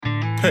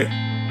Hey,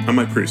 I'm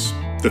Mike Cruz,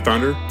 the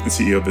founder and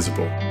CEO of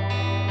Visible.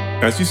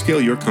 As you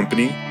scale your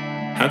company,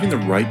 having the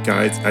right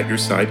guides at your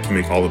side can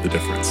make all of the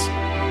difference.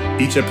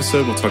 Each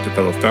episode, we'll talk to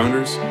fellow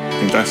founders,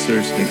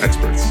 investors, and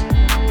experts.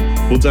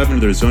 We'll dive into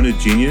their zone of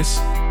genius,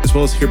 as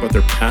well as hear about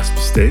their past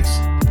mistakes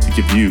to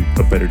give you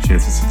a better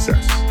chance of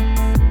success.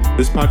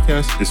 This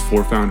podcast is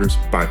for founders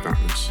by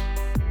founders.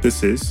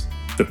 This is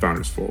The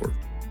Founders Forward.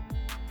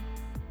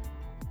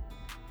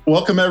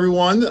 Welcome,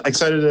 everyone.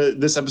 Excited to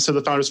this episode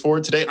of The Founders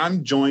Forward. Today,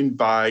 I'm joined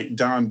by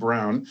Don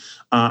Brown.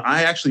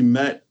 I actually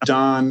met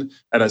Don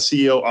at a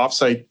CEO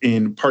offsite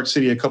in Park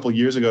City a couple of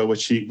years ago,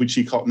 which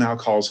he now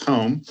calls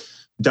home.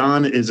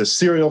 Don is a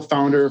serial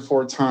founder,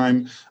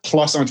 4-time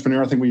plus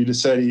entrepreneur. I think what you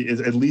just said, he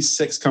is at least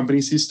 6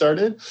 companies he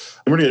started.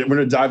 And we're going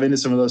to dive into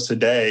some of those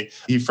today.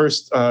 He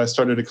first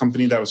started a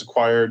company that was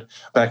acquired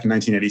back in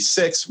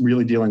 1986,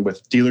 really dealing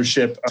with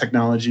dealership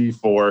technology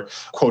for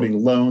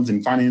quoting loans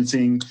and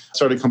financing.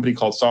 Started a company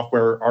called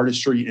Software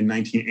Artistry in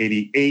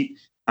 1988,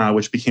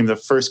 which became the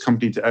first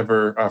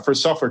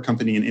software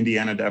company in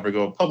Indiana to ever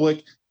go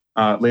public.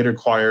 Later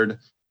acquired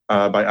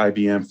by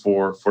IBM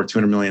for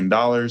 $200 million.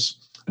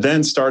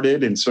 Then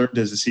started and served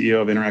as the CEO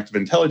of Interactive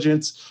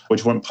Intelligence,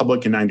 which went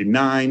public in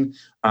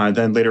 1999,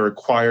 then later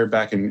acquired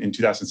back in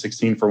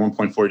 2016 for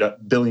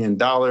 $1.4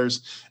 billion.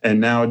 And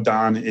now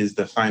Don is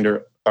the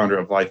founder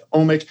of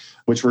Life-Omic,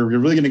 which we're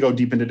really going to go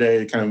deep into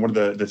today. Kind of one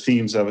of the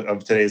themes of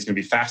today is going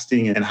to be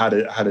fasting and how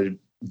to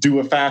do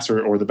a fast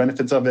or the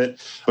benefits of it.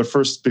 But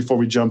first, before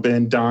we jump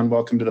in, Don,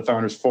 welcome to the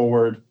Founders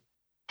Forward.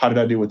 How did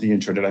I do with the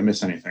intro? Did I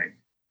miss anything?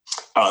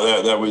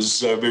 That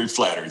was very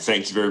flattering.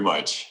 Thank you very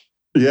much.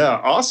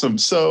 Yeah, awesome.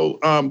 So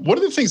one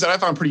of the things that I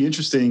found pretty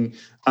interesting,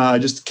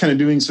 just kind of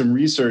doing some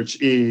research,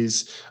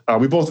 is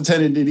we both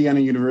attended Indiana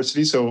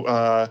University.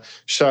 So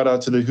shout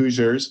out to the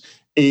Hoosiers.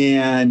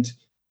 And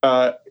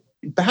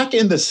back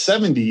in the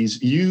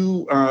 70s,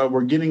 you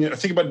were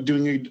thinking about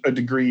doing a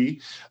degree,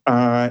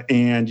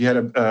 and you had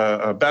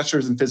a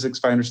bachelor's in physics,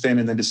 if I understand,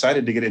 and then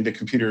decided to get into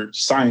computer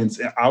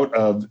science out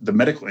of the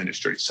medical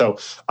industry. So,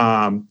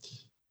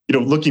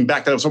 looking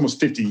back, that was almost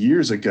 50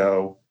 years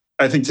ago.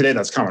 I think today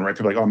that's common, right?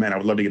 People are like, oh man, I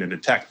would love to get into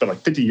tech. But like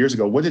 50 years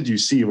ago, what did you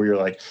see where you're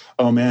like,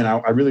 oh man,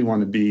 I really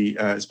want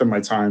to spend my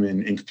time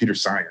in computer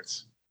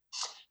science?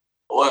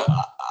 Well,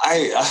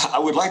 I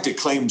would like to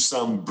claim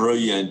some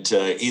brilliant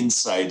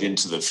insight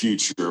into the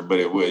future, but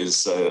it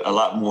was a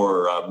lot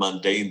more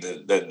mundane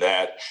than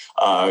that.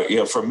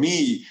 For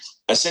me,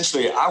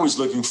 essentially, I was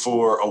looking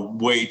for a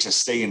way to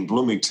stay in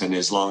Bloomington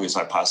as long as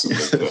I possibly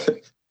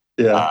could.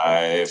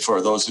 Yeah. For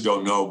those who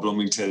don't know,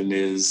 Bloomington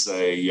is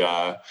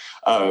a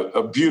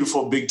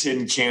beautiful Big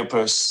Ten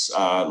campus,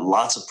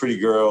 lots of pretty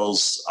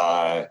girls,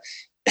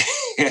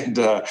 and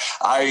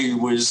I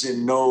was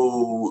in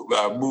no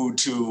mood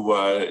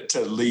to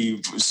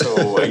leave.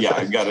 So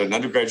I got an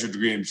undergraduate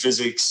degree in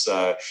physics.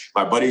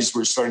 My buddies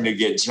were starting to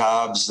get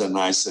jobs, and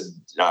I said,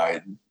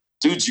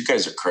 dudes, you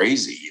guys are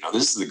crazy.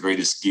 This is the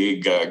greatest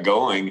gig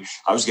going.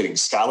 I was getting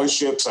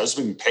scholarships. I was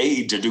being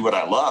paid to do what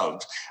I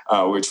loved,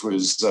 which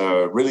was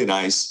really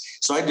nice.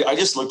 So I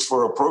just looked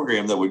for a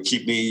program that would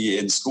keep me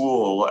in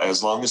school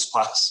as long as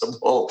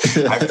possible.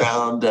 I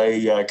found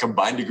a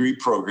combined degree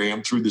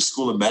program through the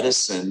School of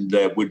Medicine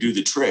that would do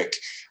the trick.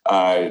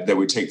 That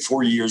would take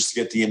 4 years to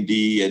get the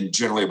MD and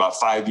generally about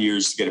 5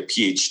 years to get a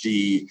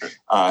PhD.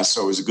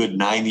 So it was a good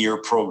 9-year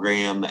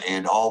program,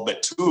 and all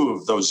but 2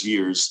 of those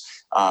years,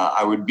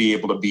 I would be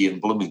able to be in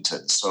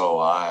Bloomington. So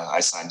I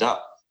signed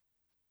up.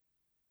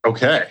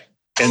 Okay.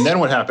 And then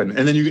what happened?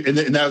 And then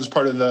and that was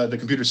part of the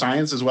computer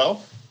science as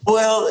well?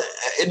 Well,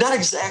 not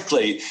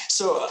exactly.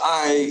 So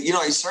I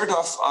started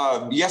off,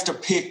 you have to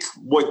pick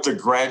what the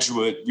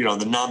graduate,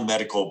 the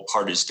non-medical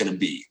part is going to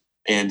be.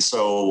 And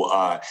so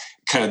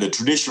kind of the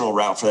traditional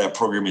route for that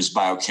program is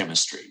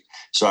biochemistry.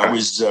 So I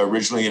was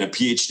originally in a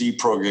PhD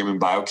program in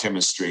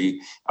biochemistry.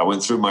 I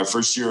went through my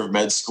first year of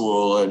med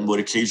school and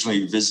would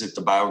occasionally visit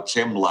the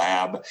biochem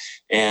lab,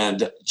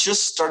 and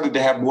just started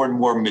to have more and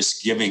more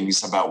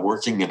misgivings about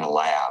working in a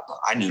lab.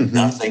 I knew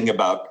nothing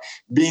about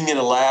being in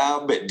a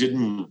lab. It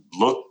didn't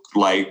look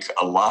like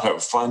a lot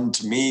of fun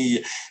to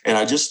me. And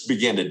I just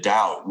began to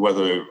doubt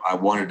whether I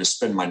wanted to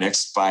spend my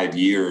next 5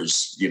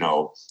 years,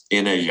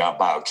 in a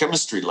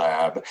biochemistry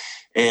lab.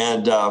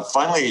 And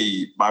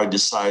finally, I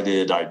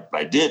decided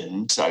I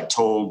didn't. I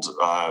told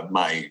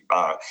my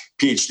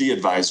PhD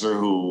advisor,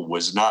 who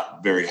was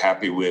not very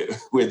happy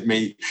with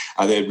me.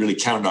 They had really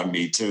counted on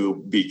me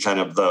to be kind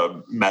of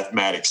the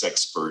mathematics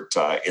expert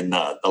in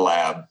the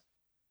lab.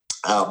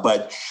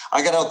 But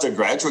I got out the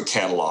graduate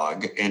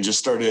catalog and just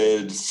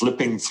started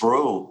flipping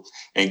through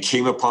and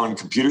came upon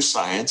computer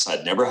science.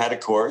 I'd never had a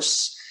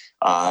course.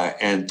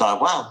 And thought,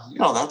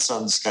 wow, that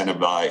sounds kind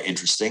of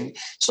interesting.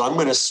 So I'm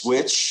going to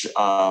switch.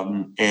 I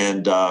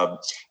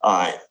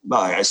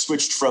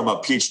switched from a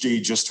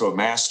PhD just to a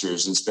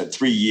master's and spent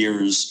 3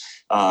 years,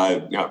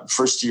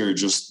 first year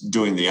just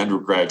doing the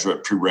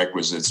undergraduate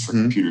prerequisites for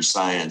computer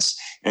science,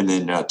 and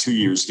then 2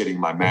 years getting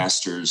my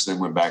master's, then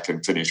went back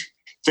and finished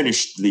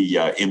the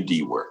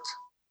MD work.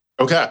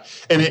 Okay.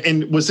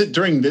 And was it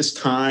during this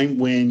time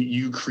when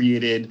you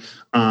created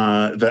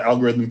the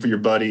algorithm for your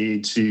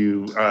buddy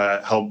to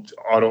help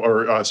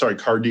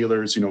car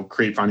dealers,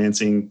 create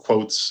financing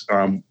quotes,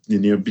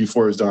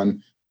 before it was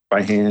done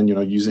by hand,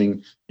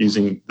 using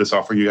the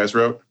software you guys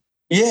wrote?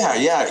 Yeah.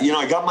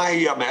 I got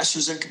my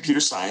master's in computer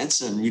science,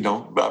 and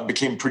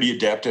became pretty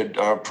adept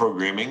at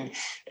programming,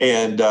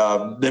 and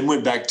then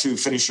went back to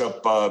finish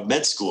up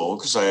med school,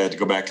 because I had to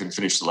go back and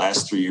finish the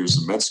last 3 years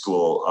of med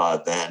school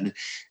then.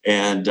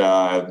 And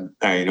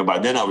by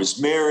then I was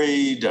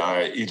married,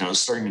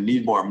 starting to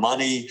need more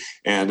money,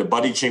 and a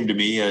buddy came to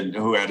me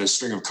who had a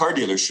string of car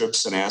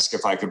dealerships and asked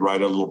if I could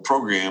write a little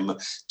program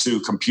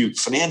to compute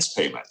finance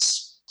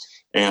payments.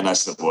 And I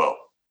said, well,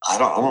 I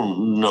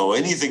don't know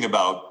anything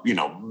about,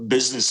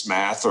 business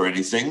math or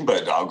anything,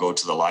 but I'll go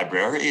to the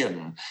library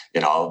and,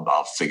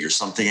 I'll figure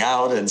something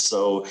out. And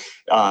so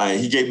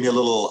he gave me a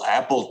little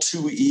Apple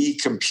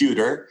IIe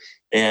computer,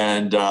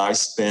 and I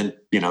spent,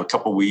 a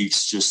couple of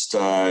weeks just,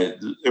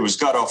 it was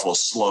god awful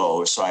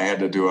slow. So I had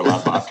to do a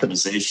lot of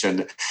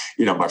optimization.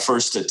 My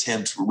first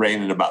attempt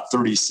ran in about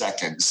 30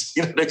 seconds,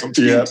 to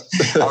compute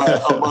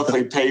a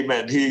monthly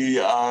payment.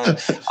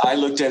 I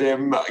looked at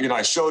him,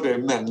 I showed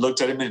him and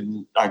looked at him,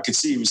 and I could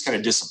see he was kind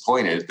of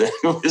disappointed that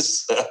it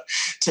was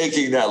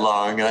taking that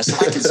long. And I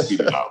said, I can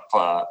speed it up.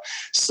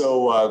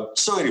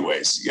 So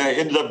anyways, I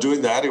ended up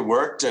doing that. It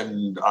worked.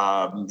 And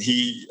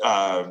he,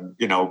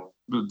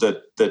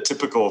 the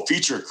typical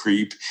feature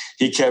creep,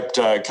 he kept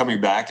coming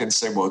back and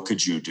saying, well,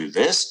 could you do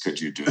this? Could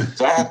you do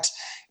that?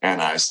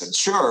 And I said,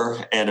 sure.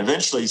 And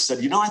eventually he said,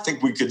 I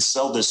think we could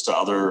sell this to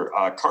other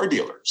car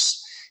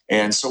dealers.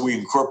 And so we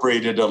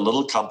incorporated a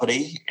little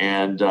company,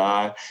 and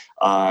a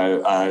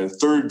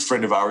third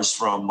friend of ours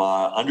from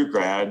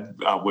undergrad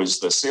was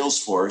the sales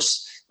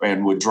force,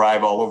 and would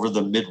drive all over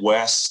the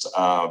Midwest,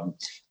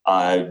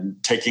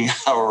 taking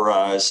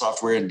our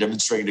software and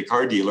demonstrating to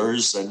car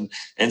dealers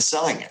and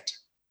selling it.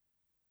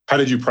 How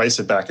did you price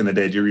it back in the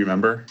day? Do you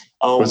remember?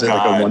 Oh, was it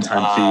God. like a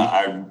one-time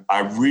fee? I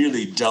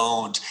really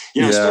don't.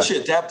 Especially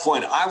at that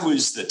point, I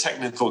was the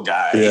technical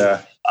guy.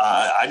 Yeah.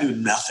 I knew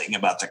nothing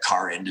about the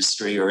car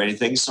industry or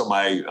anything. So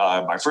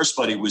my first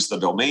buddy was the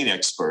domain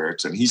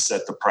expert, and he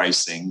set the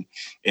pricing.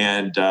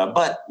 And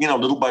but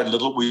little by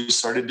little, we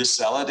started to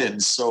sell it.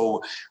 And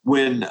so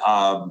when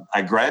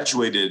I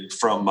graduated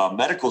from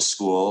medical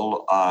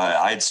school,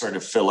 I had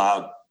started to fill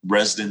out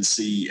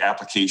residency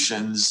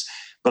applications.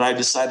 But I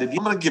decided,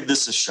 I'm going to give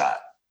this a shot.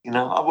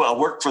 I'll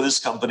work for this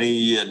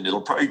company, and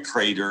it'll probably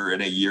crater in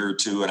a year or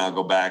two, and I'll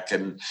go back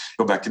and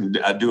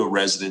do a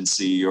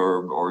residency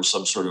or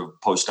some sort of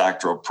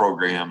postdoctoral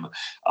program.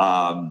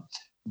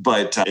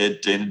 But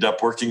it ended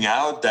up working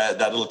out. That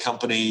little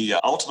company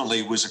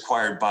ultimately was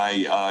acquired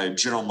by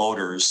General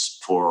Motors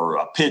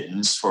for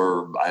pittance,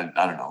 for I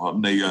don't know, $1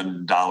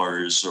 million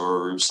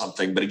or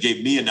something. But it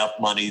gave me enough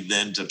money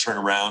then to turn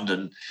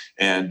around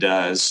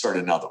and start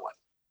another one.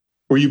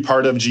 Were you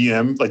part of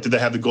GM? Like, did they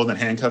have the golden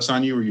handcuffs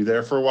on you? Were you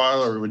there for a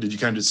while, or did you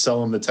kind of just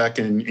sell them the tech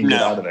and get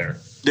out of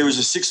there? There was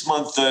a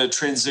 6-month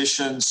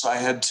transition, so I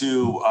had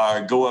to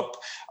go up.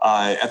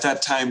 At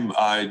that time,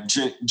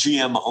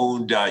 GM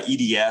owned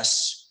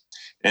EDS,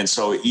 and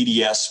so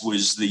EDS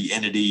was the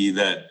entity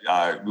that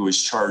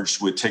was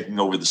charged with taking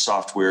over the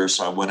software.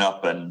 So I went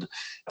up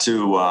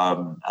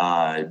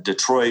to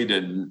Detroit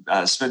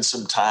and spent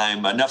some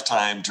time, enough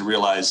time to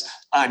realize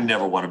I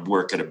never want to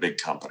work at a big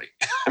company.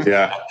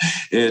 Yeah,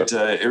 it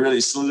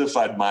really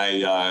solidified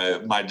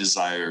my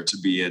desire to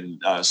be in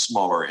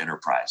smaller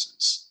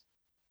enterprises.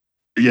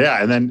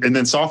 Yeah, and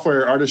then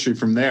software artistry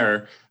from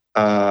there.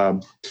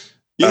 It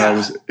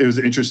was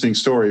an interesting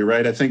story,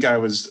 right? I think I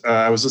was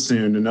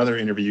listening to another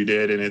interview you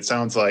did, and it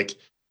sounds like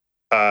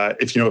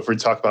if we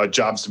talk about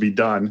jobs to be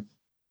done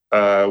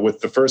with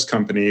the first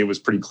company, it was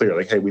pretty clear,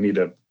 like, hey, we need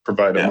to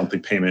provide a monthly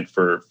payment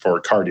for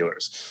car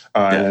dealers.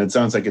 And it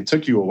sounds like it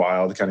took you a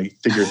while to kind of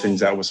figure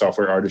things out with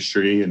software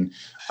artistry. And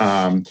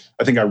I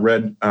think I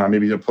read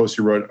maybe a post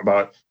you wrote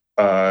about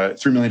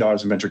 $3 million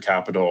in venture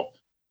capital,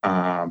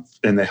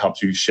 and they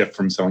helped you shift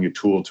from selling a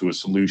tool to a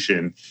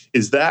solution.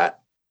 Is that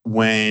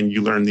when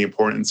you learned the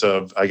importance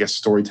of, I guess,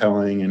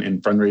 storytelling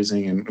and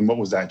fundraising, and what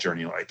was that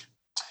journey like?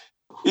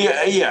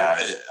 Yeah.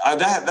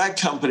 That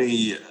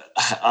company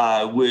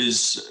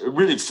was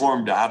really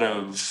formed out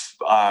of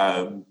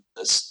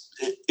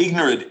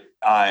ignorant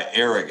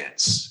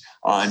arrogance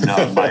on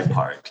my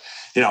part.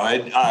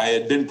 I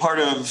had been part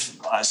of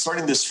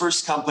starting this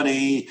first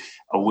company.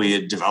 We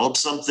had developed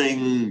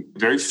something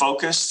very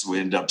focused. We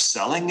ended up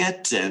selling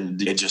it,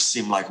 and it just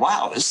seemed like,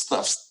 wow, this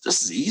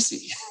is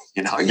easy.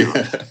 You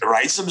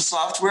write some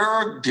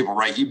software, people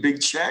write you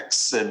big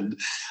checks, and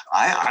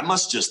I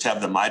must just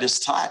have the Midas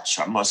touch.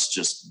 I must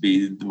just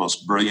be the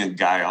most brilliant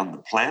guy on the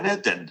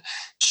planet, and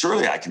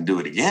surely I can do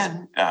it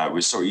again. It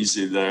was so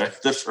easy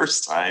the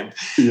first time.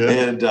 Yeah.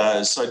 And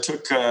so I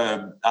took,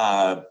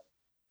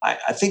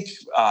 I think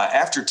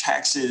after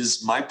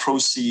taxes, my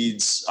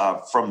proceeds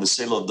from the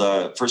sale of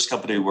the first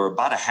company were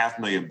about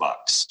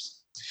 $500,000.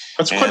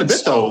 That's quite a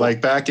bit, though.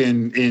 Like back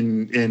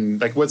in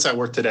like, what's that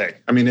worth today?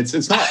 I mean,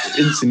 it's not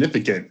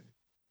insignificant.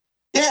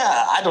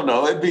 Yeah, I don't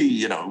know. It'd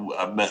be,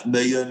 a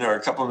million or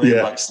a couple million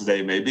Yeah. bucks a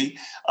day, maybe.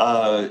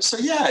 So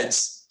yeah,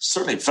 it's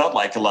certainly felt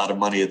like a lot of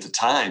money at the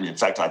time. In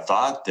fact, I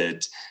thought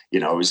that,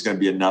 it was going to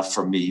be enough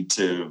for me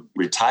to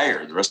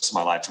retire the rest of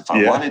my life if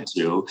I Yeah. wanted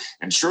to,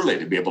 and surely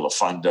to be able to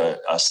fund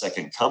a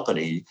second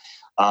company.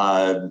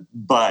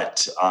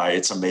 But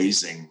it's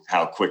amazing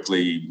how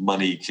quickly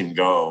money can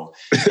go.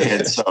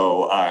 And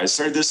so I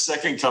started this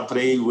second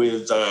company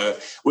with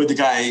the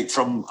guy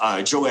from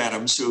Joe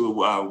Adams, who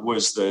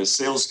was the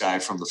sales guy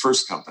from the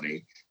first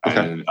company,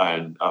 Okay.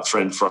 and a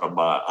friend from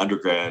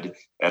undergrad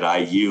at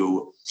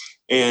IU.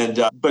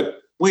 And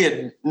but we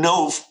had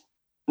no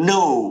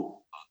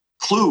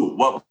clue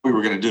what we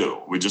were going to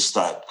do. We just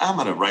thought, I'm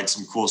going to write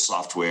some cool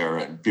software,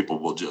 and people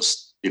will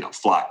just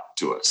flock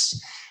to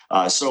us.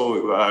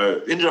 So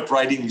ended up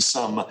writing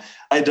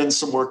I had done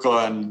some work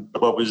on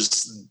what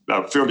was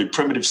a fairly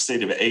primitive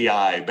state of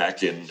AI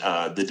back in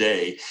the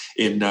day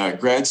in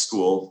grad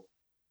school.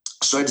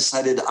 So I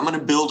decided I'm going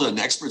to build an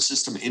expert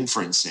system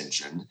inference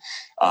engine,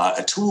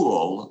 a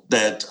tool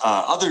that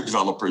other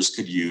developers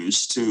could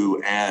use to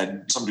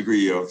add some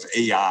degree of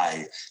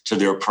AI to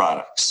their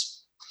products.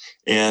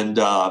 And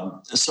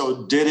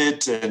so did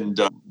it, and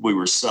we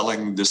were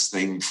selling this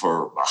thing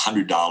for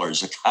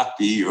 $100 a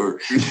copy or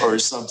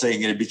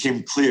something, and it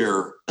became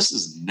clear this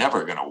is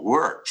never going to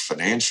work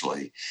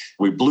financially.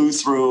 We blew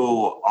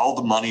through all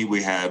the money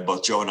we had.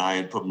 Both Joe and I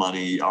had put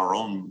our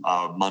own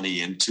money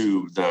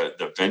into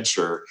the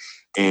venture,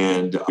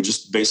 and we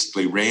just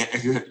basically ran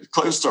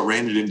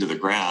it into the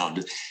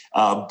ground.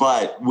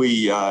 But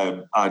we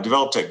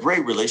developed a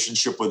great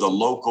relationship with a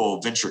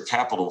local venture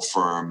capital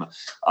firm.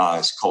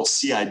 It's called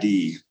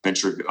CID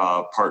Venture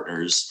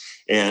Partners.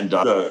 And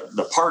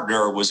the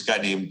partner was a guy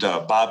named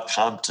Bob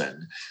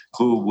Compton,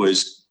 who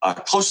was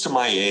close to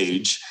my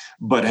age,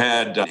 but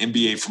had an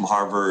MBA from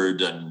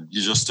Harvard and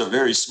just a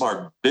very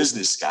smart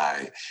business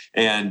guy.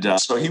 And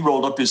so he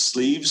rolled up his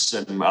sleeves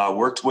and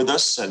worked with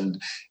us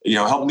and,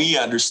 helped me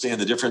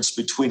understand the difference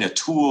between a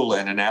tool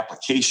and an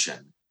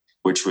application,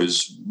 which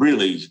was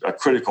really a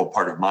critical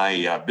part of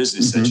my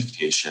business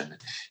education,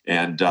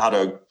 and how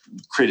to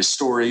create a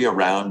story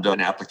around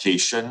an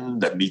application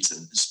that meets a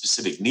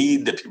specific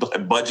need that people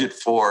have budget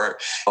for,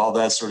 all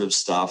that sort of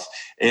stuff.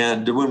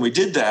 And when we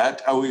did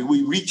that,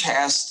 we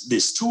recast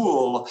this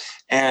tool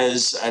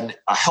as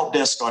a help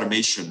desk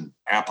automation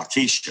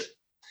application.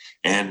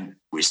 And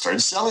we started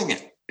selling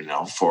it,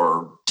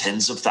 for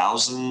tens of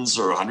thousands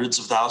or hundreds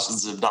of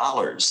thousands of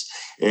dollars.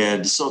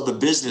 And so the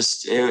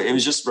business, it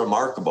was just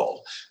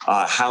remarkable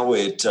how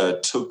it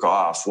took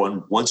off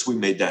once we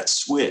made that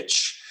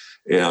switch,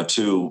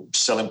 to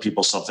selling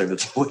people something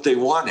that what they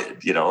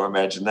wanted,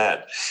 imagine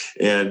that.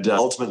 And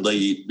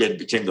ultimately it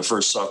became the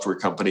first software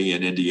company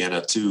in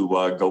Indiana to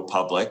go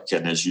public.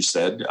 And as you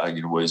said,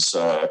 was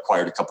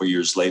acquired a couple of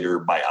years later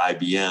by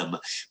IBM.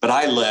 But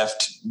I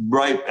left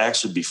right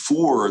actually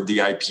before the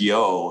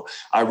IPO.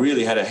 I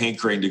really had a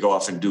hankering to go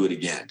off and do it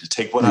again, to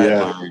take what I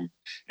had learned.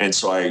 And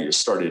so I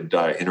started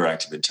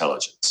Interactive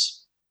Intelligence.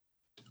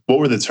 What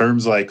were the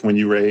terms like when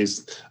you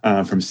raised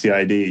from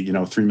CID,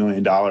 $3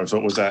 million?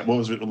 What was that? What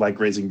was it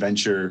like raising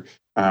venture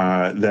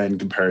then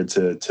compared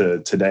to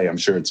today? I'm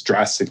sure it's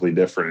drastically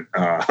different.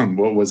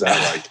 What was that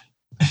like?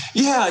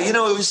 Yeah, it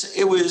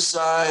was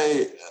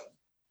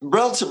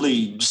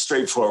relatively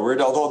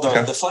straightforward.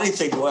 Although the funny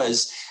thing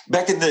was,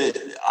 back in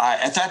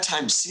at that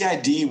time,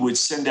 CID would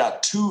send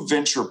out 2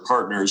 venture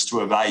partners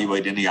to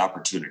evaluate any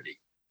opportunity.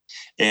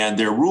 And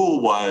their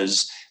rule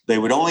was they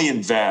would only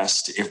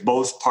invest if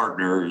both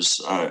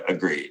partners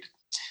agreed.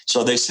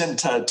 So they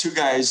sent 2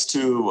 guys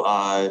to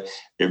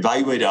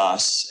evaluate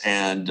us.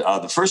 And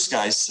the first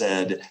guy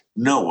said,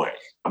 no way.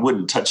 I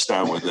wouldn't touch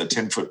that with a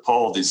 10-foot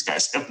pole. These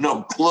guys have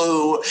no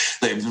clue.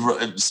 They've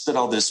spent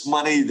all this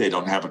money. They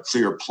don't have a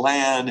clear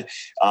plan.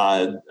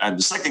 And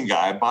the second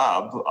guy,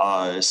 Bob,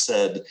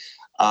 said,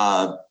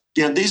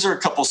 these are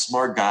a couple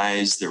smart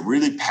guys. They're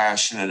really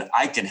passionate.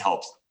 I can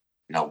help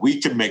them.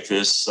 We can make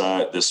this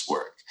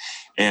work.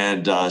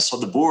 And so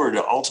the board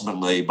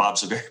ultimately,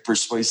 Bob's a very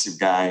persuasive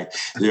guy.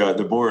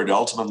 The board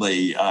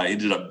ultimately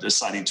ended up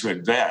deciding to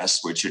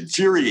invest, which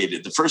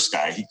infuriated the first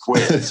guy. He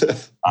quit.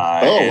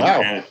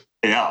 Wow.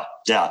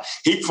 Yeah.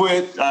 He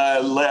quit,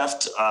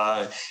 left,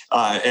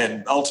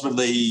 and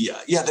ultimately,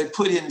 they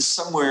put in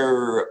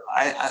somewhere.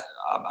 I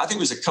think it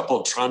was a couple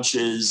of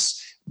tranches,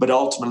 but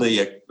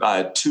ultimately,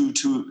 $2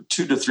 to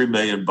 $3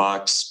 million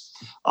bucks,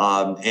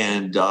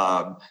 and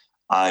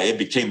it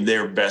became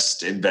their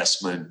best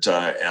investment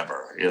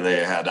ever.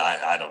 They had,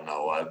 I don't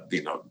know,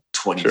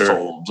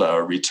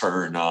 20-fold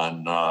return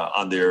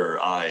on their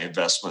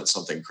investment,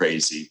 something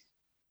crazy.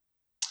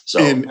 So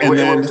and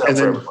then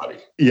everybody.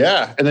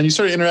 Yeah. And then you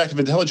started Interactive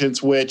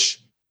Intelligence,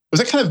 which was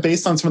that kind of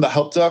based on some of the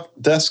help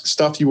desk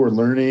stuff you were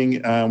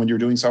learning when you were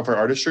doing software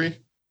artistry?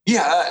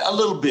 Yeah, a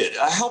little bit.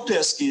 A help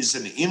desk is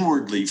an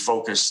inwardly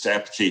focused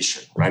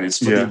application, right? It's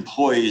for the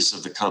employees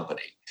of the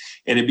company.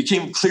 And it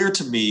became clear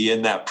to me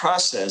in that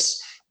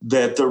process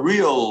that the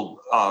real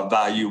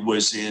value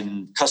was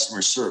in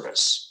customer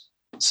service.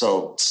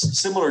 So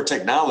similar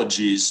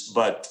technologies,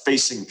 but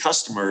facing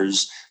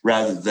customers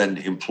rather than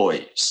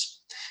employees.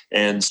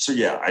 And so,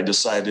 yeah, I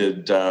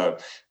decided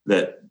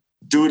that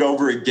do it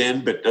over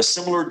again, but a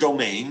similar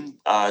domain,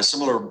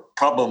 similar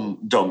problem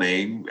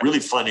domain, really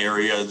fun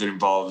area that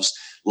involves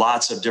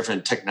lots of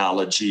different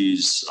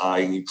technologies,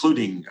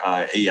 including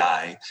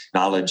AI,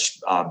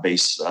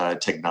 knowledge-based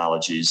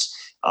technologies.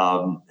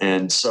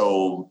 And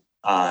so,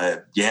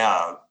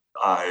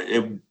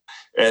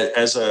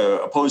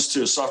 opposed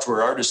to a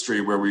software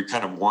artistry where we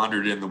kind of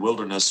wandered in the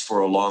wilderness for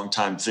a long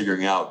time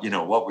figuring out,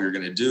 what we were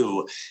going to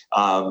do,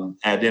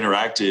 at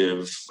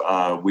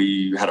Interactive,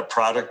 we had a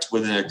product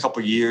within a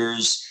couple of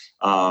years.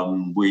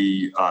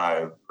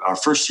 Our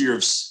first year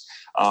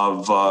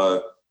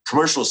of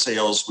commercial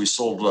sales, we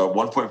sold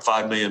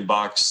 $1.5 million.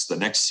 The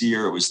next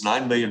year it was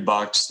 $9 million.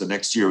 The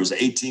next year it was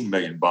 $18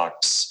 million. That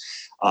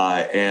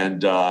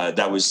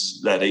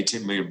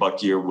 $18 million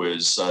year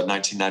was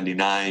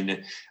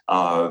 1999,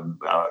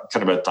 kind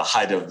of at the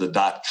height of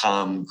the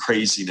 .com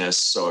craziness.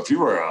 So if you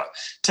were a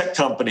tech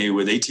company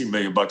with 18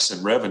 million bucks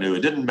in revenue,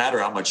 it didn't matter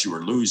how much you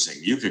were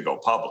losing; you could go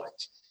public.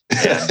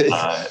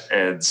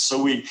 And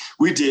so we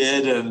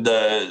did, and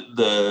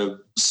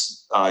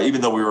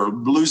even though we were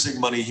losing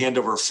money hand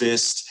over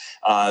fist,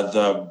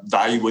 the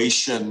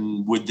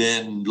valuation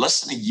within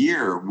less than a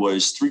year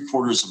was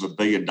 $750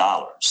 million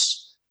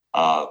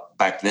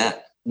back then.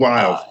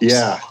 Wow!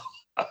 Yeah.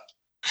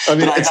 I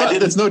mean,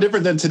 it's no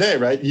different than today,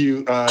 right?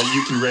 You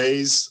can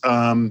raise,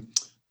 if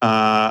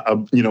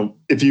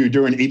you're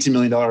doing $18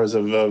 million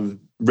of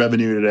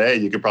revenue today,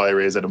 you could probably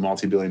raise at a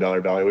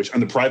multi-billion-dollar valuation on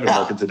the private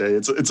market today.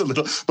 It's a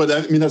little, but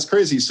I mean, that's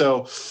crazy.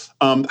 So,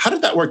 how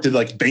did that work?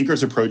 Did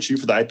bankers approach you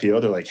for the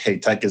IPO? They're like, "Hey,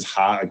 tech is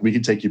hot. We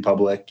can take you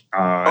public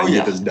and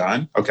get this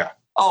done." Okay.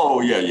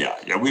 Oh yeah.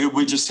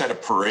 We just had a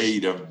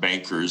parade of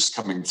bankers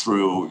coming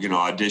through,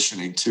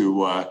 auditioning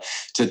to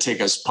take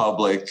us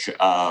public.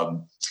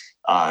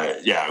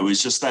 It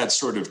was just that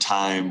sort of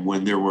time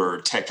when there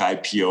were tech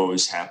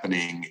IPOs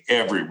happening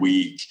every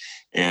week.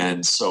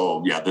 And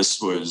so,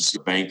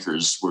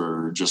 bankers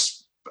were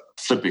just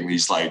flipping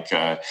these like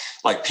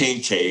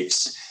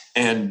pancakes.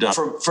 And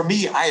for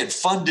me, I had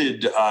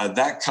funded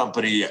that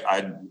company.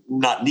 I'd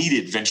not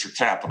needed venture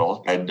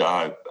capital.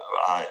 I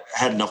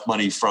had enough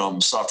money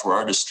from software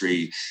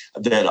artistry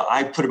that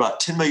I put about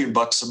 $10 million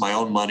of my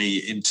own money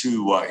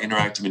into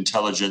Interactive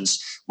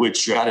Intelligence,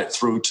 which got it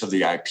through to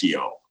the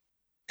IPO.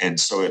 And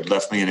so it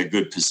left me in a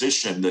good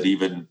position that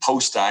even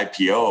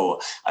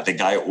post-IPO, I think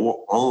I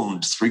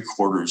owned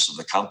 3/4 of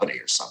the company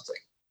or something.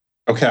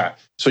 Okay.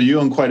 So you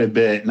own quite a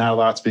bit. Not a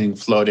lot's being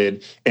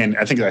floated. And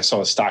I think I saw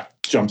the stock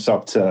jumps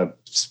up to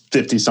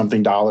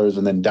 $50-something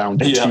and then down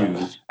to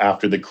 $2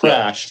 after the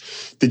crash.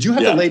 Yeah. Did you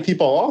have to lay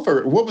people off,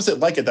 or what was it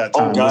like at that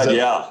time? Oh, God,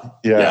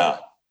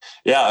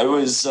 Yeah, it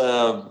was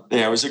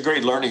a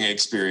great learning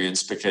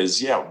experience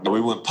because,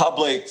 we went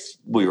public,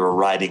 we were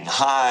riding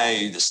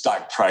high, the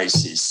stock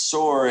price is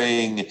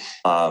soaring.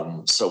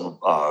 So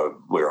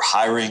we were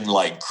hiring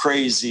like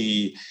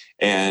crazy.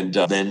 And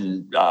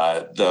then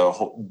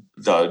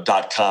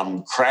the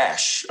 .com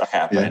crash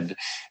happened,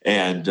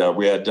 and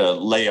we had to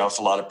lay off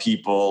a lot of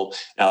people.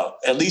 Now,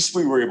 at least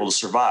we were able to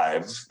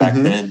survive. Back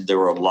then, there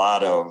were a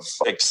lot of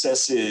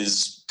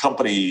excesses,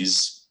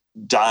 companies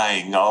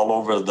dying all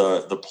over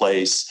the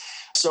place.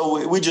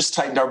 So we just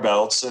tightened our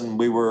belts, and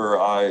we were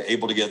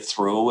able to get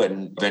through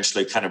and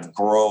eventually kind of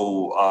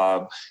grow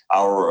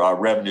our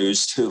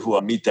revenues to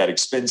meet that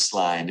expense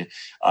line.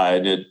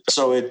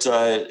 It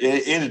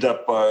ended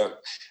up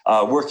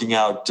working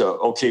out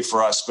okay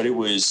for us, but it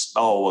was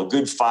a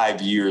good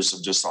 5 years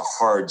of just a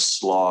hard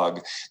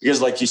slog. Because,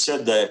 like you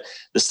said, the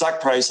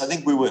stock price, I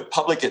think we went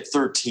public at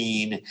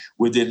 13.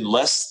 Within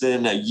less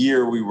than a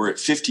year, we were at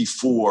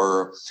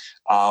 54.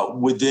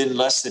 Within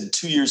less than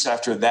 2 years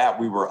after that,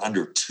 we were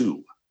under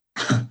 2.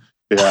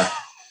 Yeah.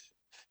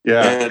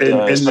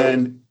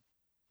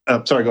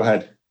 Sorry, go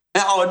ahead.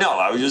 Oh, no,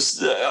 I was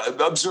just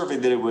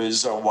observing that it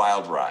was a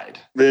wild ride.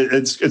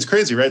 It's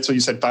crazy, right? So you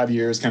said 5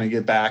 years, kind of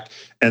get back.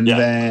 And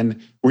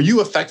then were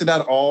you affected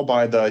at all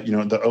by the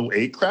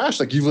 2008 crash?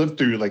 Like you lived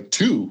through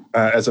two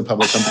as a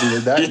public company.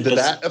 Did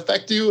that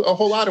affect you a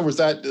whole lot? Or was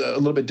that a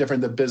little bit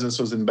different? The business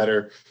was in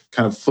better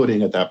kind of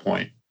footing at that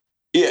point?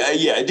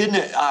 Yeah, it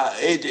didn't.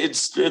 It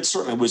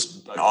certainly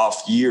was an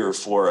off year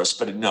for us,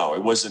 but no,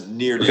 it wasn't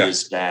nearly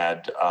as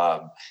bad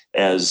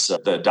as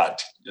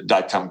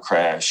the .com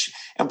crash.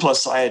 And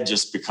plus, I had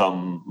just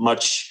become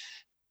much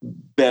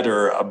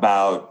better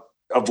about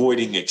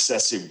avoiding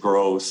excessive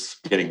growth,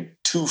 getting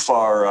too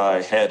far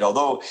ahead.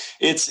 Although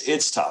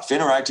it's tough.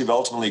 Interactive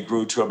ultimately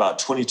grew to about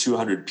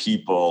 2,200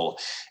 people,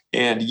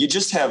 and you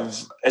just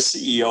have, as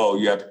CEO,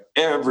 you have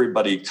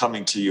everybody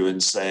coming to you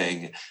and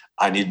saying,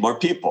 I need more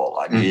people.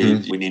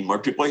 We need more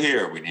people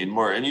here. We need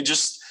more. And you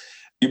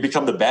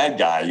become the bad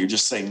guy. You're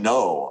just saying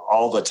no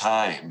all the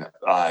time.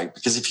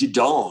 Because if you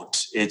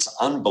don't, it's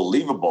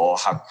unbelievable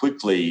how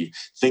quickly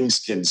things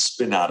can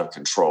spin out of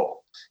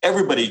control.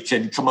 Everybody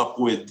can come up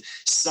with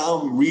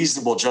some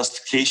reasonable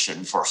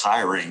justification for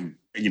hiring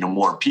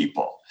more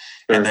people.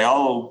 Sure. And they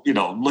all,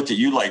 look at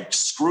you like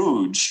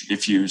Scrooge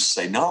if you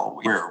say, no,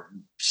 we're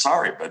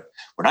sorry, but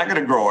we're not going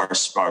to grow our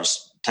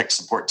tech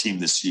support team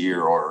this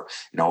year, or,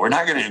 we're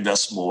not going to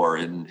invest more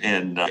in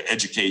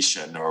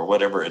education or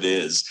whatever it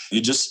is.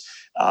 You just,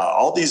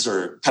 all these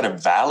are kind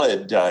of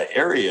valid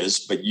areas,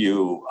 but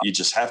you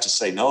just have to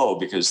say no,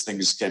 because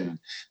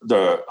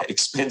the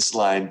expense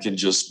line can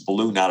just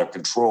balloon out of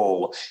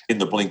control in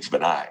the blink of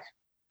an eye.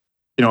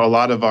 A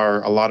lot of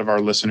our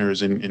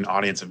listeners in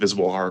audience at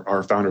Visible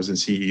are founders and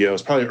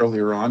CEOs, probably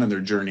earlier on in their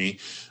journey.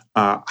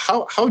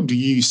 How do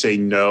you say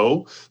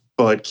no,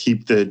 but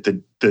keep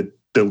the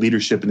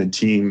leadership and the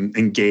team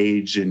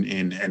engaged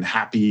and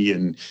happy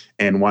and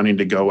wanting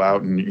to go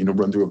out and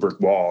run through a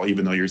brick wall,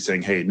 even though you're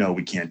saying, hey, no,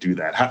 we can't do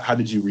that? How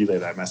did you relay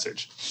that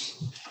message?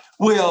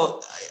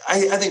 Well,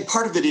 I think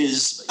part of it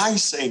is by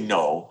saying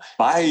no,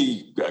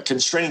 by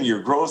constraining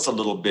your growth a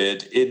little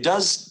bit, it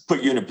does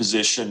put you in a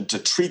position to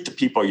treat the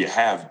people you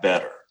have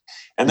better.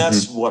 And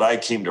that's what I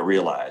came to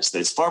realize. That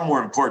it's far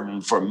more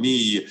important for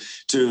me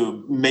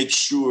to make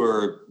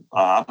sure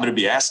I'm going to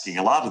be asking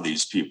a lot of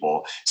these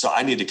people. So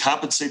I need to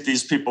compensate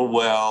these people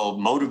well,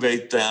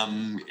 motivate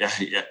them.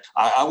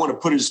 I want to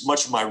put as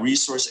much of my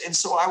resource. And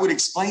so I would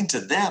explain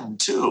to them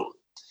too,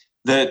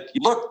 that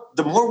look,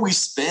 the more we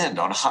spend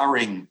on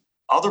hiring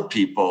other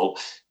people,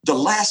 the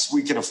less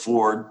we can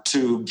afford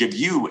to give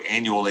you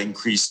annual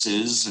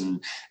increases and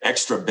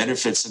extra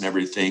benefits and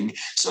everything.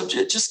 So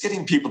just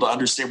getting people to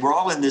understand we're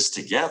all in this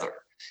together.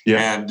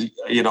 Yeah. And,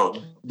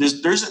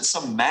 there isn't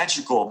some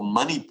magical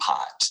money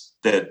pot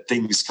that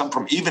things come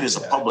from, even as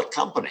a public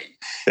company.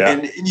 Yeah.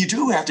 And you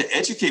do have to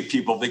educate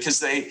people,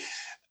 because a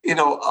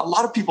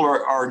lot of people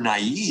are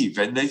naive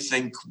and they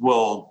think,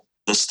 well,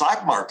 the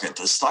stock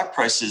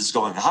price is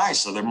going high,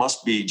 so there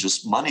must be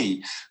just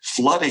money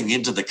flooding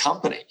into the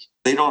company.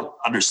 They don't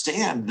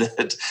understand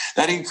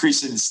that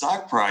increase in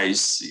stock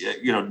price,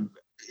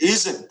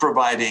 isn't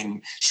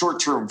providing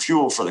short-term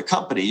fuel for the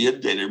company.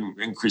 It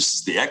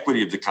increases the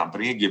equity of the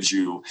company. It gives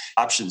you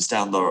options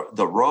down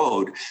the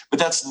road, but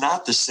that's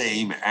not the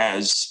same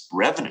as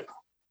revenue,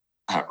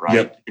 right?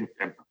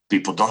 Yep.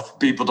 People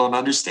don't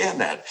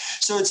understand that.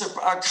 So it's a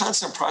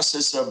constant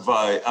process of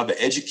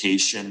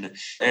education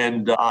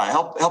and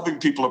helping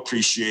people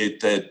appreciate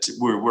that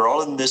we're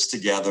all in this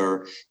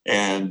together,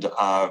 and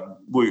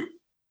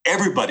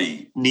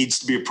everybody needs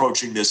to be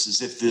approaching this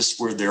as if this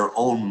were their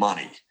own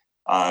money.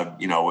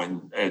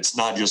 And it's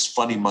not just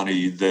funny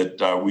money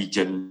that we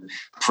can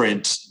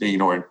print,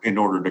 in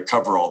order to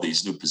cover all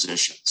these new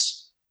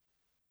positions.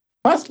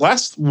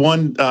 Last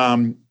one.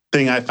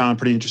 Thing I found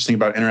pretty interesting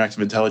about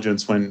Interactive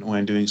Intelligence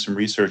when doing some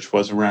research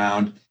was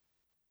around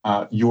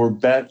your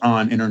bet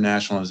on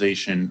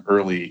internationalization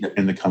early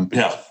in the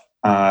company. Yeah.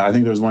 I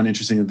think there was one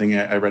interesting thing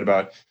I read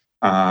about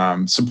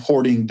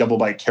supporting double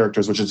byte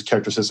characters, which is a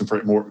character system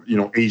for more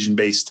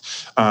Asian-based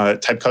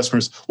type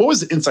customers. What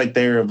was the insight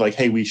there of like,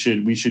 hey, we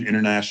should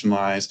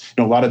internationalize?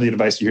 A lot of the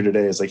advice you hear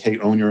today is like, hey,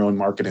 own your own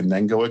market and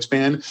then go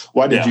expand.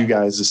 Why did you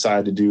guys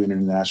decide to do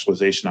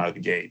internationalization out of the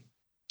gate?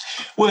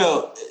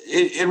 Well,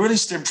 it really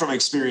stemmed from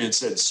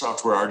experience at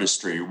Software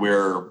Artistry,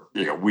 where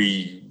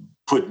we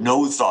put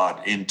no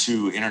thought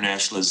into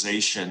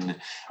internationalization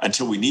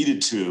until we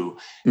needed to.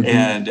 Mm-hmm.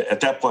 And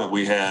at that point,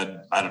 we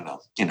had,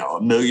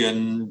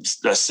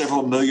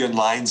 several million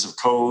lines of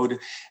code.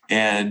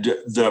 And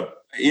the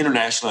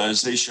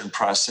internationalization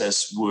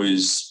process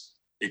was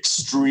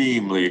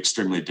extremely,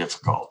 extremely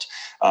difficult.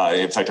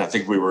 In fact, I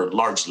think we were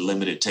largely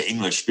limited to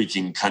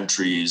English-speaking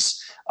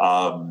countries.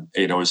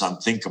 It was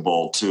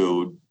unthinkable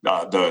to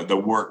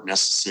the work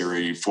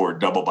necessary for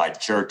double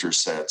byte character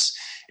sets.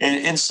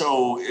 And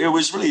so it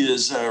was really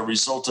as a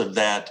result of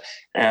that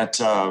at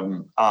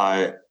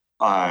Interactive,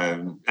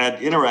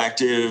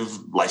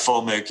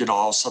 Lifomic, and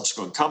all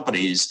subsequent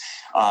companies,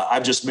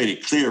 I've just made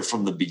it clear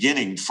from the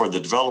beginning for the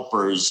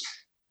developers,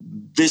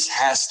 this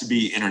has to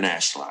be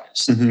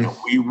internationalized.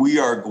 Mm-hmm. We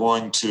are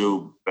going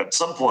to, at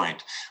some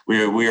point,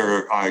 we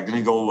are going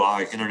to go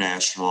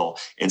international.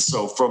 And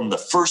so from the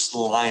first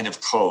line of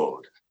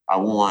code, I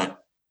want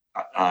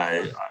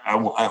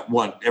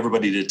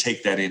everybody to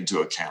take that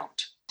into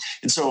account.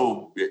 And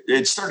so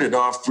it started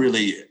off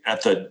really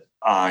at the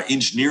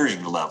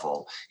engineering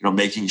level,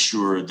 making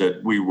sure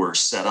that we were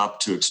set up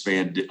to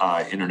expand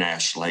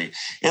internationally.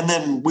 And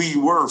then we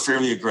were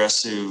fairly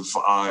aggressive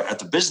at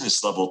the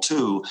business level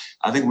too.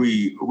 I think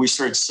we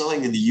started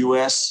selling in the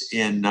US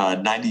in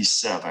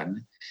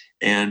 97,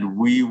 and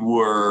we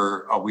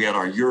had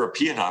our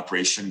European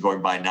operation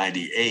going by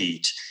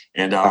 98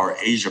 and our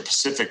Asia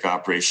Pacific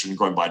operation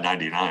going by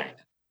 99.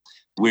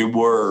 We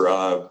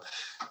were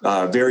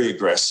very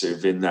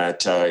aggressive in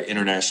that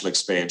international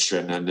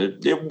expansion, and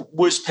it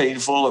was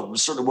painful. It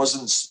sort of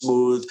wasn't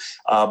smooth,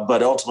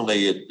 but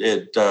ultimately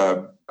it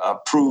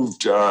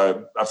proved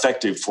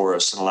effective for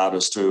us and allowed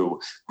us to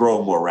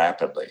grow more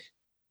rapidly.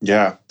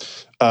 Yeah.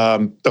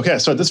 Okay.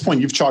 So at this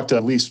point, you've chalked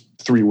at least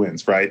 3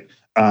 wins, right?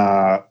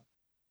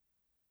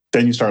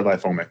 Then you started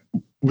Lifomic.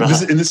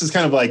 And this is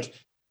kind of like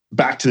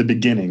back to the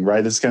beginning,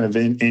 right? This is kind of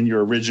in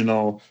your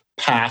original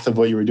path of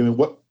what you were doing.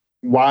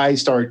 why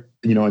start,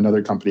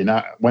 another company?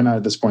 Why not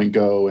at this point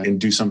go and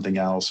do something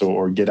else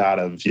or get out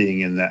of being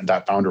in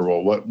that founder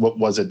role? What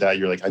was it that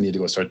you're like, I need to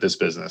go start this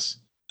business?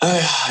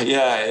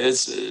 Yeah,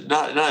 it's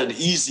not an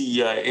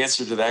easy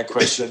answer to that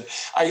question.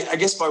 I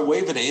guess by way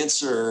of an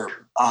answer,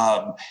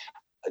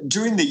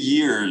 during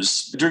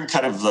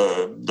kind of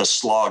the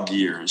slog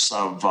years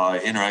of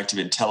interactive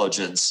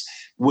intelligence,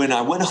 when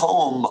I went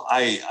home,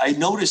 I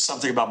noticed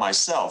something about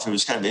myself. It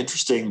was kind of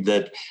interesting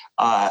that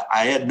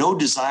I had no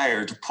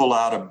desire to pull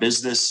out a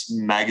business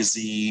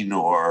magazine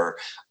or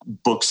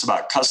books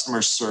about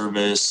customer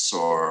service,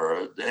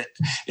 or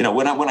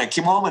when I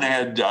came home and I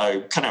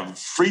had kind of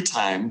free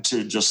time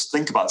to just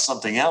think about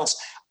something else,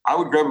 I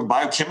would grab a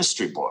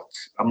biochemistry book,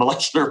 a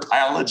molecular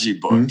biology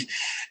book,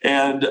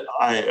 and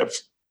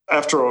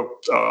after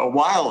a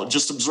while,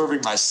 just observing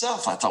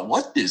myself, I thought,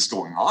 what is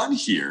going on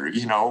here?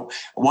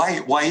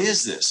 Why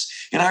is this?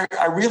 And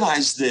I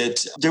realized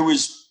that there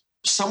was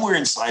somewhere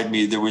inside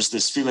me, there was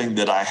this feeling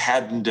that I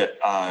hadn't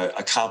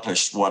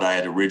accomplished what I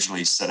had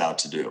originally set out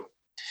to do.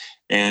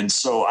 And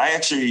so I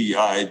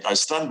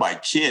stunned my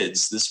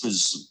kids. This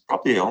was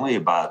probably only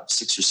about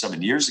 6 or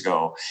 7 years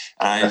ago.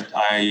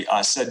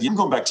 I said, I'm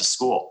going back to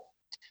school.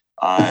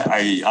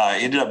 I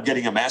ended up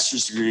getting a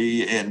master's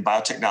degree in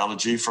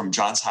biotechnology from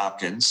Johns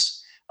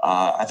Hopkins.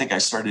 I think I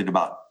started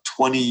about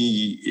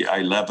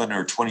 2011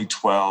 or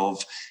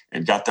 2012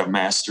 and got the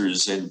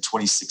master's in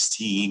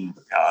 2016,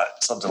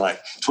 something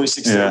like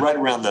 2016, right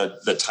around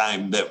the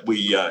time that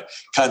we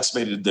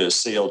consummated the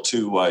sale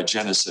to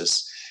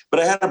Genesis.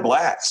 But I had a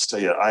blast.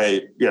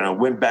 I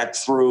went back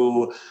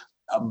through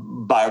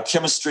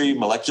biochemistry,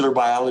 molecular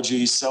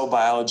biology, cell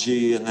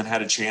biology, and then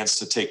had a chance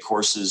to take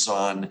courses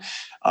on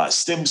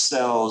stem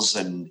cells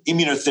and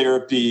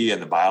immunotherapy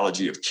and the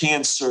biology of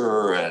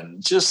cancer.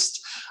 And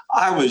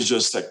I was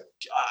just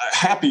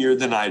happier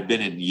than I'd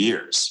been in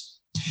years.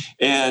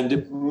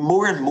 And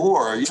more,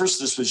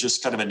 first, this was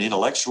just kind of an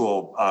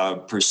intellectual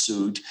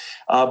pursuit.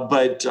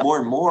 But more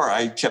and more,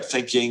 I kept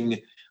thinking,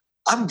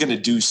 I'm going to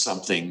do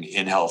something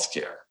in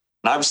healthcare.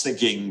 And I was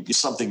thinking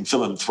something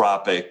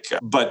philanthropic.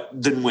 But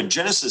then when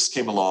Genesis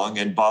came along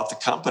and bought the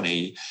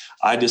company,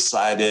 I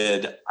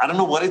decided, I don't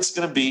know what it's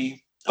going to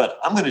be, but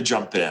I'm going to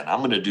jump in. I'm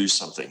going to do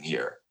something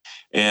here.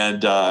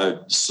 And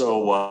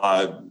so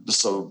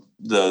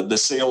the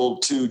sale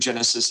to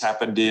Genesis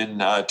happened in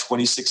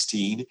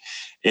 2016.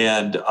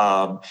 And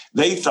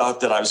they thought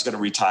that I was going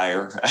to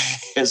retire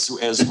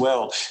as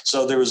well.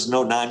 So there was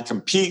no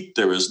non-compete.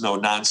 There was no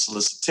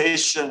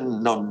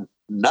non-solicitation,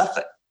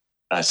 nothing.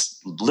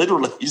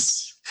 Literally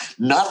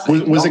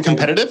nothing. Was it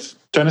competitive,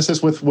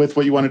 Genesis, with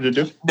what you wanted to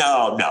do?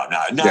 No,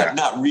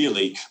 not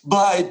really.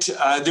 But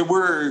there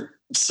were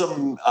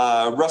some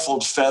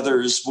ruffled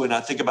feathers when I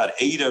think about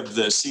 8 of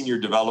the senior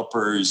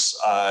developers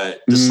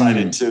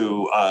decided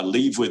to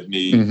leave with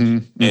me,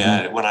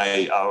 and when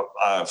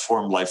I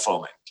formed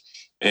Lifomic.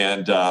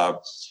 And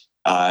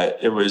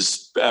it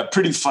was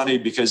pretty funny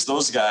because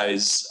those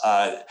guys,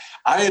 I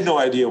had no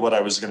idea what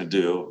I was going to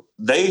do.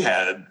 They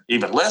had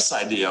even less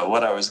idea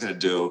what I was going to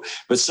do.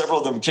 But several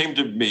of them came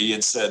to me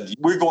and said,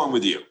 "We're going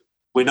with you.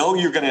 We know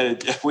you're going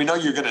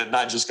to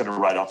not just going to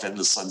ride off into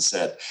the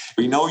sunset.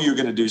 We know you're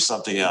going to do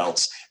something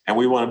else, and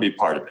we want to be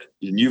part of it.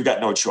 And you've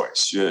got no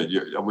choice.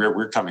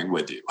 We're coming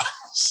with you."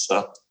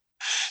 So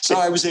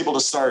I was able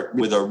to start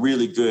with a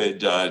really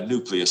good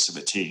nucleus of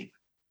a team.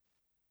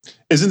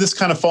 Isn't this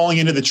kind of falling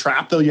into the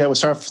trap though? Yeah,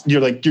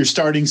 you're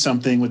starting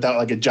something without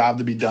like a job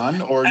to be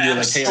done, or you're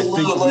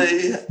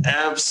absolutely.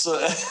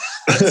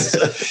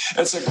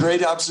 That's a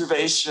great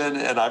observation,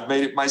 and I've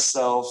made it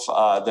myself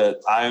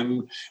that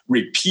I'm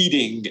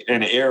repeating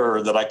an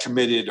error that I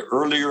committed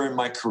earlier in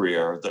my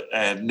career,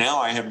 and now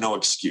I have no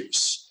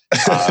excuse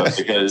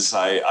because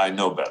I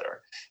know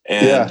better.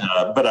 And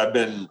but I've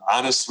been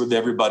honest with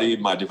everybody,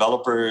 my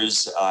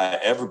developers,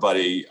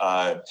 everybody,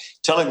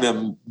 telling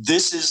them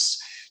this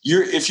is.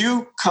 If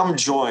you come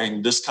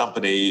join this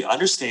company,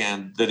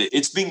 understand that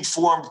it's being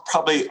formed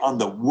probably on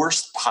the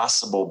worst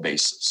possible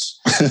basis,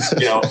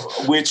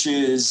 which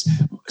is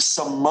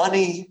some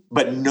money,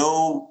 but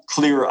no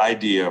clear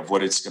idea of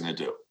what it's going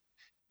to do.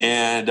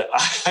 And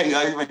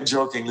I even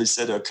jokingly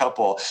said to a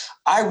couple,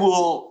 I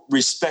will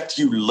respect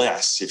you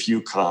less if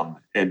you come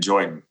and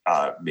join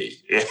me,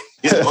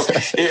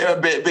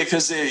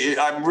 because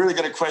I'm really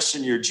going to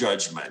question your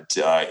judgment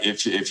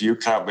if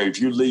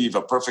you leave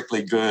a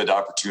perfectly good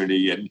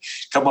opportunity and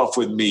come up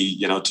with me,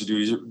 to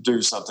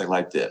do something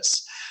like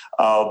this.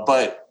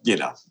 But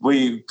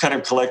we kind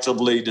of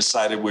collectively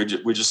decided we're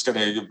just going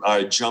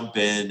to jump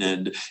in,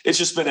 and it's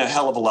just been a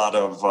hell of a lot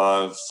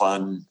of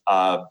fun.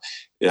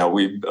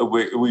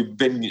 We've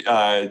been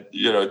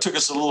it took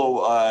us a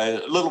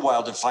little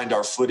while to find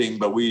our footing,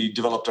 but we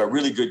developed a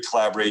really good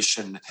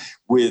collaboration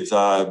with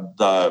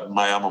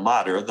my alma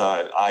mater,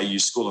 the IU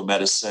School of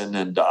Medicine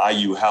and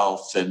IU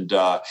Health, and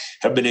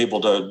have been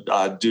able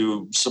to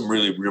do some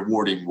really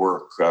rewarding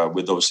work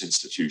with those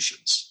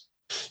institutions.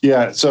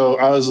 Yeah, so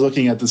I was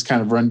looking at this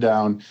kind of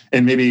rundown,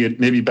 and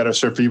maybe better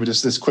served for you, but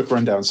just this quick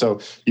rundown. So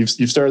you've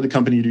started the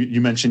company.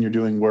 You mentioned you're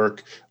doing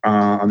work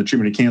on the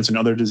treatment of cancer and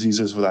other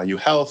diseases with IU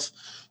Health.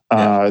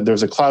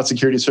 There's a cloud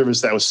security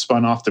service that was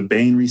spun off to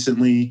Bain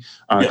recently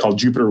called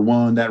Jupiter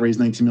One that raised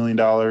 $19 million.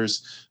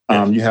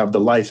 You have the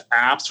Life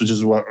apps, which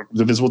is what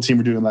the Visible team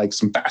are doing, like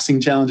some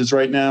fasting challenges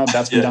right now.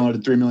 That's been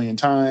downloaded 3 million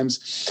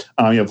times.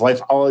 You have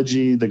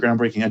Lifeology, the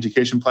groundbreaking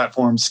education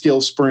platform,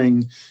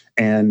 SkillSpring,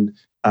 and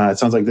it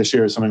sounds like this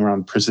year is something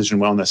around precision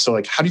wellness. So,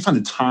 like, how do you find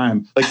the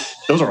time? Like,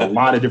 those are a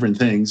lot of different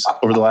things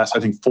over the last, I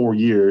think, 4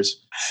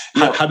 years.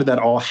 How did that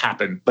all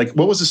happen? Like,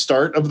 what was the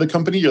start of the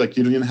company? You're like,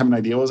 you didn't have an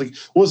idea. What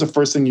was the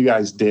first thing you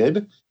guys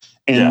did?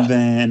 And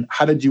then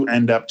how did you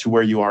end up to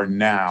where you are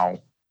now?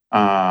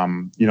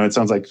 It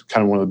sounds like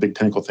kind of one of the big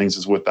pinnacle things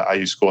is with the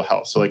IU School of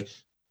Health. So, like,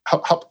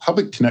 how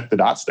we connect the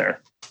dots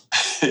there?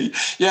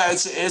 Yeah,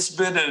 it's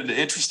been an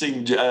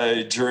interesting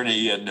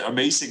journey, and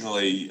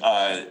amazingly,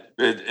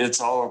 it's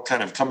all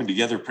kind of coming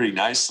together pretty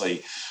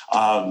nicely.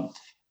 So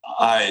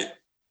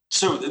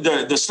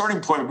the starting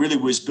point really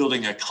was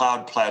building a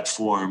cloud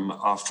platform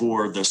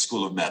for the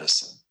School of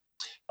Medicine.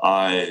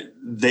 IU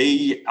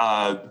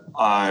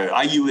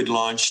had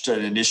launched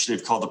an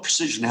initiative called the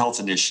Precision Health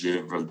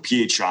Initiative, or the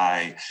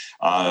PHI,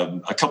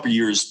 a couple of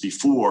years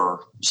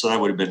before. So that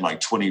would have been like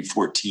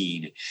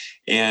 2014.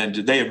 And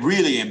they had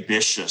really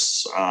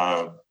ambitious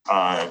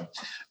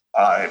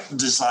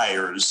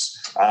desires,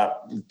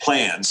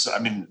 plans. I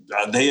mean,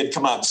 they had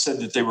come out and said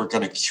that they were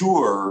going to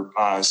cure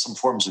some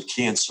forms of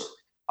cancer.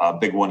 A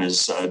big one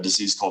is a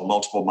disease called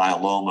multiple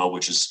myeloma,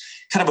 which is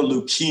kind of a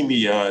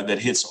leukemia that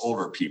hits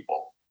older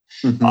people.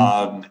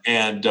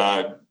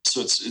 Mm-hmm.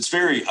 So it's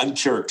very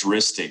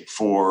uncharacteristic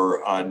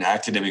for an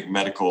academic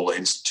medical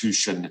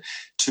institution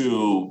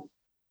to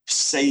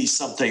say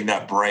something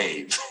that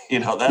brave.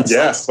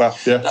 That's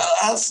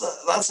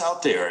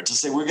out there to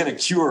say we're going to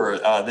cure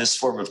this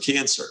form of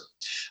cancer.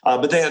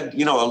 But they had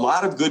a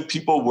lot of good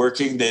people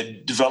working.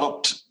 They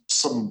developed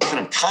some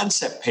kind of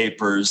concept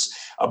papers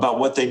about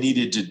what they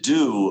needed to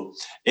do,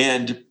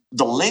 and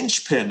the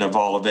linchpin of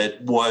all of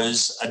it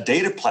was a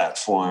data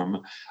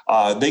platform.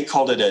 They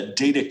called it a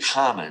data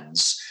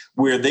commons,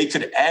 where they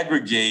could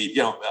aggregate.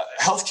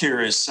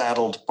 Healthcare is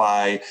saddled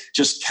by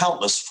just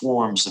countless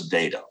forms of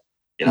data.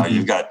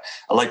 You've got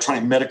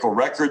electronic medical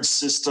record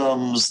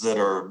systems that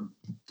are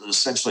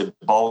essentially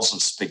balls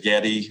of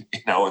spaghetti,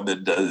 and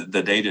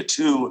the data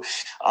too.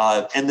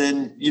 And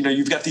then,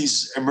 you've got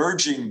these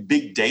emerging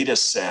big data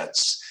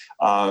sets.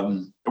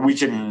 We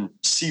can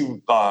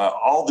see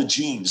all the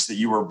genes that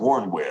you were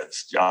born with,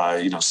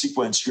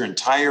 sequence your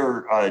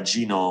entire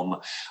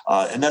genome.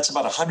 And that's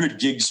about 100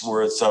 gigs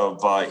worth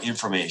of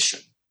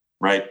information,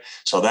 right?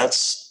 So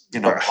that's,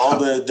 all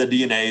the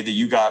DNA that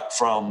you got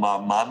from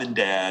mom and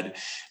dad.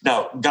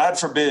 Now, God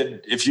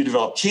forbid, if you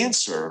develop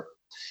cancer,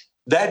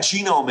 that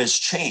genome has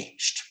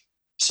changed.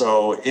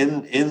 So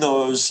in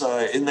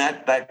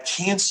that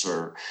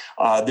cancer,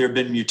 there have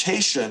been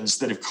mutations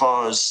that have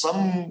caused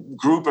some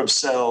group of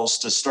cells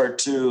to start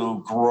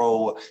to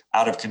grow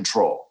out of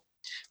control,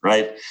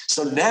 right?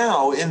 So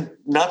now,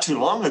 not too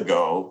long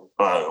ago,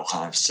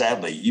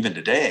 sadly, even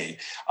today,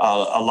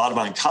 a lot of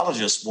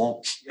oncologists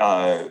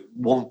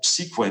won't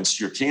sequence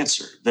your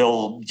cancer.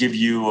 They'll give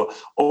you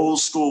old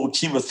school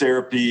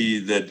chemotherapy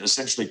that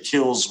essentially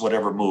kills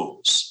whatever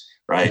moves,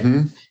 right?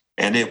 Mm-hmm.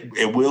 And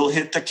it will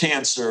hit the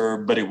cancer,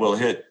 but it will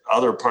hit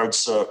other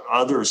parts,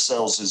 other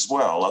cells as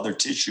well, other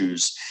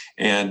tissues,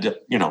 and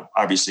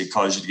obviously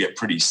cause you to get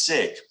pretty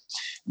sick.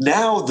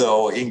 Now,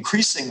 though,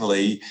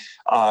 increasingly,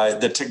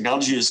 the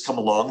technology has come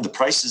along, the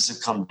prices have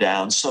come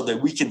down so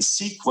that we can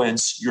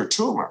sequence your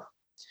tumor.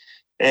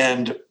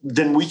 And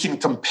then we can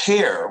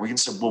compare. We can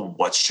say, well,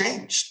 what's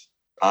changed?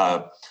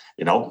 A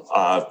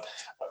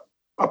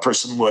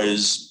person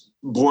was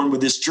born with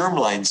this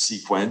germline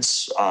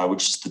sequence,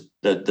 which is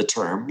the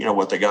term,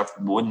 what they got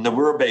when they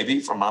were a baby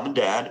from mom and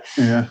dad.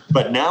 Yeah.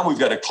 But now we've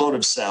got a clone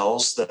of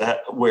cells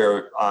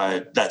where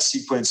that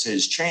sequence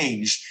has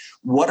changed.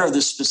 What are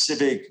the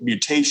specific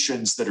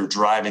mutations that are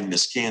driving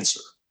this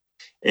cancer?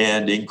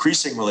 And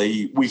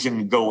increasingly, we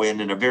can go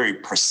in a very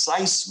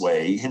precise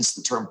way, hence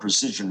the term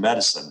precision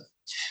medicine,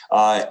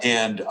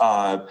 and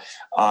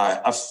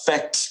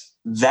affect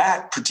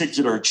that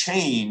particular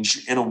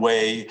change in a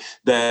way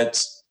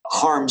that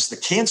harms the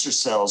cancer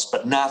cells,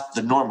 but not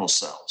the normal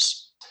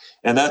cells.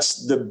 And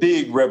that's the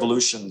big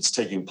revolution that's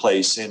taking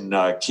place in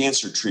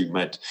cancer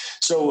treatment.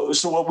 So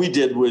what we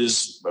did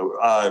was,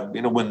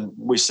 when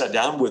we sat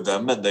down with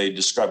them and they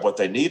described what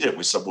they needed,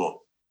 we said,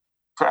 well,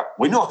 crap,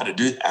 we know how to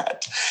do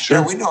that.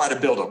 Sure. We know how to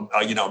build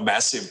a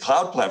massive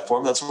cloud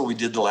platform. That's what we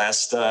did the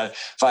last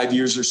 5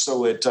 years or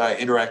so at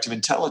Interactive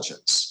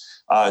Intelligence.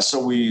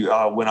 So we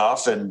went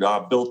off and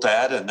built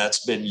that, and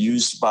that's been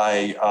used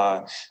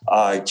by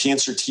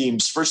cancer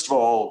teams. First of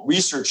all,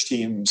 research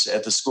teams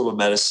at the School of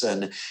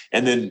Medicine,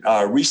 and then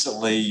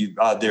recently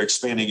they're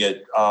expanding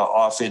it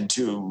off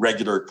into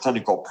regular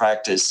clinical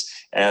practice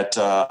at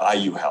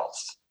IU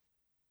Health.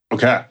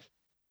 Okay.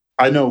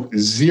 I know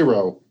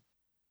zero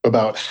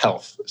about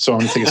health. So I'm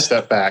going to take a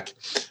step back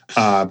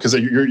because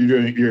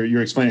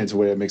you're explaining it in a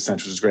way that makes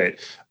sense, which is great.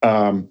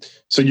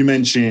 So you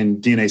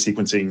mentioned DNA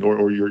sequencing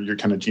or your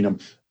kind of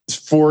genome.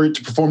 To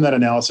perform that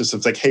analysis,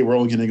 it's like, hey, we're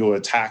only going to go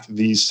attack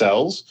these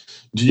cells.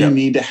 Do you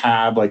need to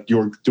have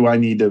do I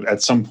need to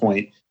at some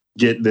point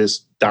get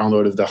this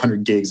download of the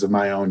 100 gigs of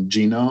my own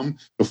genome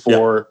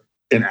before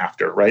and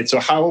after, right? So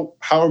how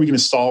are we going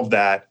to solve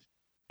that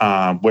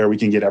where we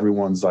can get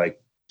everyone's like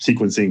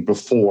sequencing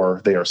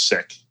before they are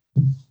sick?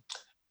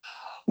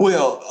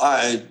 Well,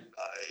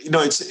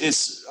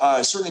 it's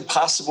certainly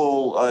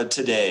possible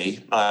today.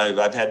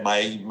 I've had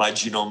my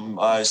genome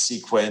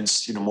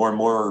sequenced. More and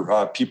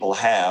more people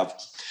have.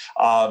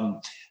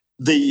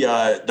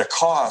 The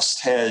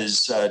cost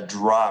has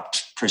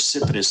dropped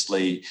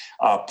precipitously.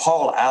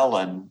 Paul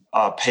Allen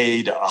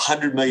paid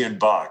 $100 million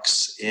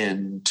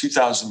in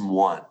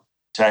 2001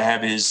 to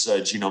have his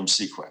genome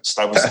sequenced.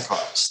 That was the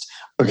cost.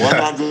 Okay.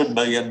 $100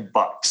 million.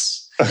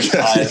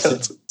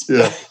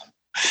 Okay.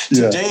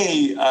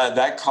 Today,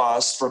 that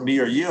cost for me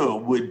or you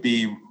would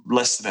be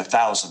less than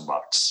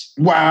 $1,000.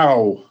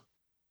 Wow.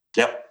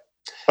 Yep.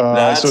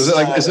 So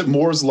is it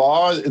Moore's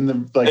law in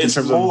the It's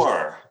in terms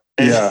more.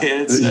 Of? Yeah,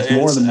 it's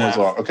more than Moore's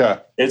law. Okay.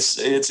 It's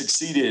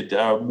exceeded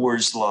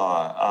Moore's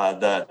law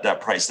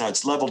that price. Now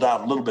it's leveled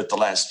out a little bit the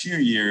last few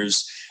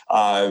years. There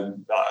are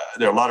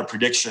a lot of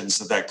predictions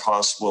that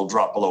cost will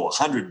drop below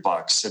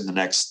 $100 in the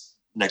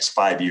next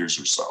 5 years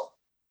or so.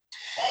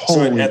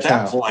 Holy so at cow.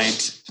 that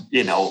point,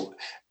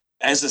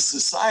 as a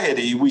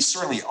society, we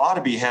certainly ought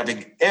to be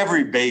having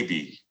every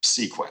baby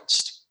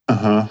sequenced.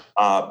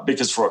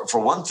 Because for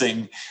one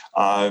thing,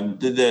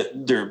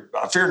 there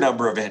are a fair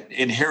number of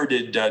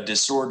inherited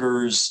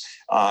disorders,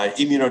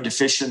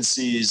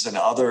 immunodeficiencies, and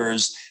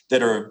others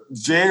that are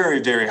very,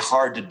 very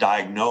hard to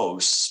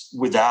diagnose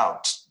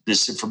without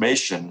this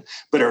information,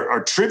 but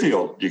are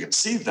trivial. You can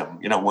see them,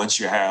 once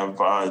you have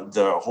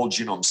the whole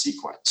genome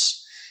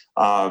sequence.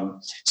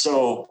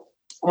 So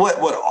what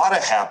ought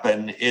to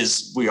happen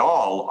is we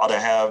all ought to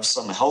have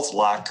some health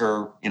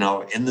locker,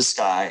 in the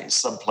sky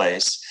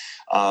someplace.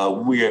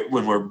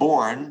 When we're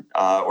born,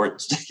 or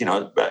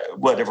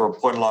whatever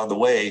point along the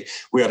way,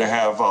 we ought to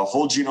have a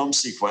whole genome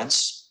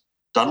sequence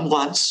done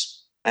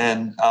once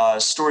and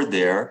stored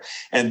there.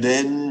 And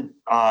then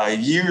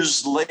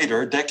years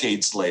later,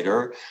 decades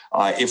later,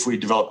 if we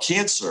develop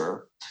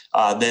cancer,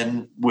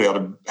 then we ought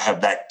to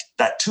have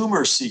that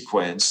tumor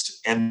sequenced,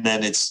 and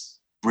then it's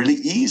really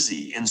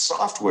easy in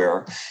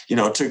software,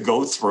 to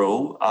go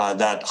through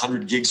that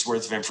 100 gigs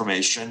worth of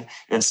information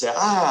and say,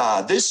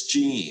 this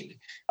gene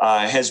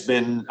has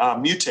been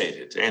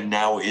mutated and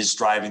now is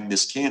driving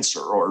this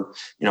cancer, or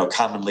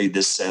commonly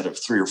this set of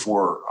 3 or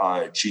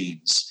 4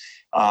 genes.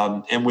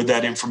 And with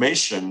that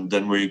information,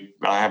 then we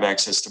have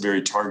access to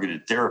very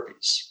targeted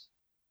therapies.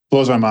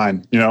 Blows my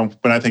mind.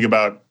 When I think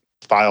about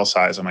file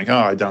size, I'm like,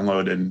 I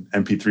downloaded an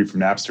MP3 from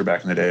Napster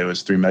back in the day. It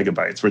was 3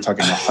 megabytes. We're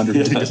talking 100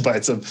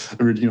 gigabytes of,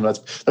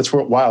 that's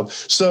wild.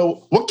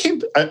 So what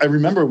came, I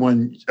remember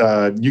when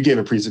you gave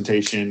a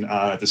presentation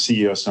at the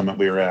CEO Summit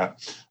we were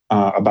at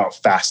about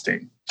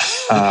fasting.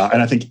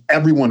 And I think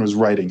everyone was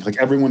writing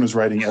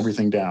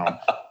everything down.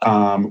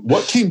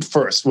 What came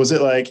first? Was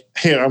it like,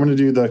 hey, I'm going to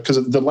do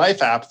because the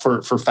Life app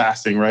for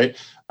fasting, right?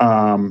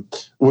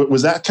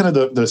 Was that kind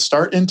of the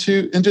start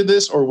into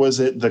this, or was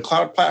it the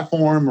cloud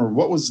platform, or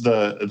what was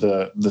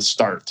the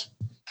start?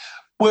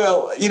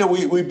 Well,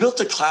 we built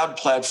a cloud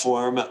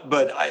platform,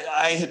 but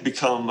I had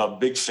become a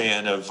big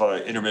fan of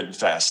intermittent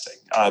fasting.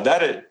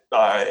 That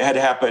had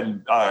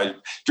happened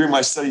during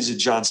my studies at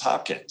Johns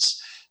Hopkins.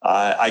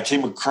 I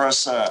came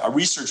across a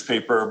research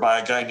paper by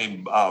a guy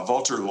named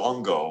Walter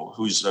Longo,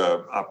 who's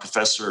a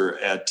professor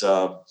at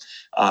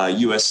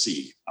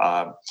USC,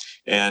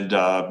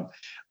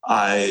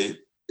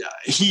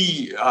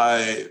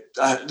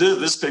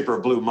 this paper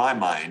blew my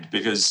mind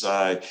because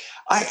I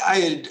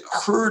had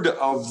heard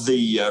of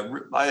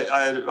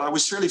I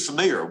was fairly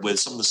familiar with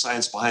some of the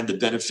science behind the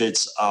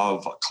benefits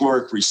of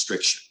caloric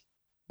restriction.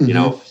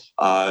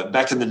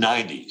 Back in the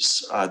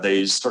 90s,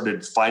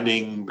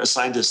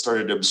 scientists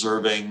started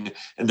observing,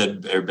 and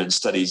then there have been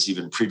studies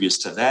even previous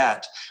to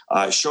that,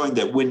 showing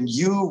that when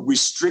you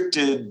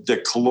restricted the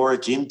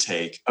caloric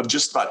intake of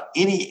just about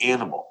any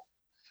animal,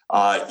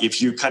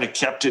 if you kind of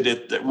kept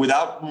it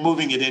without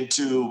moving it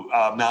into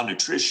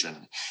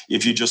malnutrition,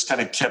 if you just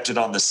kind of kept it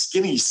on the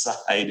skinny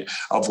side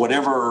of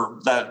whatever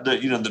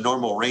the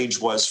normal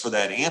range was for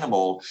that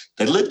animal,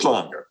 they lived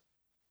longer.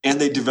 And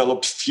they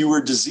developed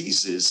fewer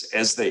diseases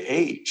as they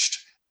aged.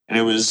 And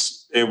it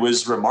was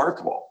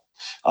remarkable.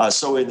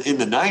 So in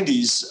the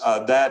 90s,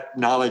 that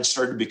knowledge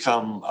started to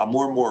become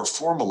more and more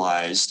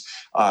formalized.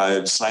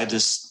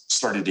 Scientists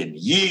started in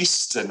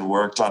yeast and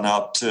worked on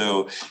up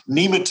to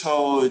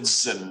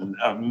nematodes and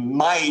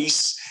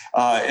mice.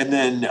 And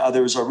then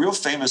there was a real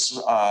famous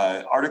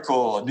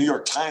article, a New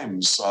York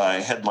Times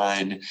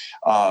headline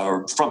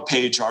or front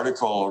page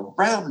article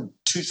around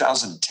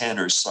 2010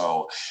 or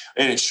so.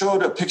 And it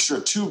showed a picture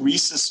of 2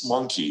 rhesus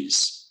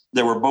monkeys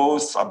that were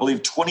both, I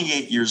believe,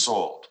 28 years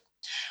old.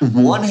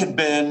 Mm-hmm. One had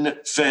been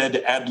fed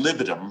ad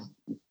libitum,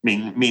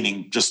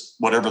 meaning just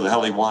whatever the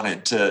hell he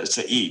wanted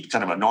to eat,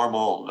 kind of a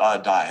normal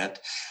diet.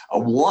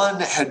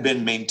 One had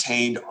been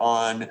maintained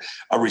on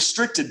a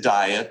restricted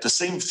diet, the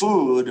same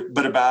food,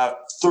 but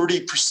about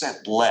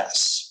 30%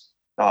 less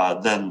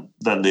than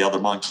the other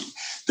monkey.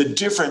 The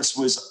difference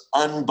was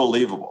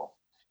unbelievable.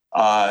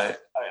 It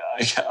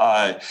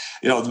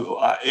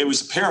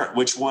was apparent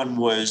which one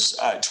was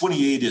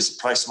 28 is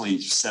approximately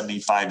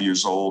 75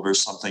 years old or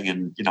something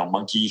in,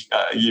 monkey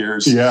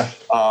years. Yeah.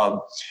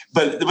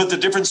 But the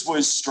difference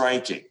was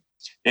striking.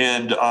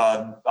 And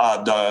the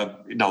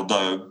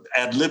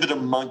ad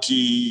libitum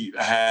monkey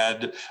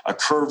had a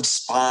curved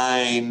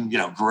spine,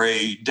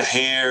 gray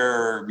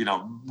hair,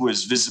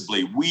 was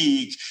visibly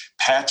weak,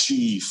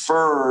 patchy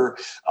fur.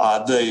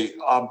 The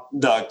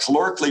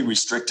calorically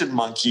restricted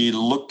monkey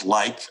looked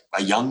like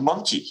a young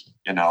monkey.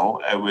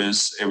 It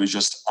was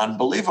just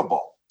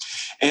unbelievable.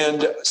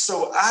 And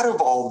so out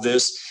of all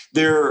this,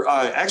 there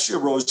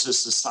actually arose a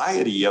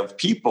society of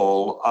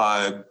people,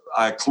 a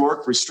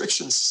caloric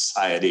restriction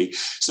society.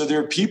 So there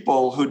are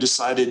people who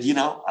decided,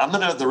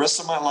 the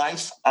rest of my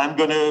life, I'm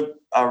going to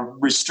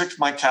restrict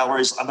my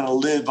calories. I'm going to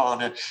live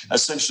on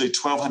essentially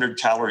 1,200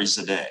 calories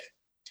a day.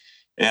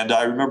 And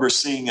I remember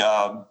seeing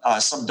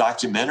some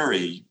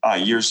documentary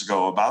years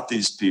ago about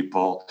these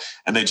people,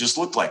 and they just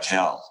looked like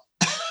hell.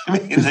 I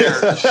mean,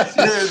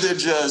 they're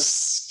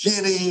just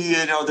skinny,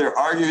 they're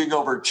arguing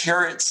over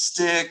carrot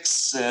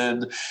sticks.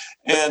 And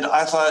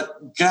I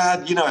thought,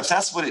 God, if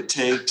that's what it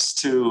takes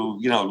to,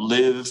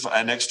 live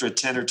an extra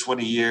 10 or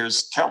 20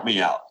 years, count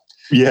me out.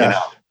 Yeah.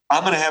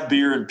 I'm going to have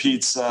beer and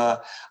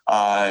pizza.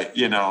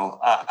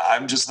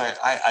 I'm just not,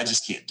 I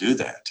just can't do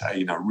that,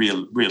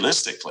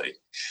 realistically.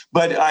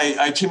 But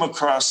I came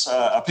across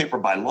a paper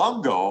by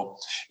Longo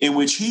in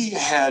which he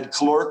had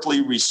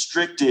calorically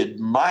restricted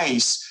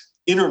mice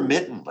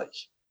intermittently,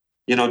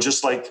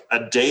 just like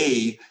a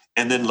day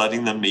and then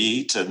letting them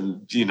eat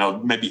and,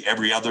 maybe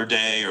every other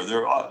day or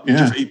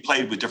he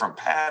played with different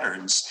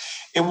patterns.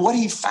 And what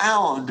he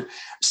found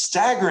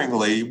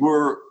staggeringly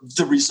were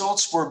the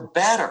results were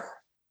better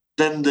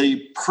than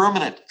the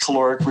permanent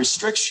caloric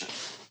restriction.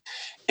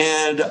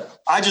 And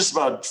I just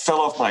about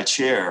fell off my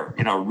chair,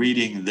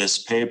 reading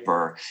this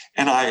paper,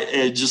 and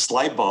just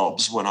light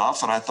bulbs went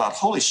off and I thought,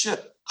 holy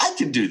shit, I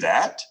can do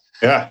that.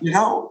 Yeah.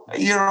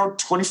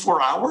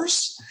 24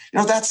 hours,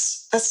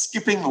 that's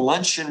skipping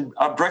lunch and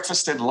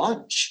breakfast and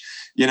lunch.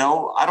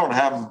 I don't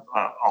have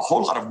a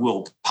whole lot of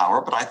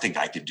willpower, but I think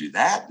I could do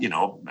that,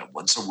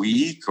 once a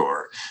week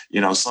or,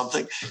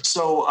 something.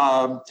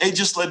 So it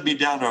just led me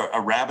down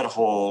a rabbit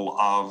hole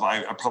of,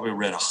 I probably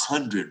read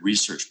 100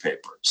 research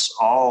papers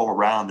all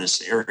around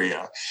this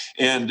area.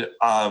 And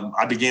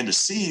I began to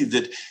see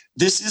that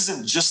this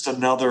isn't just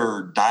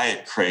another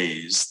diet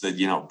craze that,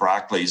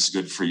 broccoli is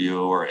good for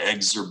you or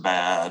eggs are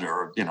bad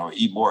or,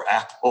 eat more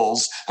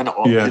apples and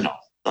all,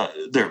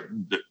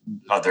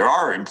 there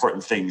are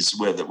important things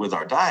with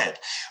our diet,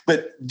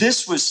 but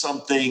this was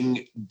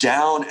something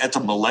down at the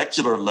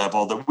molecular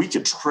level that we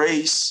could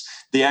trace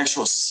the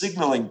actual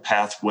signaling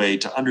pathway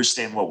to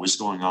understand what was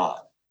going on.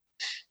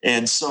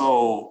 And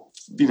so,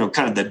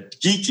 kind of the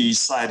geeky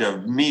side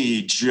of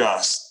me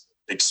just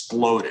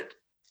exploded.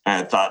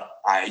 And I thought,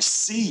 I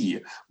see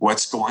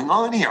what's going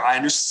on here. I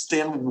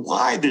understand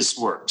why this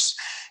works.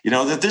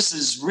 That this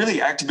is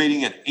really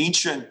activating an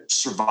ancient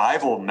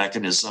survival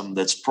mechanism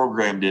that's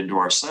programmed into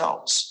our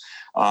cells.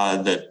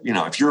 That,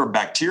 if you're a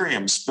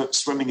bacterium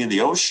swimming in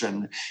the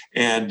ocean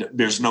and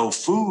there's no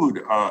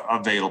food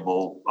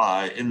available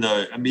in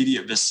the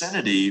immediate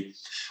vicinity,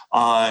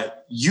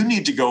 you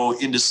need to go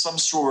into some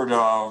sort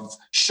of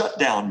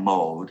shutdown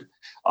mode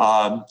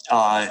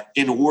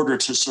in order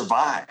to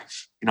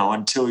survive,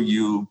 until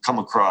you come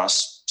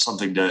across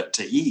something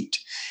to eat.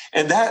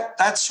 And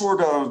that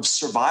sort of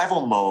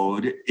survival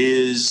mode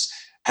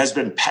has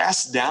been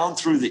passed down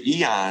through the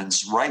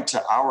eons right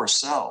to our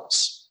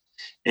cells.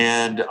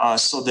 And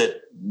so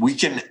that we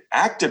can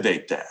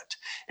activate that.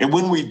 And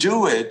when we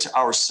do it,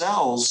 our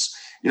cells,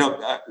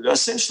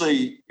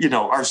 essentially,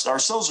 our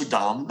cells are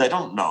dumb. They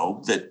don't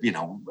know that,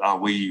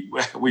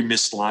 we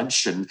missed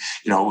lunch and,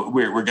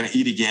 we're going to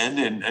eat again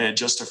in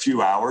just a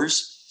few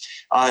hours.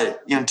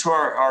 To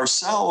our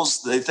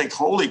cells, they think,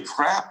 holy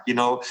crap,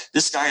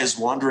 this guy is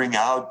wandering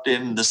out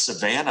in the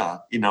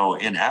savannah,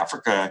 in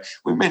Africa.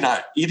 We may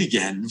not eat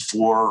again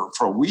for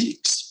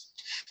weeks.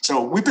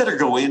 So we better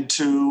go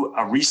into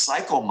a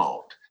recycle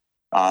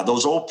mode.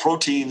 Those old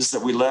proteins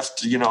that we left,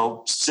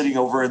 sitting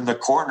over in the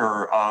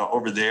corner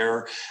over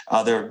there,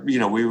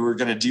 we were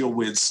going to deal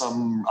with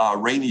some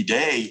rainy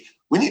day.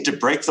 We need to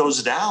break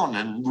those down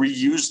and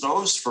reuse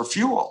those for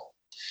fuel.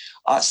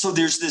 So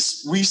there's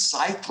this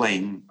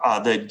recycling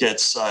that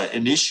gets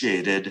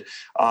initiated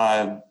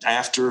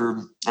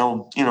after,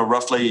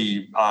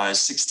 roughly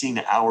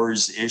 16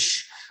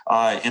 hours-ish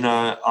in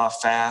a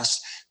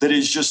fast that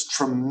is just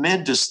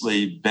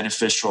tremendously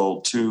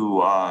beneficial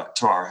to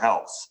our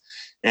health.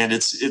 And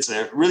it's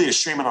really a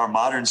shame in our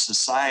modern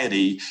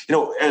society,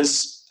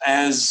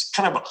 as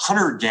kind of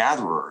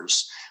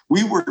hunter-gatherers,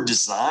 we were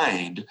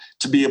designed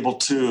to be able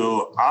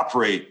to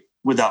operate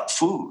without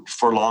food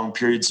for long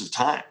periods of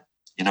time.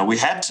 We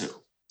had to.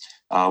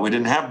 We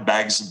didn't have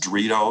bags of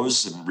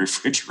Doritos and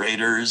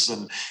refrigerators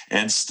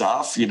and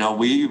stuff.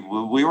 We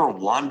were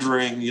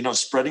wandering,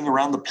 spreading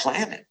around the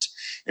planet.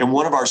 And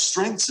one of our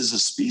strengths as a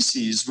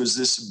species was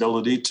this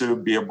ability to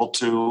be able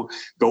to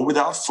go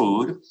without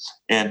food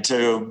and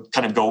to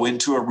kind of go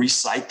into a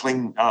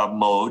recycling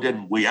mode.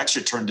 And we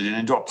actually turned it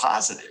into a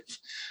positive.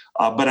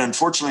 But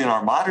unfortunately, in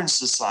our modern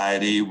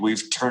society,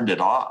 we've turned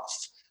it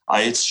off.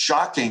 It's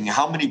shocking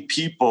how many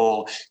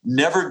people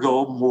never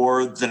go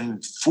more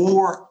than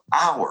 4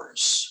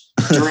 hours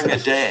during a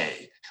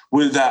day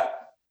without,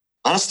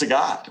 honest to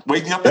God,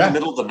 waking up in the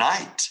middle of the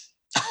night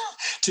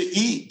to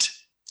eat.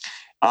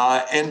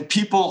 And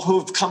people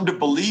who've come to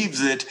believe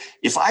that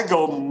if I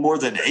go more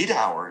than 8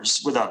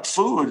 hours without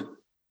food,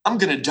 I'm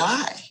going to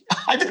die.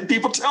 I've had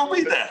people tell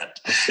me that.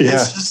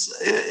 Yeah.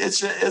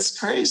 It's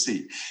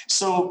crazy.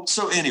 So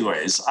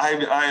anyways,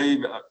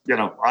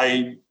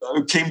 I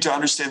came to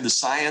understand the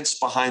science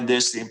behind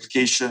this, the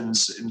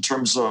implications in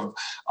terms of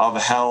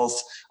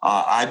health.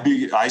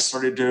 I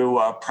started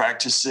to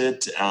practice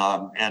it,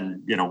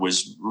 and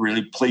was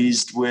really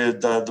pleased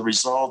with the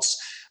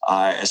results.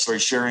 I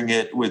started sharing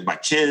it with my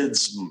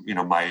kids,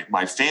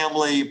 my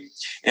family,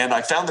 and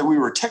I found that we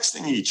were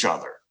texting each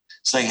other,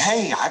 saying,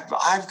 "Hey,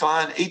 I've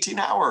gone 18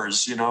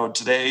 hours,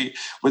 today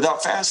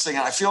without fasting,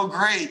 and I feel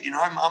great.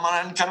 I'm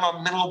on kind of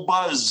a mental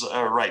buzz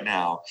right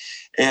now."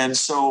 And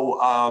so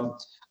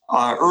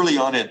early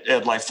on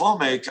at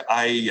Lifomic,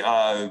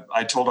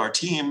 I told our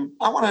team,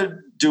 I want to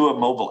do a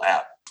mobile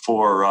app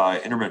for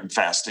intermittent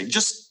fasting,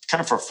 just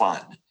kind of for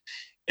fun.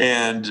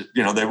 And,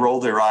 they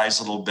rolled their eyes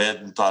a little bit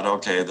and thought,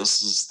 okay,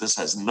 this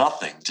has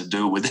nothing to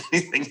do with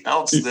anything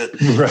else that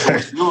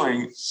we're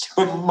doing.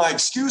 But my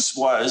excuse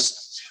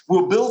was,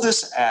 we'll build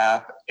this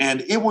app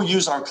and it will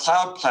use our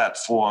cloud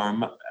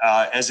platform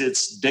as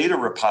its data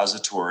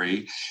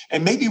repository.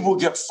 And maybe we'll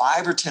get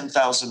 5,000 or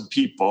 10,000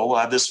 people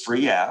on this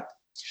free app.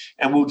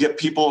 And we'll get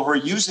people who are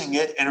using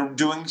it and are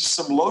doing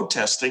some load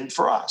testing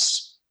for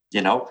us.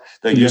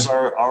 They use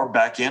our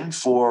back end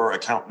for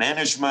account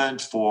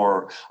management,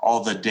 for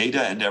all the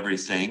data and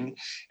everything.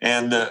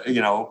 And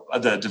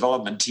the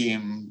development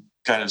team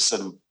kind of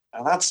said,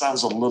 well, that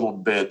sounds a little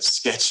bit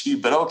sketchy,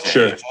 but okay.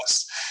 Sure.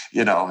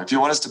 If you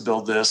want us to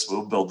build this,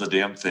 we'll build the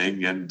damn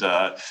thing and,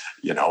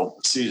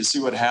 see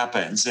what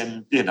happens.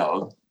 And,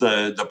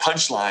 the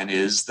punchline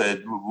is that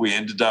we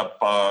ended up,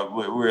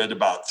 we're at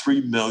about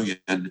 3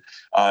 million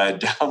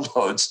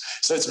downloads.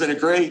 So it's been a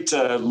great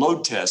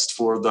load test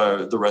for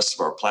the rest of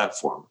our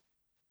platform.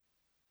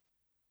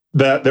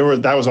 That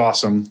was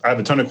awesome. I have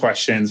a ton of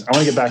questions. I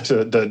want to get back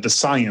to the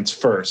science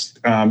first.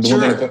 The one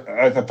thing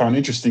I found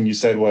interesting you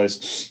said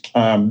was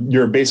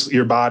your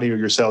body or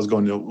your cells go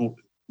into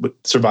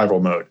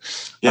survival mode.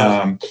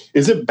 Yeah.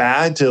 Is it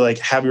bad to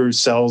have your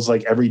cells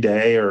every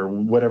day or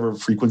whatever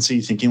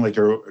frequency thinking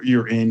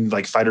you're in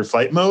fight or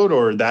flight mode,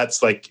 or that's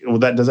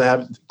does it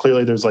have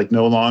clearly there's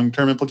no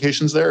long-term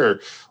implications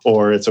there,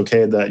 or it's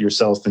okay that your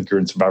cells think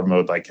you're in survival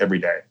mode every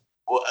day?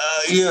 Well,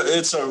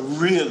 it's a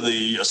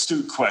really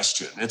astute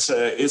question. It's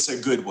a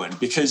good one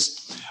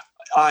because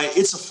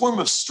it's a form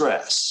of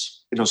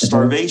stress.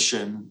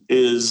 Starvation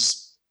is,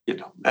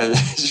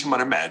 as you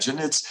might imagine,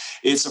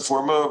 it's a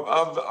form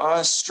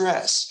of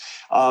stress.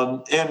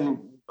 And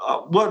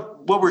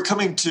what we're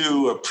coming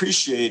to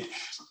appreciate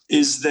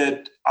is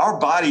that our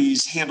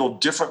bodies handle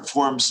different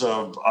forms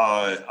of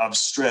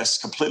stress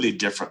completely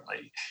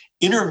differently.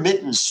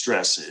 Intermittent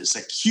stresses,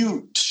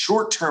 acute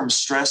short-term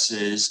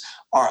stresses,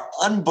 are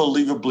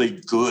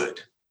unbelievably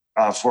good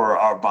for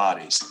our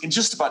bodies in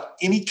just about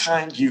any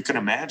kind you can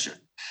imagine.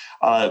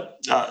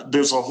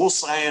 There's a whole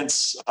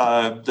science,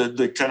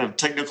 the kind of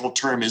technical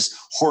term is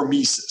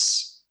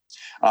hormesis.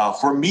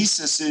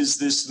 Hormesis is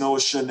this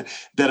notion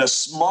that a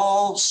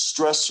small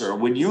stressor,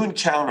 when you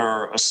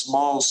encounter a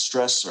small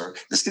stressor,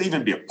 this could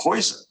even be a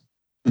poison.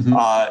 Mm-hmm.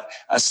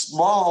 A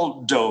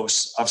small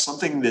dose of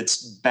something that's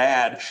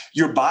bad,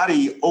 your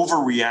body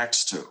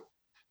overreacts to.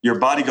 Your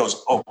body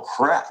goes, oh,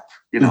 crap.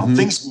 Mm-hmm.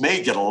 Things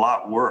may get a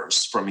lot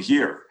worse from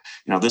here.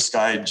 This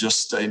guy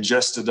just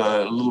ingested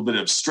a little bit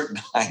of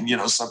strychnine,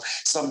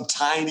 some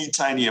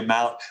tiny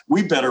amount.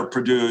 We better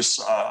produce,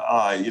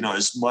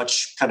 as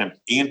much kind of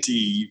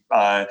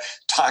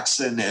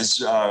toxin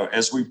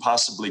as we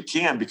possibly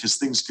can, because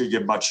things could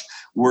get much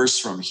worse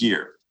from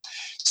here.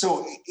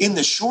 So in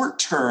the short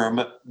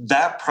term,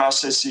 that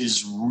process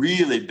is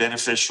really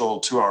beneficial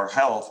to our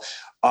health.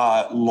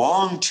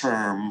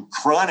 Long-term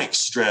chronic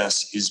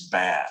stress is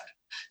bad.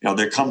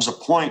 There comes a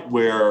point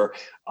where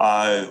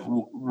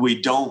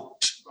we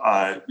don't,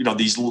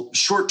 these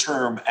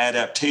short-term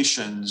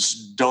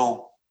adaptations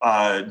don't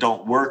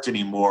work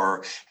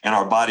anymore, and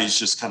our bodies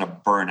just kind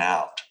of burn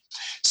out.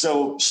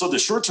 So the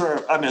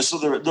short-term,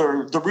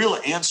 the real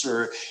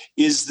answer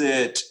is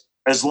that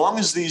as long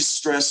as these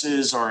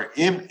stresses are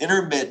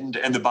intermittent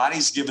and the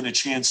body's given a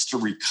chance to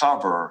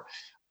recover,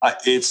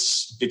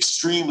 it's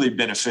extremely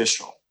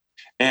beneficial.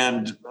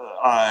 And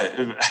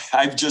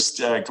I've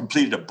just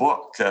completed a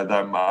book that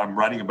I'm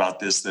writing about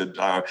this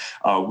that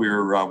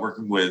we're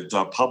working with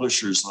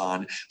publishers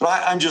on.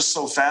 But I'm just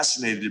so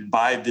fascinated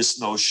by this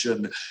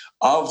notion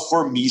of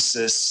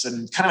hormesis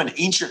and kind of an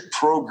ancient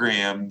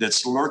program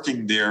that's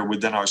lurking there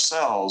within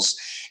ourselves.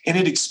 And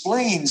it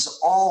explains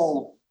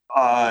all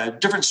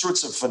different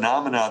sorts of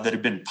phenomena that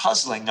have been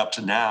puzzling up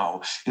to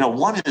now.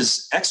 One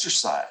is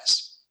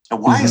exercise.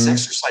 And why is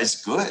exercise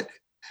good?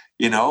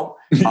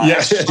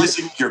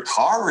 Exercising your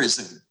car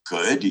isn't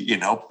good,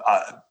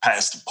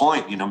 past the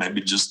point,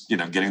 maybe just,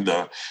 getting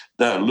the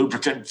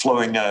lubricant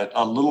flowing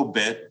a little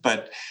bit.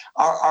 But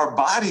our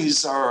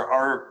bodies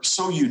are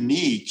so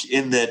unique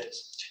in that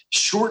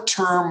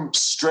short-term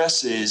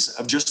stresses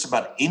of just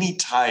about any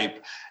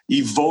type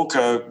evoke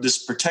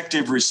this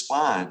protective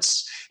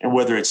response. And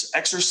whether it's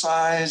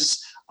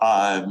exercise,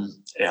 I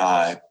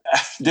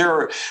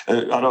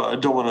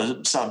don't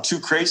want to sound too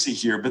crazy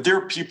here, but there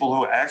are people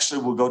who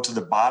actually will go to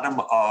the bottom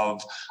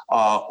of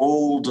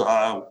old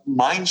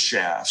mine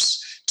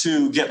shafts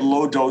to get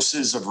low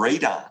doses of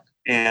radon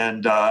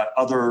and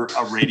other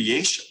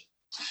radiation.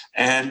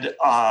 And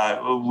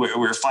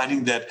we're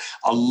finding that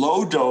a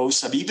low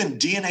dose of even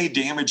DNA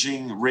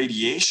damaging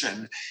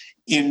radiation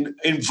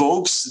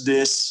invokes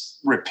this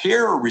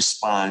repair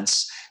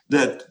response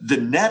that the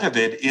net of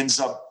it ends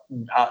up,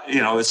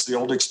 it's the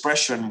old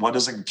expression, what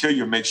doesn't kill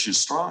you makes you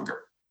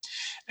stronger.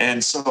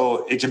 And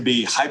so it can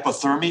be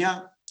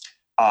hypothermia,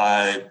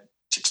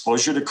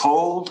 exposure to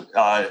cold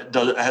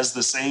has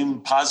the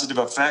same positive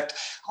effect.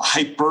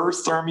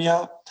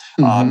 Hyperthermia,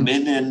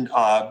 men in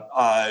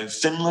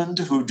Finland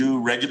who do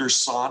regular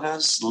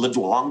saunas live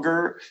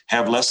longer,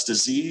 have less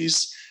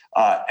disease.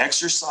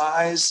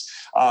 Exercise,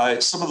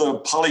 some of the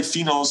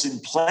polyphenols in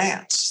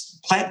plant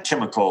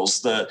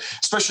chemicals,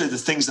 especially the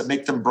things that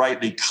make them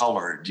brightly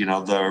colored,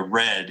 the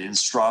red in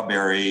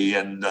strawberry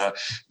and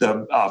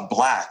the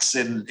blacks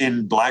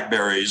in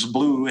blackberries,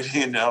 blue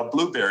in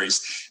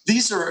blueberries.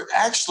 These are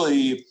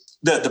actually,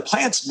 the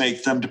plants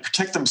make them to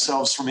protect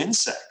themselves from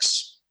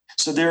insects.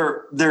 So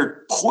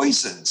they're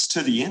poisons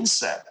to the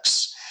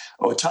insects.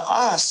 To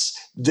us,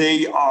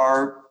 they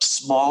are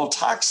small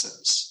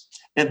toxins,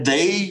 and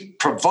they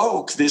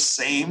provoke this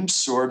same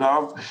sort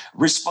of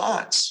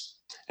response.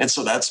 And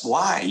so that's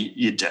why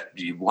you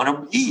want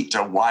to eat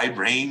a wide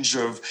range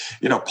of,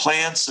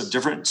 plants of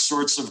different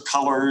sorts of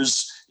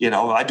colors.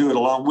 I do it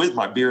along with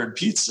my beer and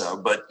pizza,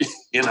 but,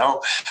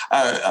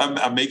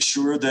 I make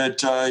sure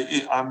that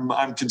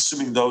I'm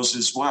consuming those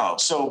as well.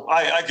 So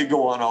I could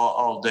go on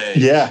all day.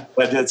 Yeah.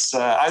 But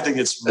I think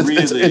it's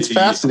really it's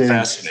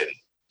fascinating.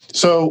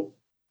 So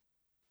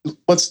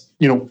let's,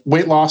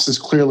 weight loss is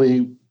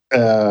clearly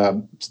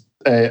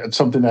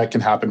something that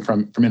can happen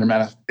from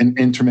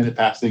intermittent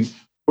fasting.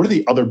 What are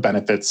the other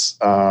benefits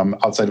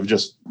outside of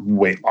just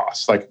weight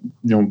loss? Like,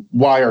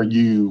 why are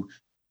you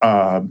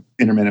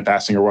intermittent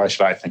fasting, or why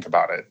should I think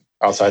about it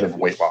outside of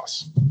weight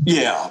loss?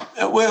 Yeah,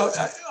 well,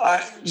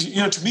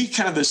 to me,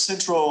 kind of the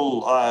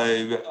central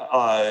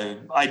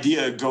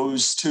idea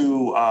goes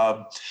to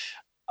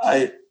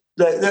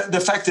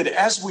the fact that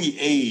as we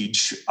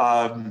age,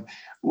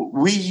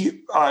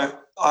 we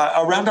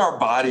around our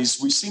bodies,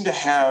 we seem to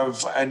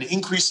have an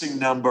increasing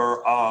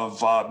number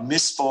of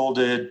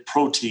misfolded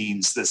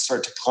proteins that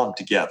start to clump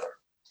together.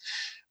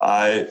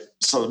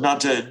 So not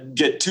to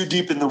get too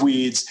deep in the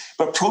weeds,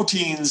 but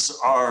proteins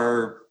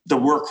are the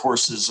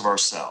workhorses of our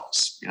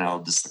cells.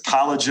 This is the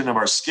collagen of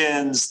our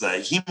skins, the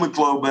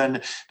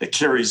hemoglobin that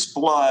carries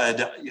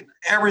blood.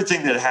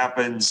 Everything that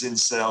happens in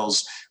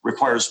cells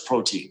requires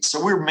proteins.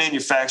 So we're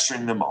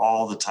manufacturing them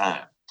all the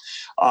time.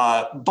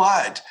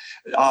 But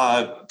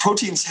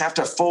proteins have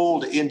to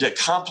fold into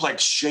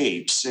complex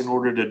shapes in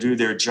order to do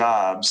their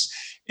jobs.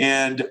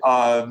 And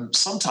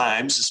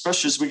sometimes,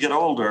 especially as we get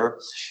older,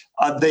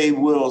 they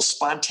will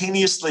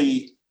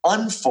spontaneously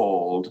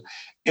unfold.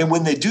 And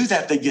when they do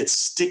that, they get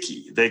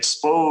sticky. They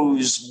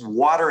expose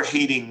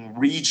water-hating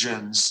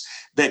regions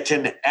that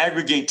can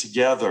aggregate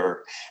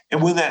together.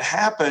 And when that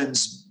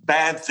happens,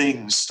 bad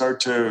things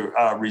start to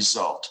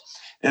result.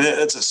 And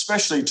it's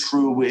especially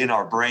true in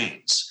our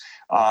brains.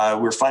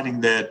 We're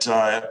finding that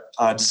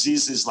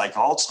diseases like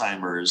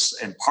Alzheimer's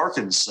and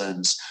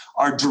Parkinson's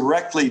are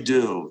directly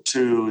due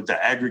to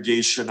the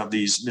aggregation of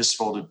these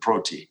misfolded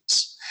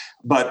proteins.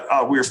 But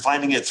we're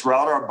finding it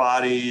throughout our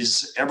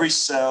bodies, every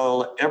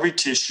cell, every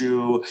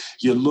tissue.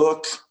 You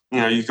look,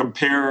 you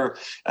compare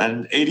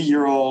an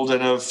 80-year-old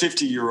and a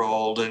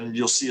 50-year-old, and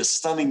you'll see a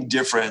stunning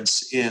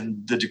difference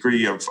in the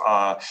degree of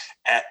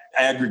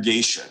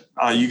aggregation.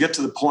 You get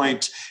to the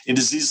point in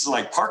diseases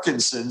like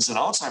Parkinson's and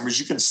Alzheimer's,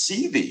 you can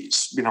see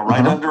these,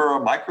 right under a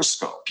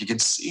microscope. You can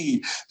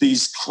see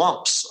these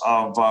clumps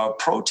of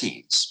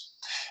proteins.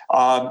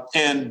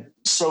 And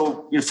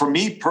so for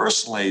me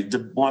personally,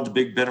 one of the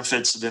big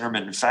benefits of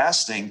intermittent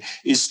fasting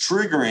is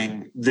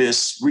triggering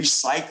this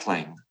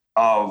recycling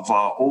of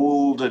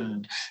old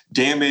and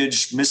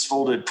damaged,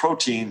 misfolded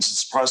proteins.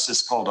 It's a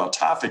process called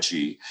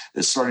autophagy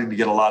that's starting to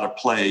get a lot of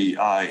play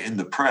in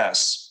the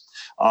press.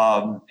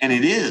 And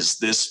it is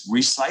this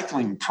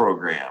recycling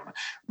program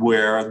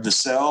where the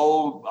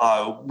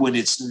cell, when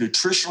it's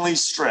nutritionally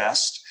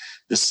stressed,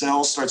 the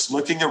cell starts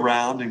looking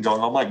around and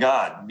going, oh my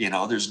God,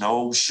 there's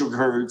no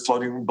sugar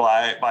floating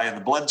by in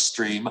the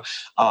bloodstream.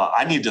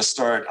 I need to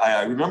start.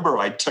 I remember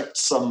I took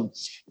some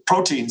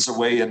proteins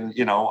away and,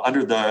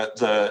 under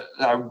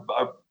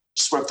I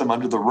swept them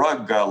under the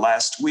rug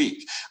last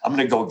week. I'm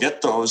going to go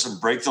get those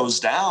and break those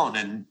down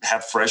and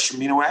have fresh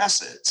amino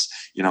acids,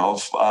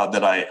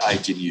 that I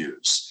can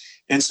use.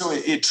 And so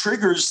it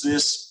triggers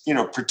this,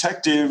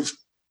 protective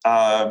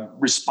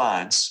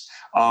response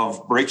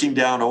of breaking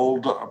down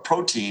old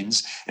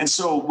proteins. And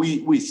so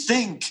we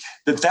think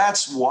that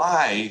that's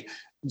why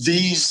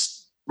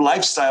these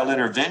lifestyle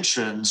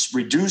interventions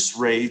reduce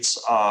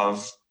rates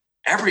of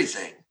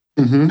everything.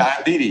 Mm-hmm.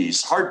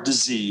 Diabetes, heart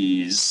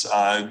disease,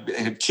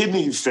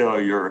 kidney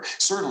failure,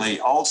 certainly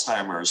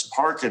Alzheimer's,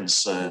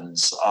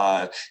 Parkinson's,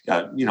 other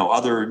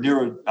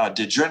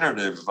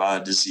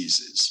neurodegenerative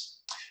diseases.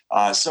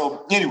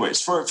 So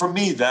anyways, for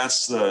me,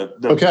 that's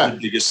the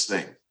biggest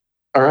thing.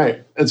 All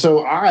right. And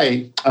so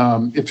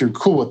if you're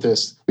cool with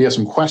this, we have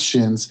some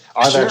questions.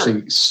 I've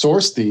actually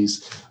sourced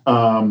these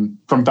from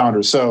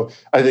founders. So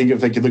I think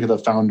if they could look at the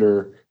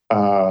founder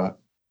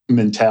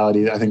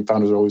mentality, I think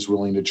founders are always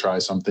willing to try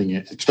something,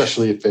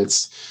 especially if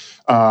it's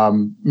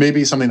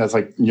maybe something that's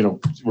like,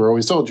 we're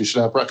always told you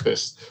should have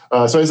breakfast.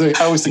 So I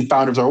always think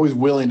founders are always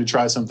willing to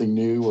try something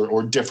new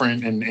or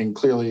different. And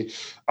clearly,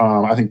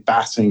 I think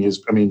fasting it's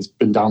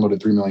been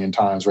downloaded 3 million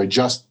times, right?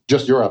 Just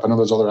Europe. I know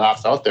there's other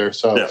apps out there.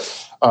 So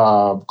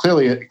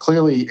clearly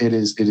it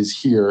is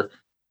here.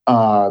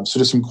 So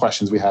just some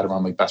questions we had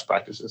around like best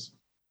practices.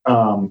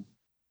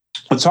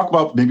 Let's talk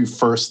about maybe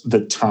first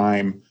the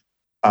time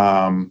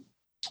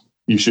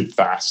you should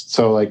fast.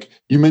 So like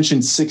you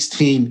mentioned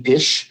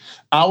 16-ish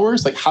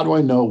hours. Like how do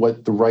I know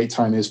what the right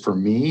time is for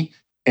me?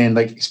 And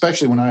like,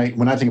 especially when I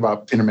think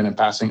about intermittent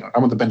fasting, I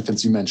want the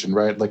benefits you mentioned,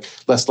 right? Like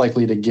less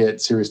likely to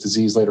get serious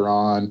disease later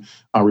on,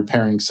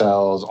 repairing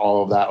cells,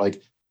 all of that.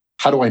 Like,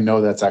 how do I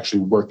know that's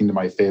actually working to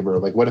my favor?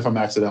 Like, what if I'm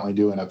accidentally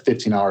doing a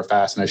 15-hour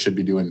fast and I should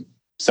be doing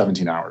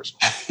 17 hours?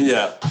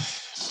 Yeah.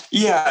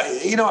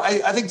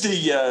 I think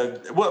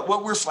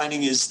what we're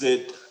finding is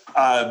that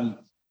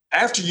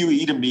after you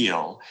eat a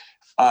meal,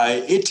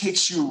 it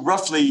takes you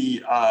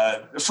roughly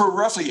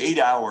 8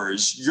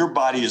 hours, your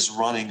body is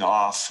running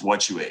off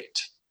what you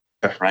ate.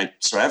 Right.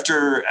 So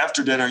after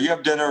dinner, you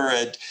have dinner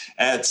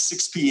at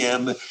 6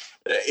 p.m.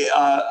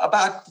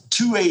 About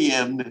 2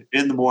 a.m.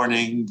 in the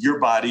morning, your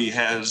body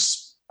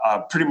has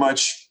pretty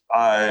much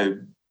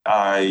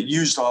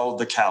used all of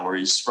the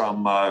calories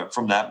from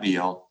that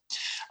meal.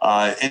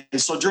 And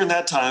so during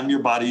that time, your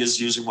body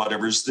is using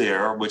whatever's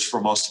there, which for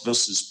most of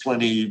us is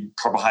plenty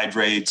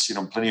carbohydrates,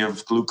 plenty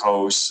of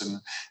glucose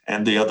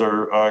and the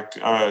other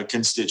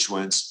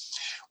constituents.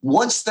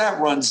 Once that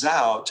runs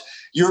out,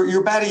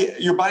 your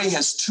body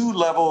has two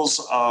levels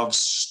of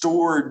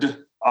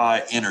stored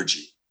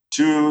energy,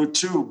 two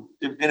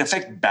in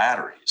effect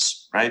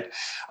batteries, right?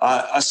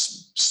 A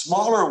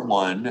smaller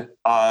one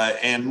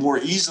and more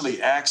easily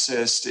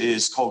accessed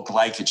is called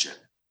glycogen.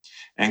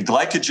 And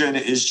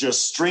glycogen is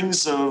just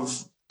strings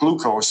of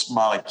glucose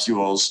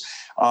molecules.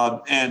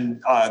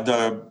 And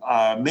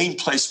the main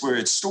place where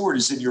it's stored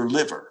is in your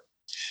liver.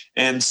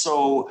 And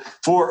so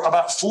for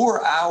about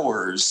 4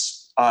 hours,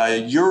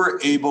 you're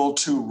able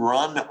to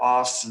run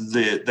off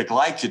the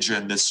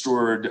glycogen that's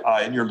stored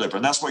in your liver.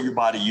 And that's what your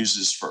body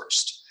uses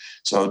first.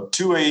 So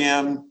 2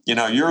 a.m.,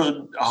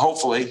 you're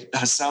hopefully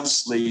sound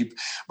asleep,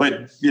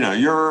 but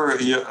your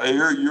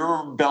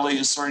belly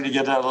is starting to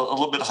get a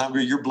little bit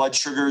hungry. Your blood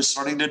sugar is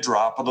starting to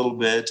drop a little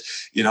bit.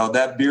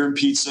 That beer and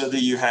pizza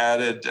that you had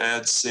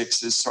at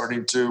 6 is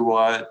starting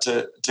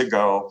to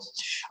go,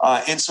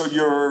 and so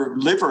your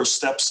liver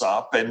steps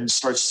up and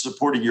starts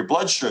supporting your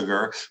blood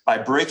sugar by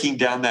breaking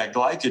down that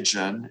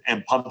glycogen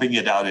and pumping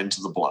it out into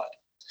the blood.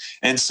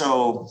 And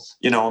so,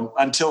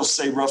 until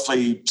say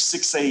roughly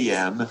 6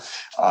 a.m.,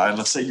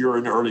 let's say you're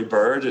an early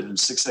bird and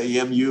 6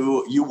 a.m.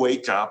 you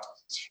wake up.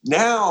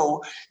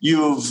 Now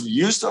you've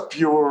used up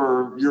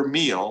your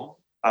meal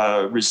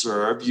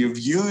reserve. You've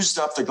used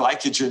up the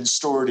glycogen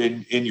stored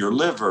in your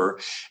liver.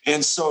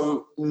 And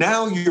so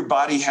now your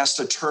body has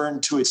to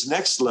turn to its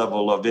next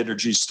level of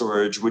energy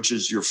storage, which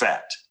is your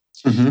fat.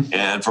 Mm-hmm.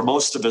 And for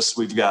most of us,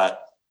 we've got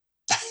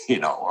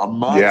a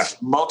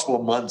month,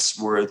 multiple months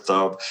worth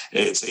of,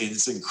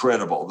 it's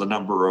incredible the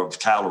number of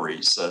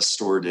calories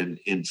stored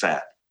in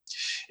fat.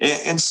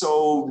 And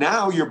so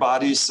now your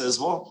body says,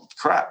 well,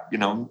 crap,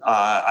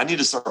 I need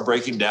to start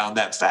breaking down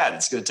that fat.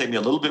 It's going to take me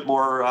a little bit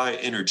more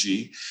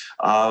energy,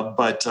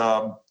 but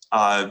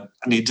I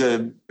need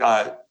to,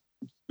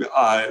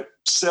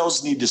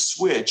 cells need to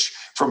switch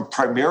from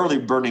primarily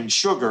burning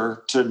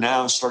sugar to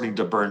now starting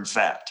to burn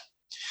fat.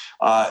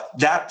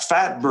 That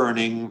fat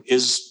burning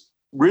is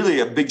really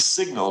a big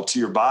signal to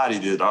your body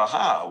that,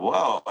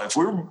 well, if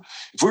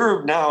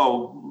we're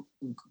now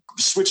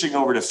switching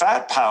over to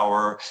fat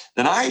power,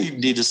 then I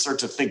need to start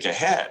to think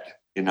ahead.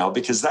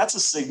 because that's a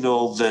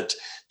signal that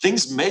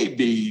things may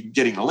be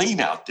getting lean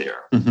out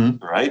there,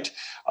 right?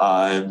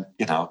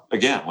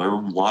 Again,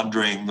 we're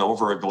wandering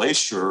over a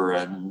glacier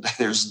and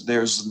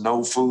there's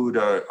no food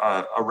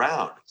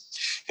around.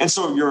 And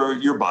so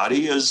your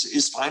body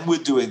is fine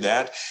with doing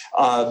that.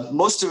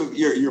 Most of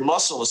your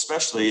muscle,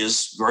 especially,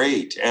 is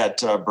great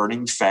at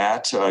burning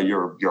fat.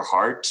 Your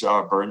heart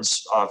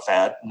burns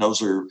fat, and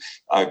those are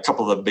a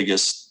couple of the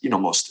biggest,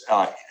 most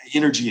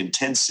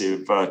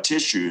energy-intensive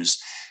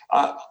tissues.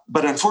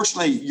 But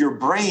unfortunately, your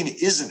brain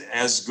isn't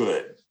as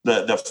good.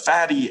 The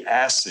fatty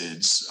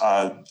acids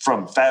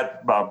from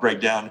fat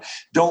breakdown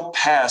don't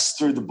pass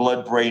through the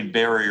blood-brain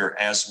barrier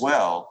as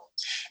well.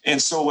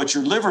 And so what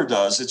your liver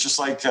does, it's just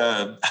like,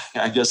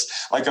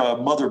 like a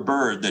mother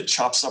bird that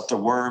chops up the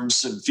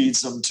worms and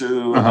feeds them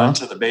to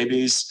the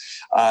babies.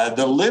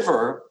 The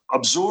liver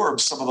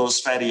absorbs some of those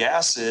fatty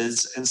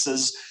acids and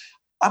says,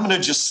 I'm going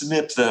to just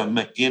snip them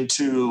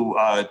into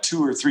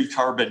 2 or 3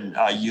 carbon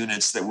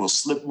units that will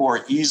slip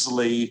more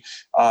easily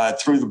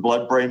through the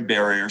blood-brain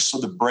barrier so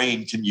the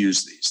brain can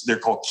use these. They're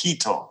called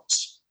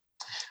ketones.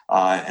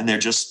 And they're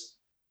just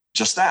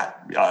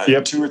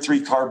that, 2 or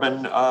 3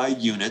 carbon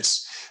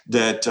units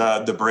that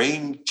the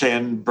brain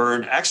can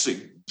burn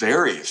actually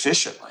very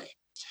efficiently.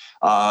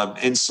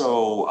 And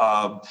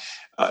so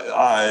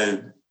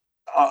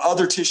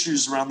other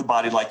tissues around the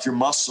body, like your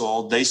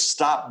muscle, they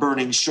stop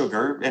burning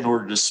sugar in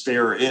order to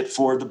spare it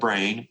for the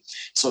brain.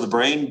 So the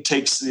brain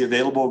takes the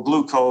available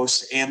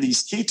glucose and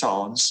these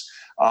ketones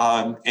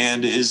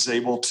and is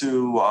able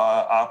to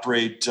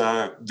operate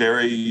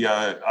very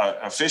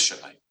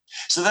efficiently.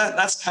 So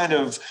that's kind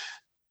of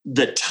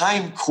the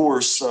time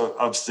course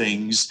of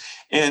things.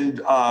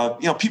 And,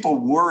 people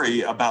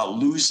worry about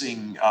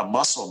losing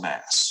muscle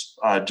mass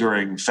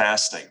during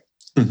fasting.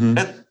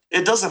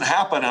 It doesn't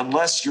happen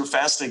unless you're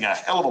fasting a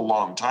hell of a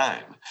long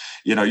time.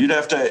 You'd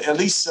have to at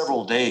least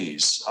several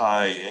days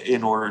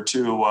in order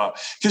to,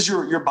 because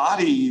your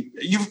body,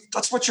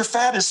 that's what your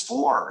fat is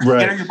for.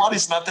 Right. Your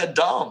body's not that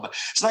dumb.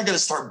 It's not going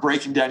to start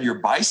breaking down your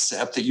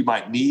bicep that you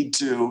might need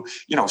to,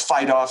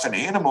 fight off an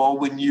animal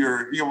when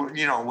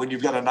when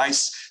you've got a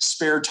nice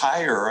spare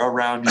tire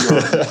around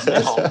your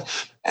middle.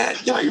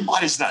 And, your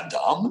body's not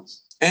dumb.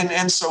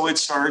 And so it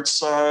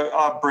starts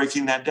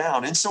breaking that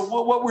down. And so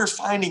what we're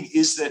finding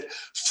is that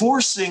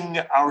forcing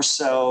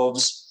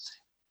ourselves,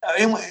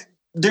 and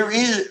there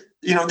is,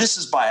 this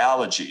is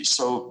biology.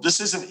 So this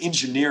isn't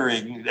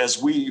engineering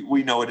as we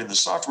know it in the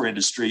software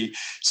industry.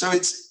 So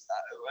it's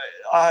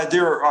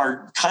there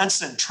are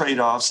constant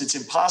trade-offs. It's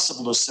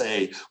impossible to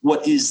say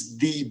what is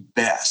the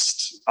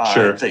best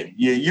thing.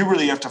 You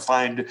really have to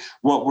find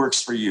what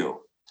works for you.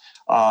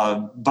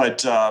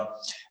 But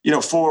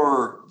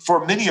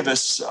for many of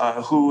us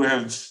who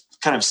have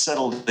kind of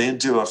settled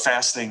into a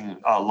fasting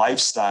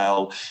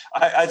lifestyle,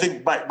 I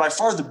think by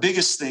far the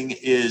biggest thing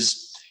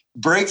is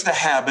break the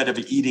habit of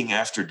eating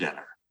after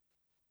dinner.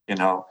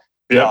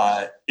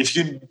 If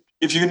you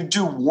can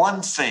do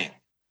one thing,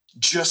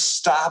 just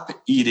stop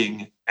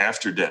eating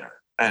after dinner.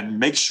 And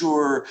make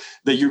sure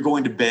that you're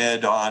going to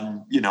bed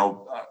on,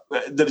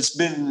 that it's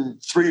been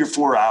 3 or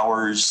 4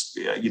 hours,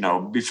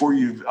 before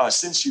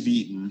since you've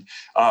eaten,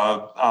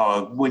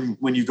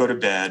 when you go to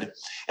bed.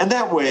 And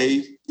that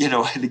way,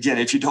 and again,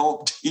 if you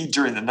don't eat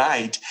during the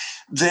night,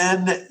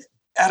 then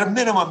at a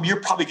minimum, you're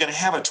probably going to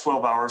have a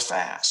 12-hour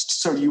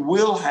fast. So you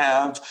will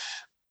have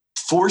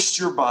forced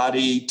your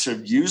body to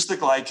use the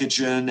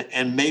glycogen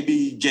and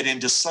maybe get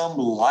into some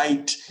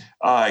light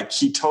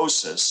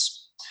ketosis.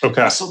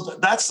 Okay. So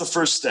that's the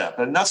first step.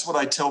 And that's what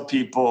I tell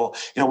people.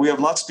 We have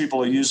lots of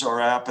people who use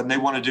our app and they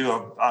want to do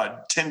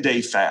a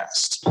 10-day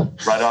fast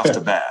right off the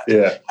bat.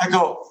 Yeah. I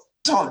go,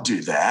 don't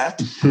do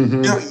that.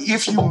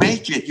 If you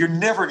make it, you're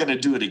never going to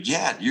do it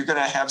again. You're going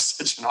to have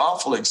such an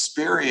awful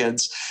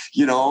experience.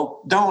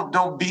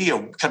 Don't be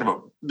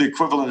the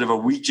equivalent of a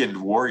weekend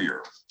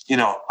warrior.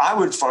 I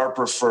would far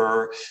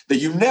prefer that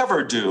you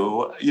never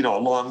do, a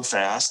long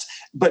fast,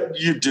 but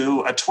you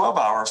do a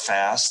 12-hour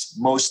fast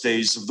most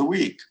days of the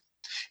week.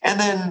 And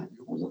then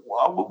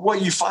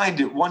what you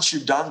find once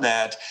you've done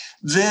that,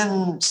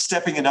 then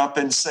stepping it up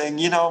and saying,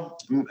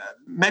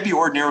 maybe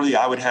ordinarily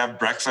I would have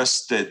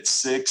breakfast at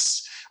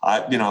 6.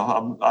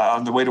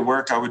 On the way to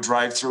work, I would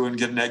drive through and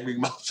get an Egg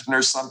McMuffin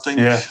or something.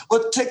 Yeah.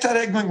 But take that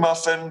Egg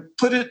McMuffin,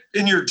 put it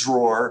in your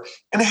drawer,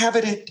 and have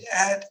it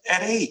at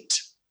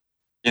 8.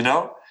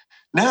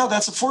 Now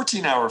that's a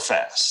 14-hour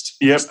fast.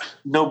 Yep.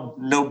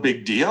 No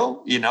big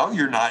deal.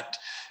 You're not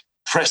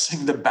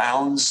pressing the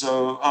bounds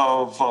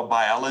of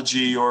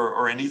biology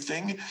or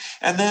anything.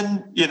 And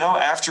then,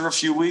 after a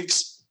few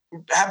weeks,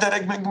 have that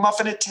Egg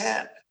McMuffin at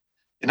 10.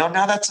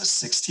 Now that's a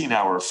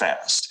 16-hour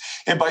fast.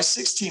 And by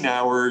 16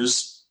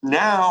 hours,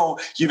 now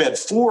you've had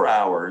 4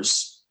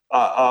 hours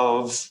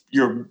of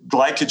your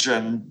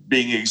glycogen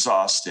being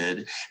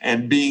exhausted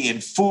and being in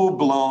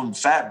full-blown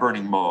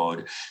fat-burning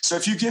mode. So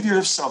if you give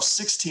yourself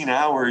 16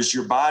 hours,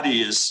 your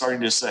body is starting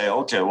to say,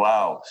 okay,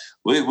 wow,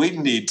 we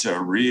need to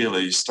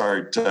really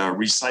start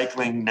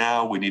recycling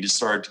now. We need to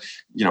start,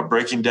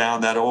 breaking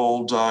down that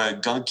old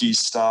gunky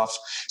stuff.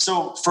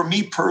 So for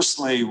me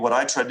personally, what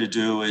I try to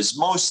do is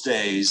most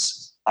days,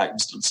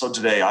 so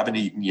today I haven't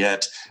eaten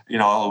yet.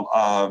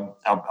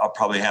 I'll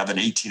probably have an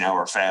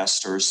 18-hour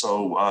fast or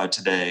so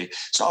today.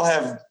 So I'll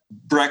have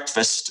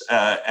breakfast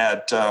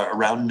at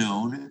around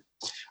noon,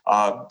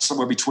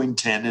 somewhere between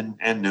 10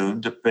 and noon,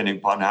 depending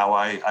upon how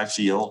I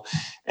feel.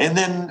 And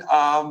then,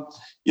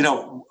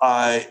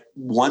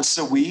 once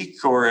a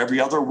week or every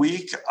other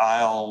week,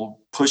 I'll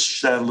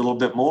push that a little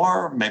bit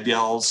more. Maybe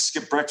I'll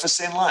skip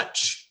breakfast and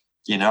lunch.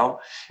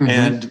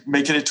 And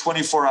make it a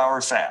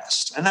 24-hour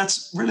fast. And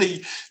that's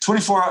really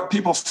 24 hours.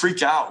 People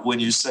freak out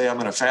when you say I'm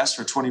going to fast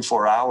for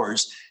 24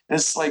 hours. And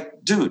it's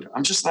like, dude,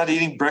 I'm just not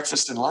eating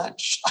breakfast and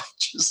lunch.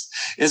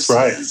 It's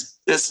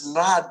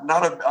not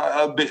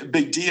a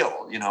big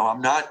deal.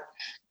 I'm not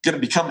going to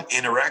become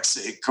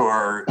anorexic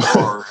or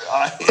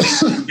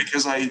anything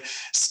because I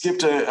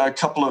skipped a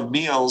couple of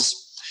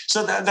meals.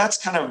 So that's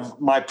kind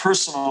of my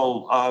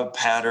personal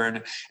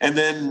pattern. And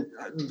then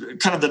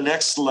kind of the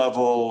next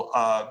level,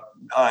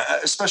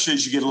 especially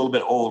as you get a little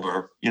bit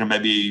older,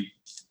 maybe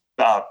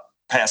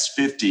past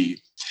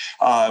 50,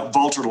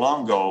 Walter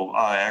Longo,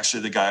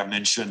 actually the guy I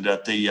mentioned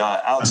at the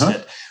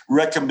outset,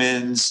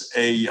 recommends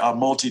a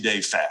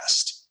multi-day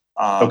fast.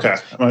 Okay.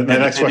 My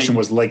next question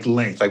was like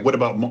length. Like what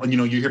about,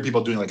 you hear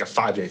people doing like a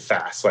 5-day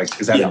fast. Like,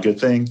 is that a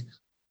good thing?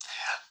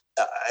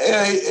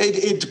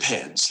 It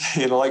depends,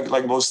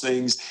 like most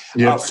things.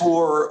 Yeah. I've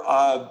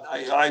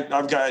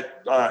got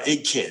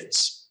 8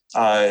 kids,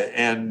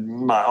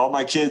 and all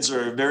my kids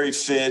are very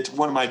fit.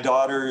 One of my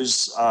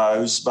daughters,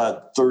 who's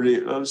about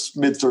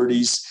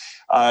mid-30s,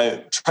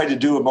 tried to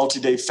do a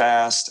multi-day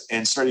fast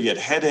and started to get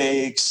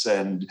headaches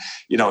and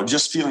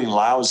just feeling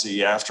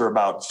lousy after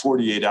about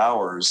 48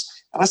 hours.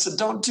 And I said,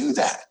 don't do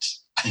that.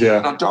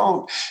 Yeah.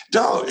 Don't.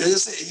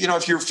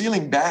 If you're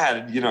feeling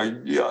bad,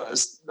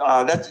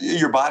 that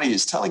your body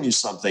is telling you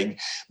something.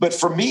 But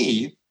for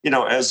me,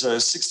 as a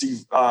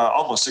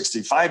almost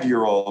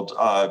 65-year-old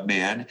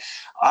man,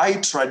 I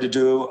tried to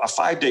do a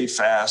 5-day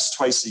fast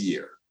twice a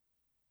year.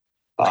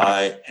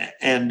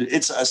 And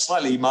it's a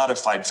slightly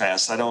modified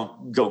fast. I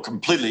don't go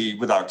completely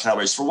without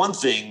calories. For one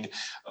thing,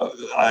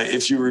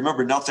 if you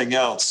remember nothing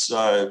else,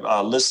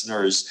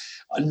 listeners,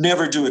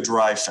 never do a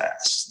dry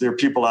fast. There are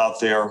people out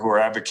there who are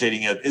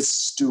advocating it. It's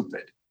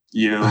stupid.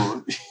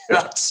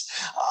 It's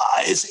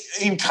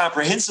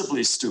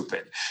incomprehensibly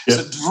stupid. Yeah.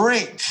 So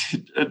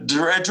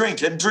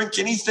drink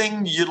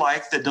anything you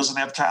like that doesn't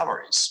have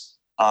calories.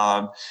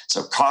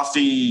 So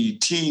coffee,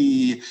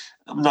 tea.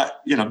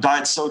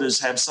 Diet sodas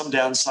have some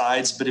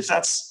downsides, but if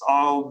that's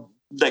all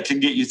that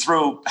can get you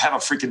through, have a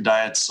freaking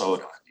diet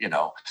soda.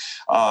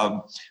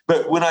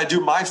 But when I do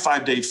my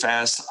 5-day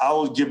fast,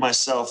 I'll give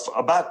myself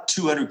about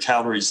 200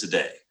 calories a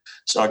day.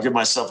 So I'll give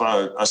myself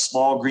a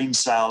small green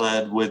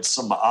salad with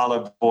some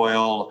olive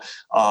oil,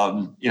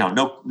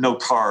 no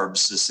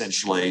carbs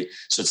essentially.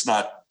 So it's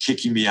not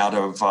kicking me out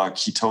of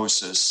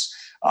ketosis.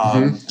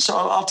 So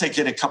I'll take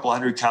in a couple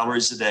hundred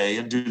calories a day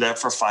and do that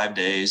for 5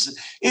 days.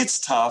 It's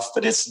tough,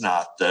 but it's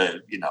not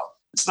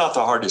it's not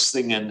the hardest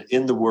thing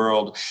in the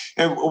world.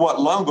 And what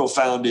Longo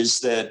found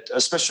is that,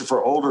 especially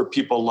for older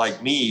people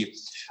like me,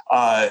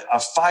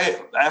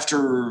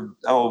 after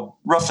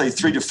roughly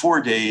 3 to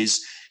 4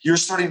 days, you're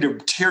starting to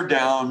tear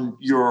down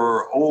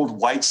your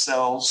old white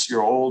cells,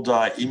 your old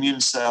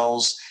immune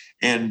cells,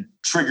 and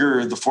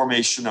trigger the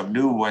formation of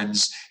new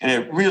ones. And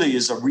it really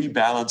is a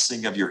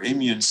rebalancing of your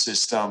immune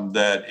system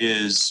that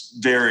is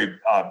very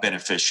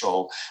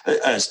beneficial,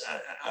 as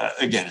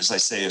I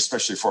say,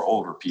 especially for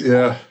older people.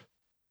 Yeah.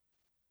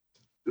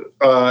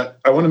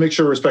 I want to make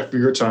sure respect for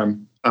your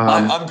time.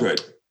 I'm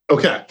good.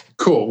 Okay,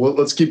 cool. Well,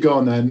 let's keep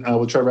going then.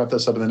 We'll try to wrap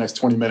this up in the next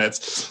 20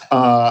 minutes.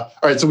 All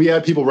right, so we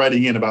had people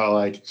writing in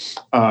about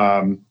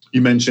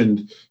you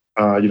mentioned,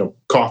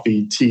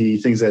 coffee, tea,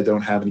 things that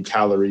don't have any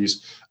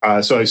calories.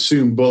 So I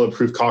assume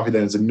Bulletproof coffee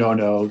then is a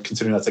no-no,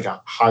 considering that's like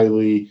a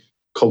highly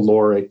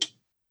caloric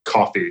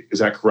coffee. Is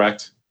that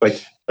correct? I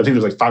think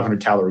there's 500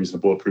 calories in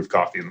the Bulletproof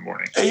coffee in the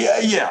morning.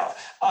 Yeah.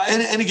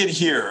 And again,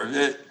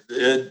 here,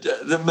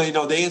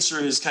 the answer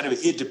is kind of,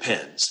 it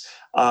depends.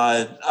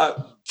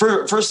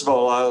 First of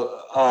all,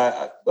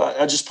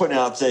 I just point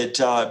out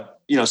that,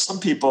 some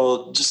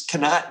people just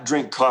cannot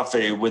drink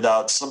coffee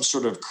without some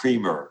sort of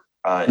creamer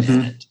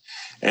in it.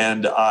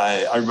 And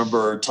I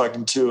remember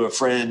talking to a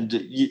friend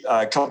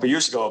a couple of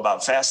years ago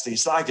about fasting. He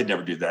said, I could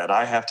never do that.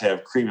 I have to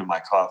have cream in my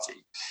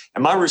coffee.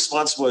 And my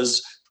response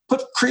was,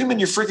 put cream in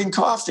your freaking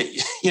coffee.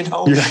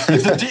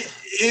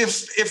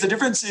 If the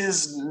difference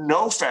is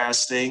no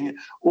fasting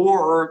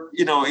or,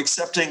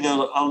 accepting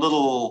a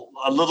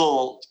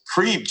little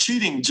cream,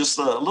 cheating just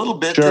a little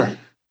bit, sure.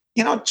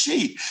 Then,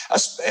 cheat.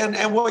 And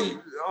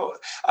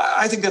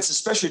I think that's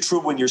especially true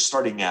when you're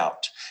starting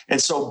out.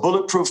 And so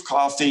bulletproof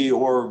coffee,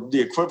 or the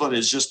equivalent,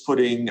 is just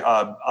putting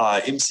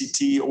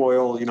MCT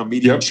oil,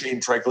 medium chain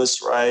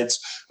triglycerides,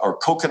 or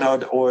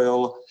coconut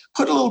oil.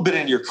 Put a little bit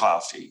in your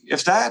coffee.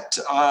 If that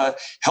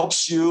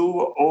helps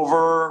you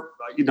over,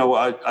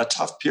 a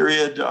tough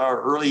period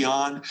early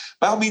on,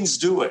 by all means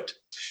do it.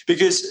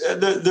 Because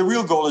the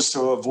real goal is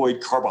to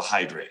avoid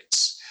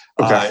carbohydrates.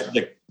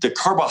 Okay. The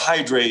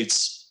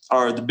carbohydrates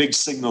are the big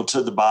signal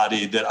to the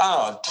body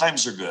that,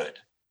 times are good.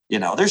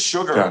 There's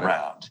sugar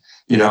around.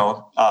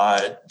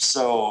 Let's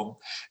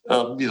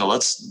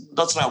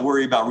not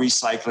worry about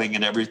recycling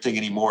and everything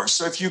anymore.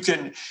 So if you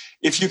can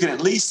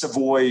at least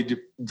avoid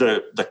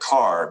the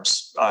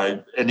carbs,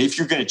 and if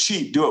you're going to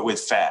cheat, do it with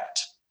fat.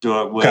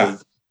 Do it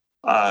with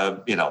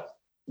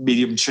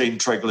medium chain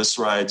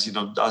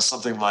triglycerides,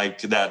 something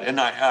like that. And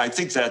I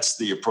think that's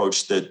the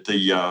approach that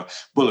the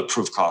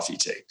bulletproof coffee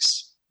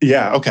takes.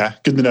 Yeah. Okay.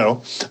 Good to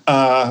know.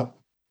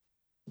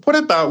 What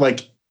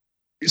about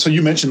so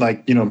you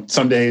mentioned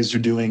some days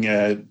you're doing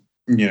an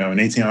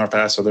 18-hour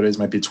fast, other days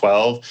might be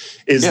 12.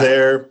 Is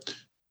there,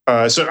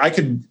 so I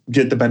could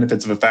get the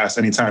benefits of a fast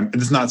anytime.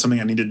 It's not something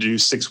I need to do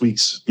 6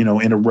 weeks, in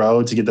a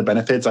row to get the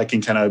benefits. I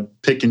can kind of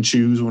pick and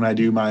choose when I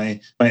do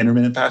my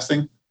intermittent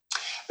fasting.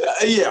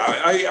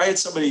 I had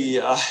somebody,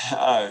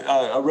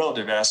 a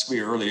relative, ask me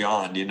early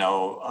on. He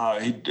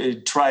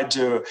tried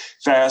to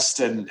fast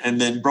and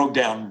then broke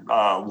down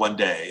one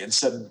day and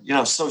said,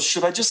 so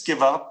should I just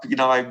give up?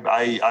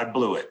 I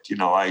blew it.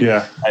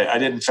 I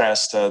didn't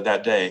fast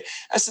that day.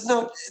 I said,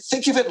 no,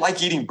 think of it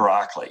like eating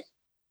broccoli,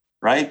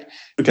 right?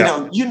 Okay.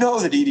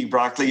 That eating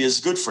broccoli is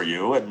good for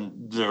you,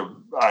 and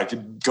I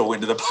could go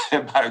into the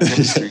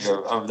biochemistry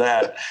of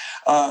that.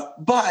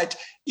 But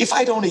if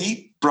I don't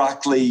eat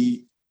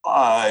broccoli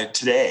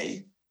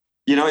today,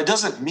 it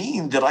doesn't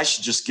mean that I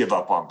should just give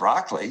up on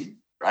broccoli,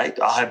 right?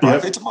 I'll have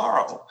broccoli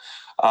tomorrow,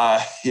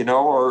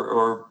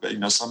 or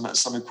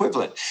some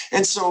equivalent.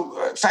 And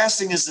so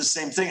fasting is the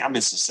same thing. I mean,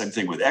 it's the same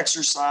thing with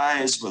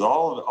exercise, with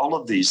all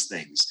of these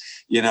things.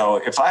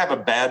 If I have a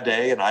bad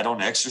day and I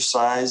don't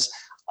exercise,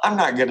 I'm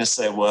not going to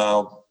say,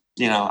 well,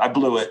 I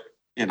blew it,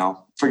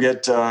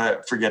 forget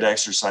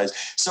exercise.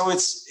 So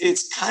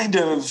it's kind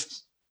of,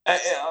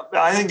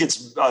 I think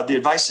it's the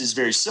advice is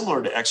very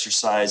similar to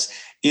exercise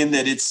in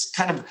that it's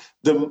kind of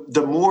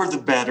the more the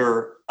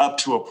better up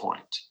to a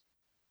point.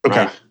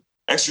 Okay. Right?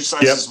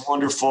 Exercise is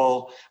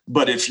wonderful,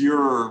 but if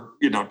you're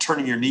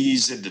turning your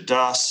knees into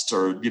dust,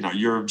 or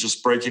you're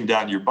just breaking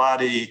down your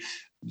body,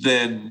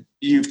 then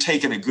you've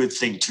taken a good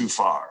thing too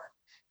far.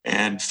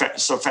 And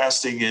so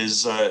fasting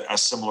is a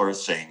similar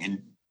thing.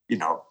 And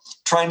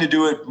trying to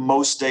do it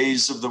most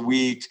days of the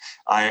week,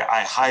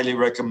 I highly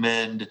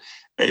recommend.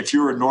 If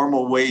you're a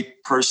normal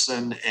weight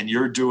person and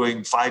you're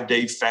doing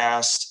 5-day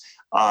fast,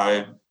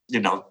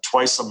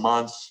 twice a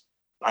month,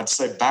 I'd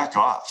say back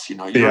off.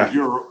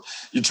 You're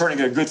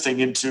turning a good thing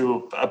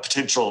into a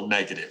potential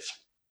negative.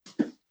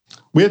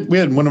 We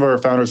had one of our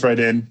founders write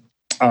in.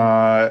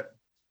 Kind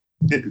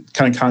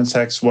of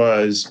context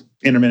was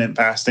intermittent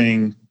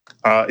fasting.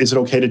 Is it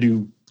okay to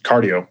do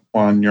cardio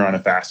when you're on a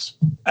fast?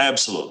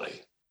 Absolutely.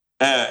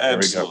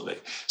 Absolutely.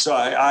 So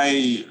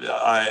I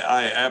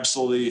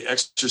absolutely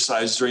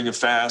exercise during a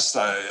fast.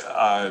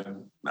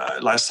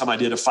 Last time I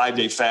did a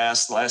 5-day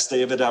fast, the last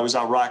day of it, I was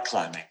out rock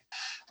climbing.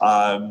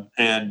 But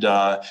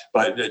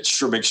it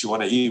sure makes you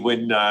want to eat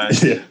when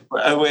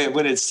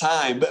it's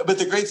time. But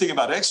the great thing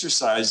about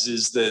exercise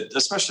is that,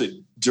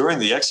 especially during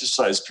the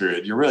exercise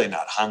period, you're really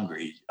not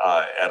hungry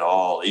at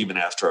all, even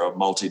after a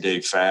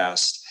multi-day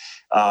fast.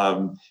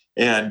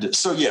 And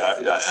so,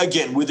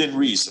 again, within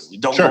reason, you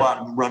don't go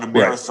out and run a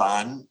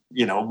marathon,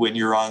 when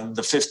you're on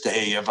the 5th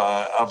day of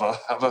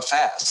a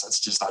fast. That's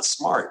just not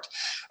smart.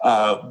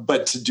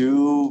 But to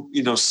do,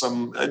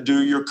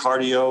 do your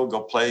cardio,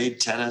 go play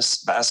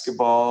tennis,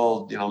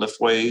 basketball,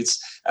 lift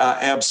weights.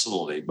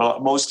 Absolutely.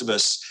 But most of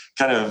us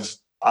kind of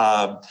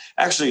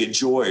actually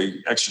enjoy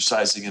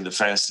exercising in the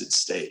fasted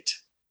state.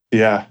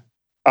 Yeah.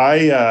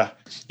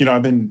 I've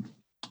been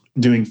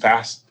doing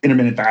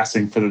intermittent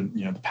fasting for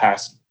the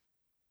past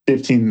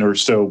 15 or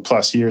so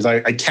plus years. I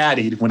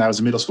caddied when I was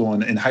in middle school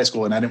and in high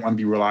school, and I didn't want to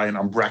be relying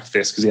on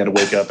breakfast because you had to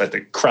wake up at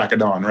the crack of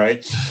dawn,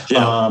 right?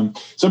 Yeah.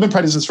 So I've been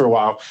practicing this for a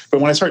while. But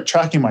when I start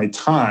tracking my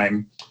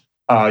time,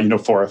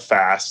 for a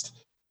fast,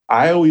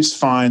 I always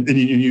find, and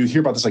you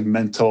hear about this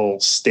mental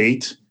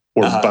state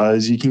or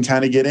buzz you can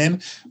kind of get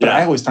in. But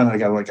I always find at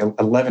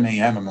 11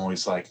 a.m., I'm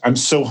always I'm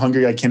so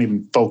hungry I can't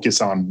even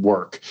focus on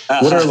work.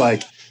 Is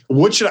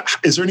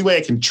there any way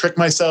I can trick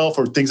myself,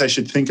 or things I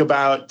should think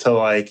about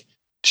to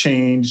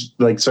change,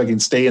 so I can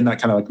stay in that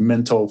kind of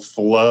mental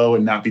flow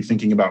and not be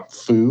thinking about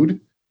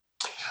food?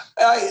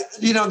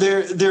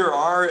 There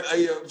are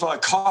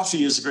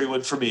coffee is a great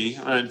one for me.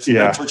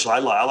 Unfortunately,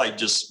 I like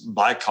just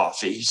black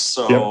coffee.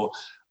 So,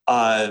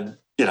 I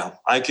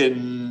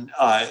can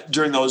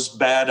during those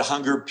bad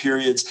hunger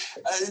periods.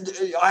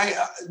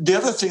 The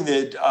other thing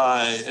that,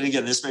 and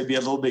again, this may be a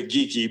little bit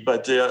geeky,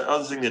 but the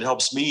other thing that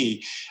helps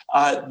me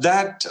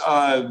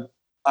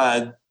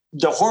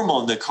the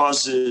hormone that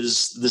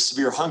causes the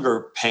severe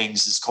hunger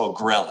pangs is called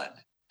ghrelin.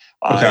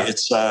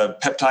 It's a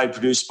peptide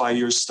produced by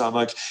your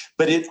stomach,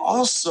 but it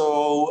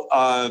also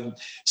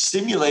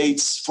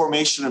stimulates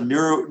formation of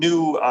new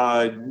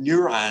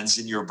neurons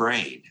in your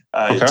brain.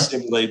 It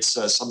stimulates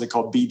something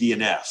called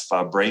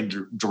BDNF,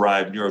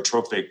 brain-derived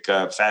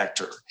neurotrophic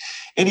factor.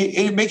 And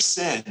it makes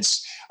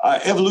sense.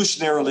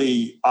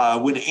 Evolutionarily,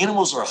 when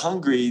animals are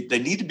hungry, they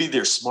need to be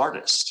their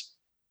smartest,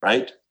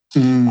 right?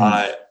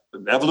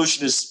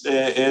 Evolution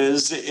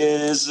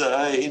is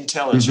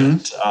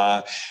intelligent.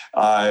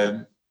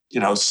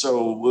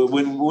 So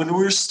when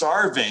we're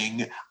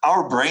starving,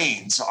 our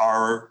brains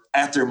are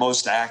at their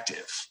most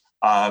active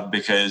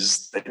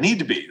because they need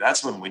to be.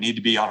 That's when we need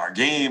to be on our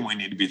game. We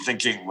need to be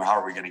thinking, well, how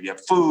are we going to get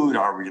food?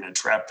 How are we going to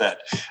trap that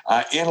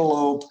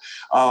antelope?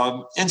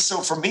 And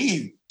so for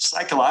me,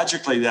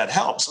 psychologically, that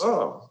helps.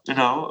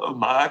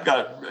 I've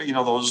got,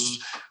 those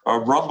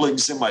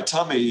rumblings in my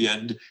tummy,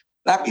 and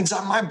that means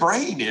that my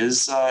brain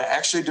is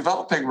actually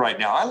developing right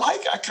now.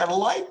 I kind of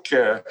like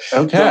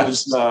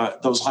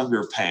those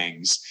hunger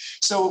pangs.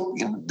 So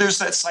there's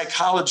that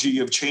psychology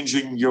of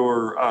changing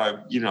your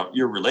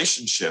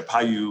relationship, how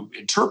you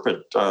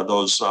interpret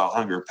those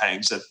hunger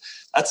pangs.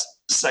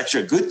 That's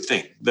actually a good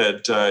thing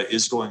that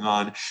is going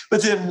on.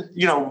 But then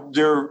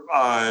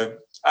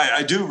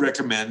I do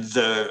recommend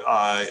the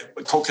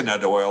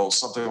coconut oil,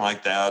 something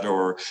like that,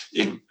 or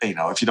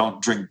if you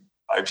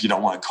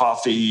don't want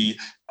coffee,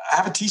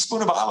 have a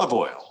teaspoon of olive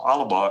oil.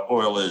 Olive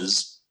oil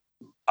is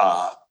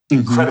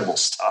incredible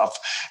stuff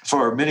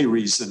for many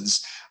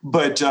reasons.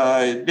 But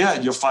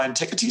you'll find,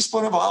 take a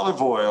teaspoon of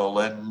olive oil,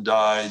 and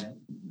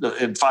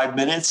in 5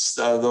 minutes,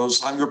 those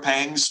hunger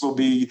pangs will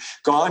be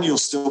gone. You'll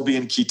still be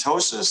in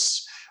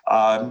ketosis.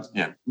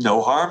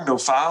 No harm, no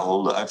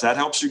foul. If that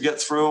helps you get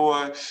through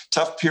a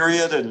tough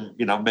period and,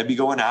 maybe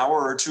go an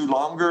hour or two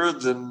longer,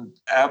 then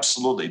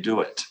absolutely do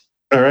it.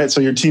 All right.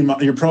 So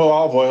you're pro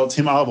olive oil,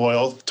 team olive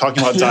oil,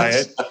 talking about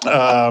diet.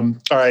 All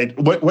right.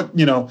 What,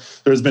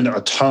 there's been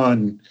a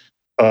ton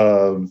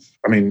of,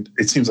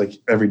 it seems like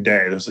every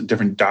day there's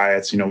different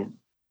diets,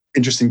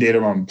 interesting data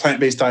around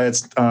plant-based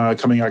diets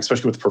coming out,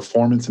 especially with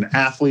performance and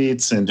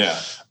athletes. And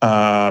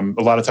a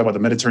lot of time about the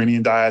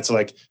Mediterranean diet.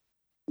 So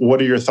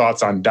what are your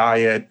thoughts on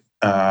diet?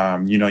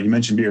 You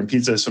mentioned beer and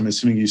pizza, so I'm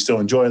assuming you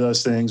still enjoy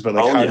those things, but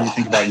how do you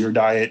think about your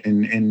diet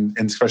and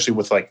especially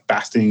with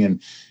fasting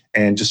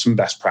and just some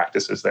best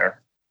practices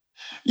there?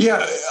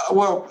 Yeah,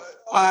 well,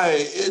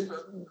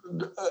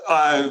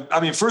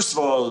 first of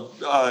all,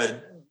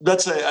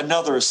 that's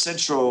another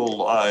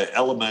essential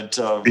element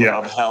of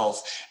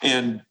health.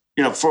 And,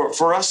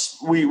 for us,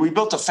 we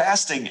built a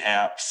fasting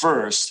app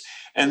first,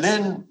 and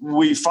then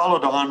we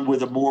followed on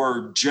with a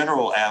more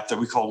general app that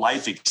we call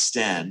Life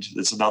Extend.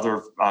 It's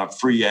another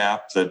free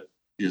app that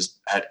is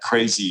at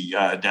crazy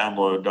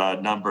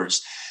download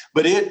numbers.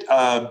 But it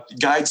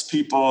guides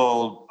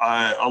people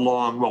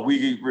along what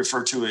we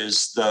refer to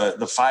as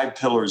the 5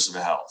 pillars of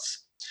health.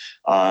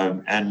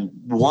 And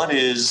one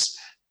is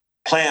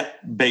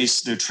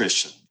plant-based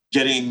nutrition,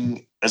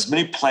 getting as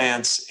many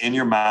plants in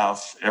your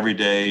mouth every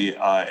day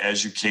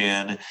as you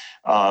can,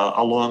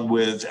 along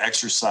with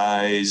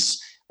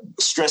exercise,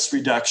 stress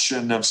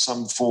reduction of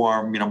some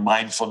form,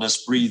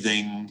 mindfulness,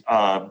 breathing,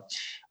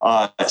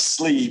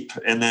 sleep,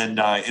 and then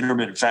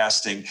intermittent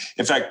fasting.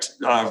 In fact,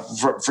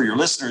 for your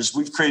listeners,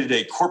 we've created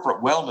a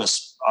corporate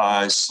wellness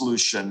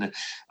solution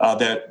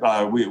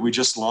that we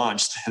just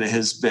launched, and it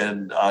has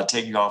been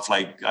taking off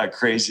like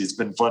crazy. It's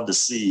been fun to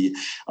see.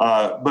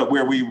 But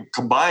where we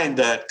combined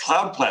that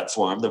cloud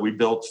platform that we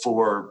built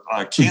for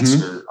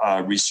cancer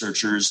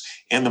researchers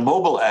and the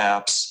mobile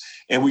apps,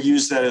 and we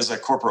use that as a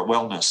corporate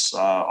wellness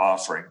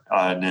offering.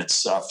 And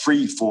it's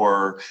free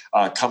for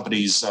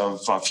companies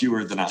of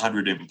fewer than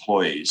 100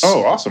 employees.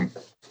 Oh, awesome.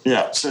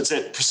 Yeah. So it's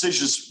at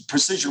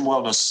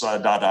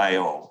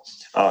precisionwellness.io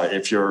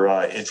if you're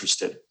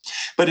interested.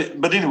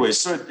 But anyway,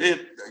 so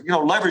it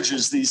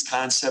leverages these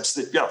concepts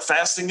that,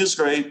 fasting is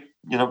great.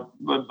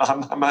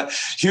 I'm a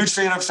huge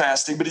fan of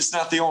fasting, but it's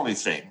not the only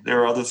thing.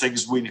 There are other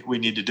things we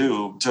need to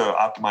do to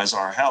optimize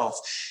our health.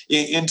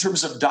 In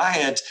terms of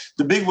diet,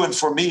 the big one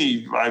for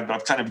me,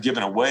 I've kind of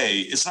given away.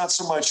 It's not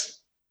so much.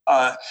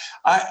 I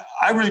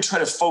really try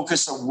to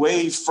focus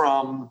away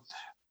from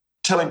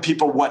telling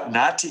people what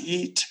not to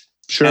eat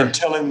and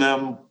telling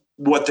them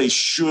what they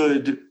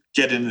should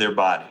get into their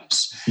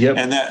bodies. Yep.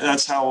 And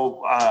that's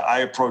how I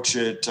approach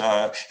it.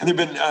 And there have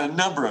been a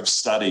number of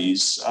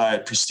studies,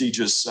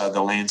 prestigious,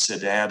 The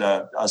Lancet had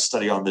a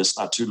study on this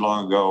not too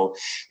long ago.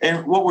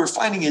 And what we're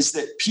finding is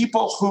that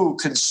people who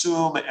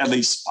consume at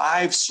least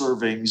 5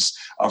 servings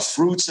of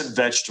fruits and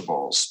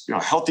vegetables,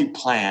 healthy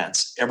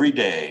plants every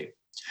day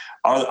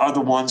are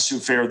the ones who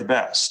fare the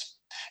best.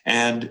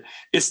 And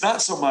it's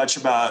not so much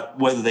about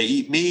whether they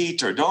eat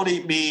meat or don't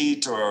eat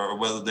meat, or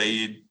whether they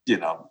eat,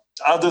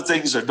 other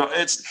things are.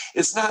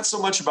 It's not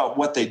so much about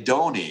what they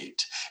don't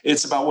eat.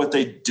 It's about what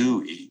they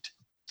do eat.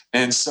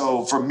 And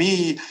so for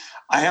me,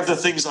 I have the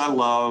things I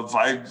love.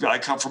 I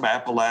come from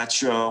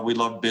Appalachia. We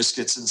love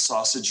biscuits and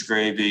sausage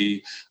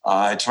gravy.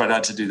 I try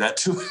not to do that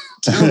too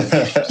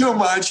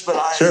much,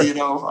 but Sure.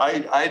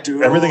 I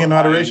do Everything in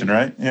moderation,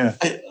 right? Yeah.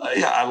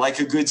 I like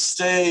a good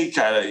steak.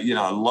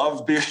 I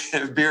love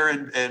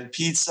beer and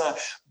pizza.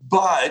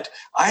 But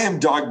I am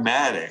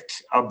dogmatic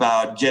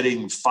about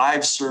getting 5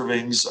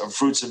 servings of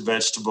fruits and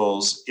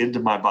vegetables into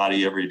my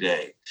body every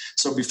day.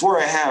 So before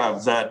I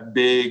have that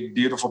big,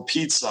 beautiful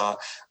pizza,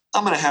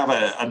 I'm going to have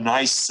a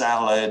nice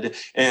salad.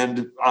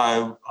 And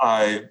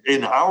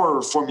in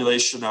our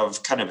formulation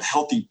of kind of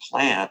healthy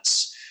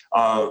plants,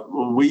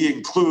 we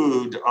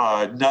include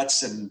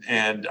nuts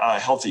and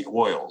healthy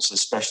oils,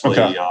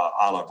 especially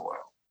olive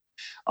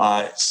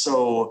oil.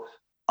 So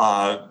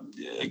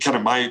kind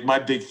of my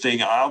big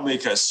thing, I'll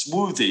make a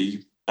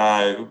smoothie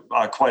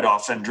quite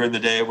often during the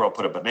day where I'll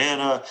put a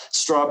banana,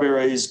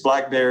 strawberries,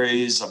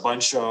 blackberries, a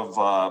bunch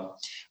of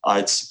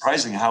it's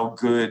surprising how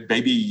good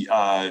baby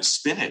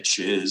spinach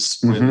is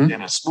in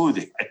a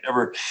smoothie. I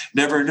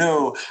never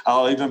knew.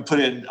 I'll even put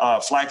in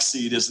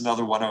flaxseed is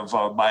another one of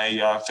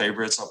my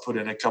favorites. I'll put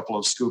in a couple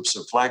of scoops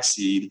of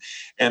flaxseed,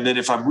 and then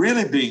if I'm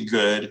really being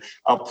good,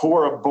 I'll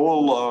pour a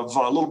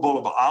little bowl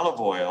of olive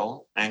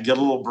oil and get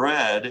a little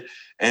bread.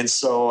 And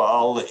so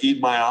I'll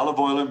eat my olive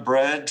oil and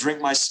bread,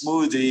 drink my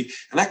smoothie,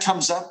 and that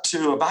comes up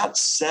to about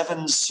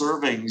 7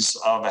 servings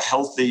of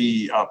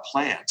healthy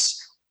plants.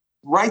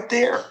 Right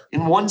there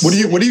in one. What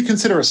do you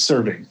consider a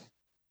serving?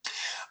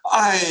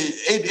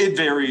 It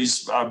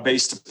varies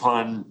based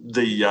upon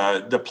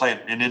the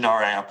plant, and in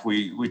our app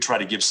we try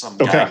to give some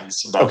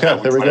guidance about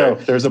that. There we go.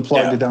 There's a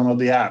plug to download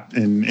the app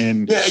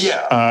and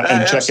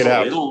check it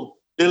out.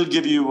 It'll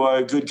give you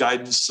good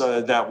guidance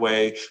that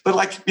way. But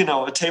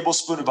a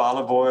tablespoon of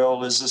olive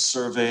oil is a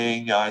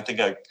serving. I think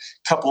a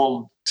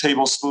couple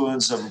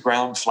tablespoons of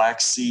ground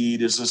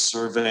flaxseed is a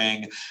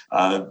serving.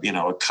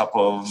 A cup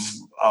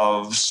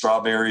of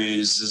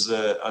strawberries is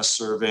a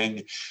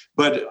serving.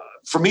 But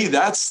for me,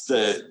 that's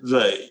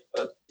the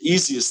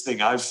easiest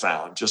thing I've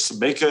found. Just to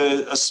make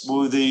a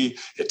smoothie.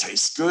 It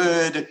tastes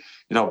good.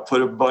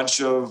 Put a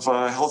bunch of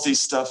healthy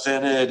stuff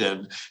in it.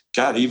 And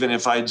God, even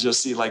if I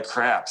just eat like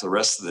crap the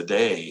rest of the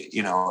day,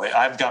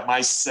 I've got my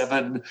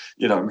 7,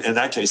 in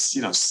that case,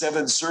 7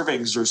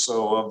 servings or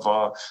so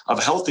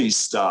of healthy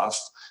stuff.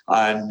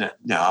 And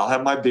I'll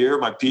have my beer,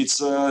 my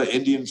pizza,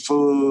 Indian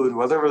food,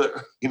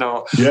 whatever,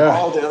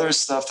 all the other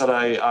stuff that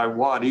I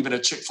want, even a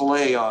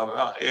Chick-fil-A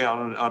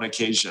on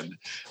occasion.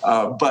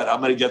 But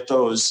I'm going to get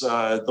those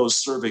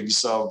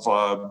servings of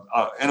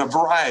and a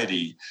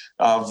variety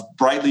of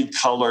brightly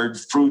colored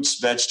fruits,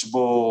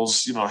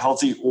 vegetables,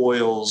 healthy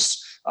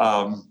oils.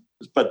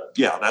 But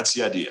yeah, that's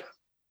the idea.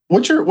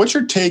 What's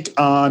your take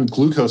on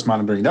glucose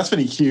monitoring? That's been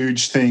a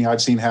huge thing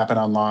I've seen happen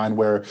online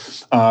where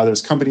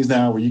there's companies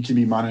now where you can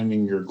be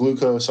monitoring your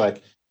glucose.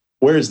 Like,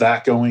 where is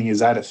that going? Is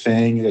that a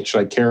thing? Should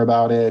I care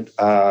about it?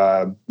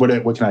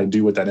 What can I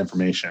do with that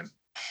information?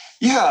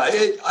 Yeah,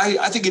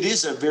 I think it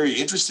is a very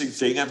interesting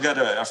thing. I've got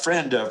a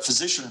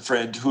physician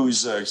friend,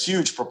 who's a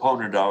huge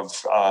proponent of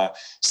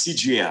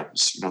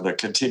CGMs, the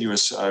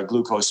continuous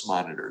glucose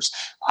monitors.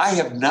 I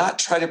have not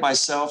tried it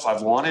myself.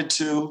 I've wanted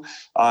to.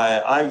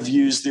 I've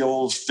used the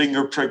old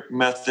finger prick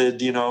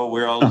method,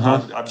 where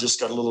I've just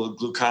got a little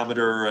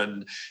glucometer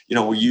and,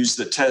 we use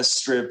the test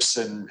strips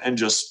and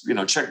just,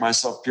 check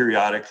myself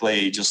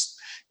periodically.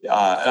 And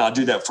I'll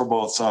do that for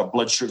both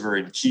blood sugar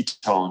and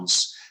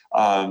ketones.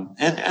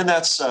 And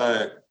that's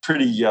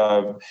pretty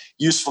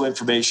useful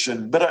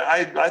information. But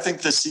I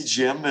think the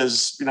CGM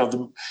is,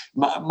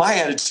 my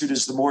attitude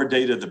is the more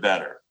data, the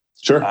better.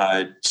 Sure.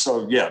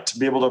 So to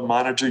be able to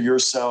monitor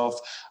yourself.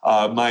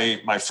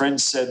 My friend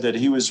said that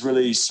he was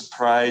really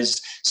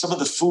surprised. Some of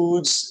the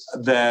foods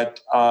that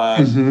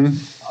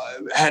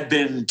had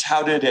been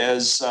touted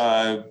as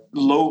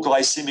low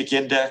glycemic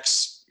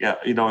index,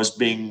 as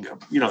being,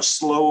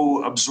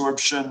 slow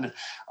absorption,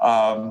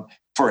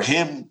 for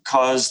him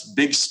caused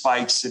big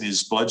spikes in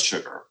his blood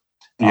sugar.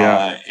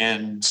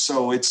 And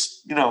so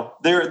it's,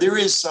 there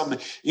is some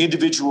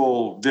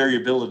individual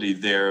variability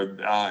there,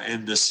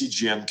 and the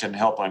CGM can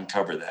help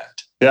uncover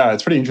that. Yeah,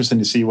 it's pretty interesting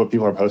to see what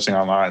people are posting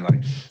online.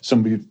 Like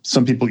some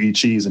people eat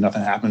cheese and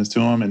nothing happens to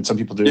them, and some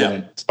people do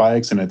and it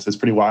spikes, and it's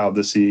pretty wild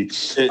to see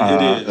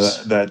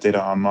that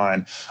data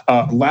online.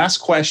 Last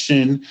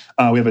question.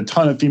 We have a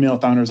ton of female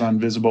founders on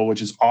Visible, which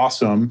is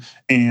awesome,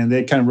 and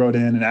they kind of wrote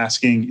in and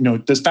asking,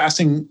 does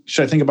fasting,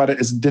 should I think about it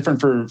as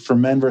different for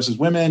men versus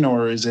women,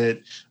 or is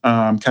it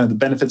kind of the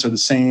benefits are the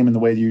same and the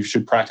way you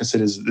should practice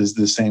it is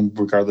the same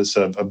regardless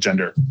of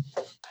gender?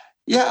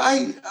 Yeah,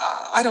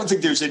 I don't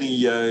think there's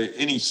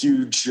any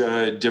huge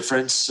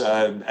difference.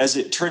 As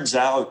it turns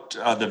out,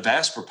 the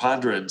vast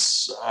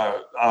preponderance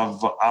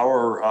of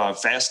our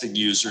fasting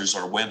users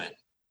are women.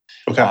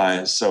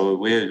 Okay. So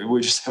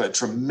we just have a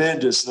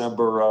tremendous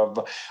number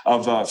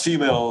of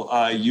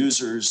female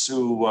users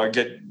who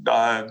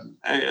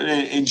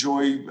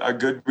enjoy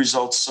good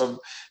results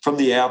from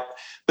the app.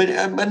 But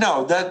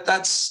no,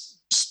 that's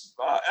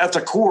at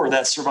the core,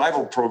 that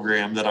survival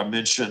program that I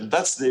mentioned,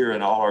 that's there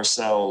in all our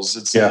cells.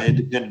 It's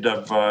independent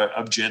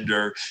of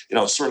gender.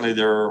 Certainly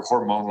there are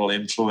hormonal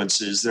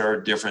influences, there are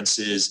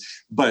differences,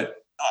 but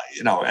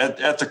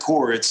at the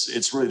core,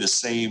 it's really the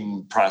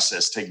same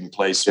process taking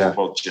place for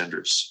both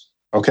genders.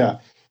 Okay.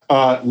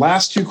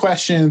 Last two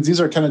questions. These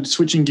are kind of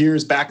switching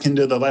gears back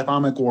into the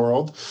Lithomic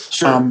world.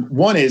 Sure.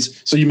 One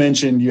is, so you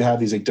mentioned you have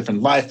these like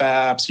different life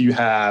apps, you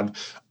have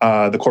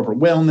the corporate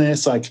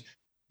wellness. Like,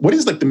 what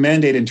is like the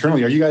mandate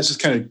internally? Are you guys just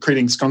kind of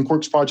creating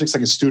skunkworks projects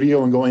like a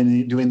studio and going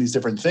and doing these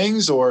different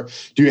things? Or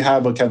do you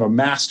have a kind of a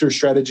master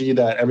strategy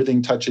that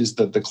everything touches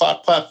the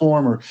cloud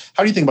platform? Or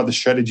how do you think about the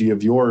strategy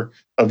of your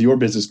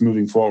business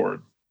moving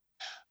forward?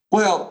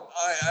 Well,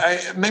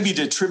 I maybe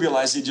to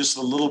trivialize it just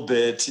a little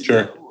bit.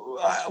 Sure.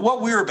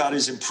 What we're about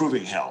is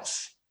improving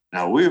health.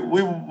 Now we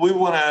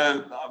want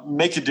to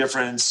make a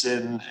difference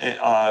and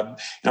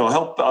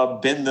help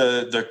bend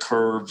the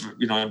curve.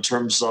 In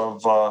terms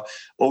of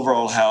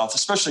overall health,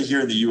 especially here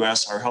in the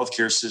U.S., our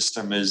healthcare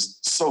system is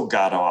so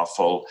god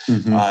awful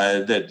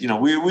that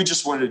we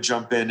just wanted to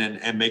jump in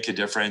and make a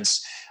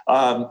difference.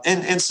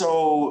 And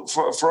so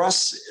for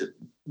us,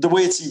 the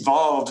way it's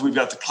evolved, we've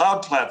got the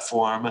cloud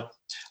platform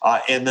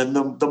and then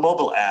the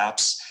mobile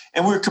apps,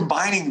 and we're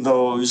combining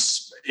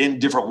those in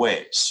different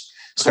ways.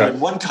 So in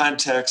one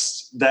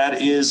context,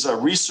 that is a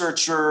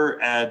researcher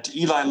at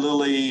Eli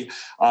Lilly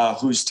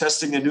who's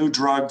testing a new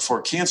drug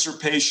for cancer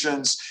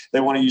patients. They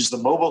want to use the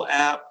mobile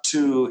app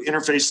to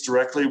interface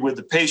directly with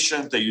the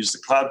patient. They use the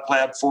cloud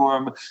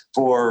platform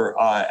for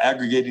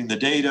aggregating the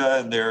data,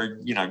 and they're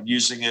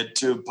using it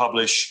to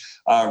publish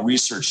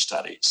research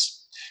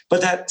studies.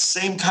 But that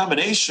same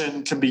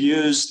combination can be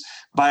used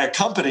by a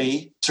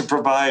company to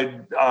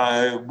provide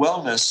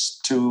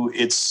wellness to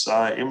its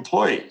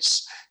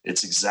employees.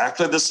 It's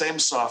exactly the same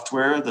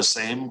software, the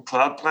same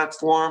cloud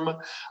platform.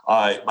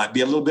 It might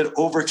be a little bit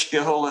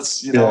overkill,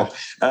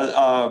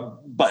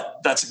 but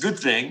that's a good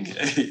thing.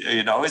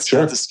 It's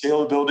got the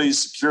scalability,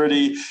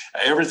 security,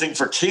 everything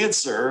for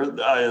cancer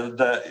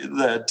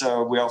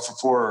that we offer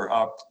for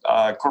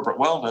corporate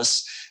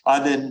wellness.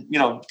 And then,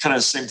 kind of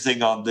the same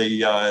thing on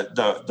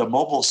the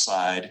mobile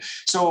side.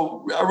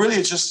 So really,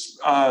 it's just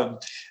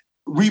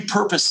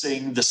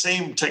repurposing the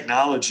same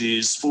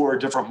technologies for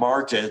different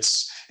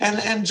markets.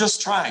 And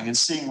just trying and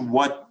seeing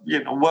what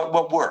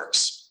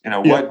works,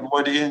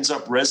 what ends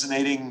up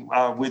resonating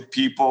with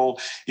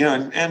people,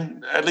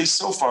 and at least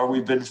so far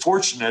we've been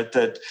fortunate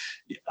that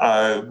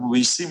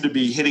we seem to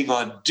be hitting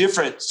on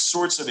different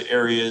sorts of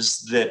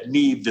areas that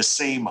need the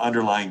same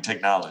underlying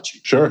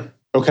technology. Sure.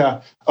 Okay.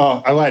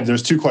 I lied.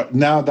 There's two questions.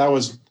 Now that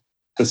was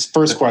the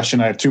first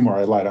question. I have two more.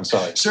 I lied. I'm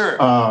sorry. Sure.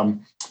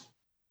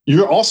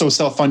 You're also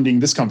self-funding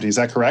this company. Is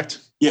that correct?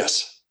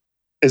 Yes.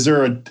 Is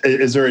there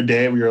a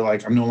day where you're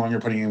like, I'm no longer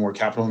putting any more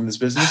capital in this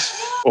business?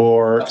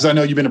 Or because I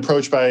know you've been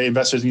approached by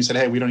investors and you said,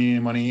 hey, we don't need any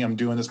money. I'm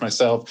doing this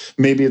myself.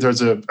 Maybe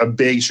there's a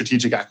big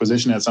strategic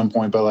acquisition at some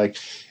point, but like,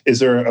 is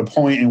there a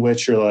point in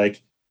which you're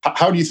like,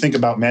 how do you think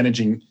about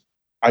managing?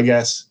 I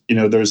guess,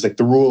 there's like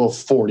the rule of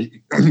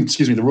 40,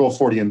 the rule of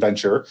 40 in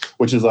venture,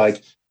 which is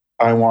like,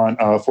 I want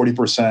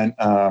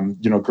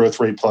 40%, growth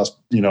rate plus,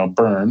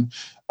 burn.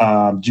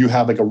 Do you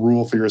have like a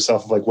rule for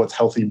yourself of like what's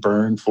healthy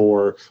burn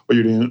for what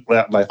you're doing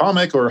at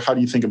Lithomic, or how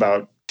do you think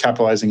about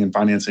capitalizing and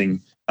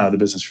financing the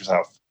business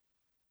yourself?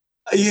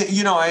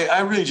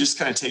 I really just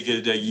kind of take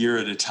it a year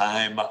at a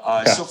time.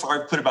 So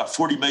far, I've put about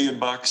 $40 million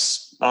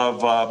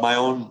of my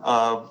own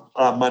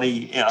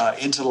money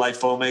into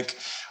Lithomic.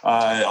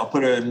 I'll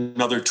put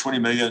another 20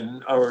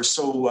 million or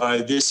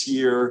so this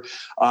year.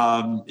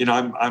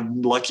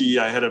 I'm lucky.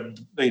 I had a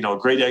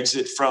great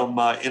exit from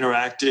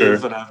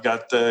Interactive, and I've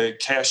got the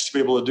cash to be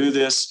able to do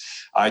this.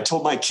 I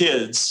told my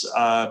kids,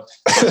 I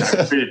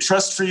created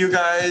trust for you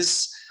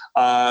guys,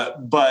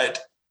 but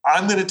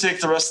I'm going to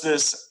take the rest of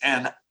this,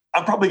 and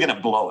I'm probably going to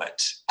blow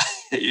it.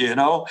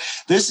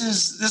 This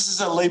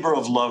is a labor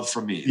of love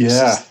for me. Yeah.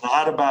 This is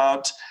not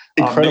about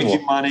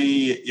making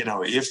money.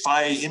 If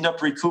I end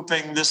up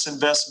recouping this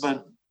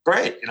investment,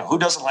 great. Who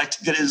doesn't like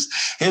to get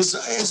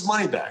his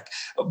money back?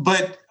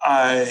 But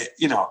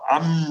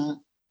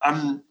I'm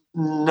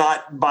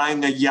not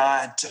buying a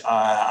yacht.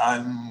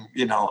 I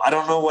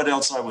don't know what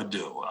else I would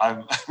do.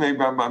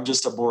 I'm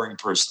just a boring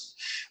person.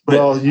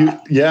 But,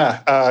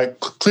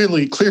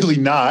 clearly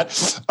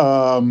not.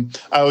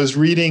 I was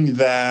reading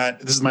that,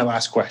 this is my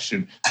last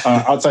question.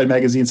 Outside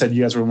Magazine said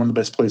you guys were one of the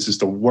best places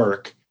to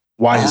work.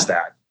 Why is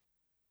that?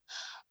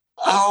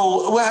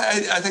 Oh, well,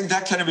 I think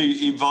that kind of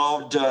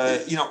evolved,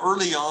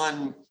 early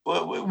on.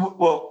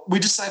 Well, we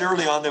decided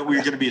early on that we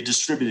were going to be a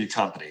distributed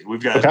company.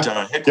 We've got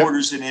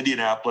headquarters in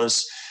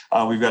Indianapolis.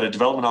 We've got a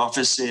development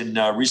office in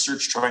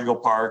Research Triangle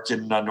Park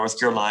in North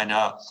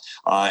Carolina.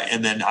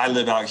 And then I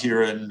live out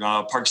here in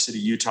Park City,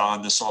 Utah,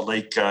 in the Salt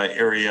Lake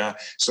area.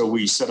 So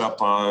we set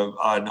up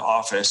an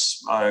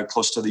office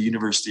close to the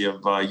University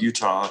of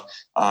Utah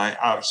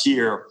out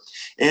here.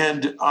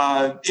 And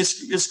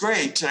it's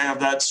great to have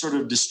that sort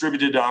of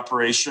distributed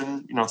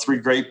operation, 3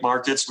 great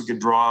markets we can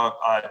draw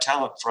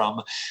talent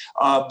from.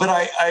 But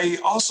I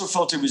also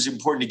felt it was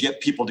important to get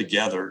people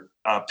together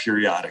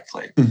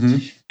periodically. Mm-hmm.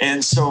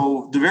 And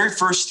so the very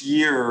first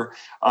year,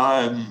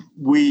 I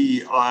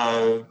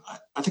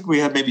think we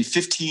had maybe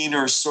 15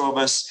 or so of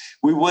us.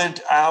 We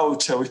went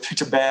out, we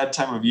picked a bad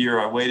time of year.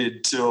 I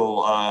waited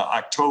till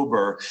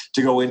October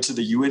to go into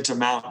the Uinta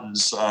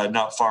Mountains,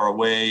 not far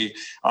away,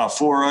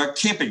 for a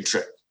camping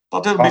trip.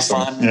 Thought that would be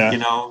fun,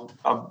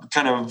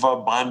 kind of a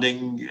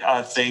bonding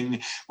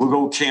thing. We'll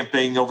go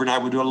camping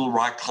overnight. We'll do a little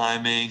rock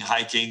climbing,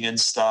 hiking and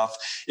stuff.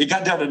 It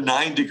got down to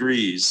 9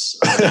 degrees.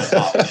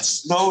 It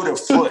snowed a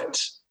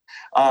foot.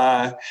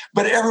 But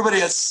everybody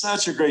had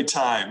such a great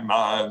time.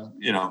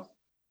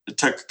 It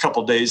took a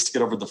couple of days to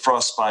get over the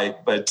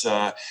frostbite, but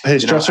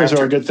stressors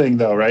are a good thing,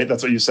 though, right?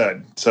 That's what you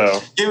said. So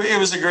it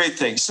was a great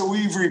thing. So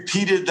we've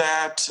repeated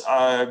that.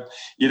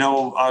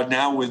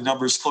 Now with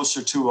numbers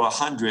closer to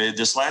 100.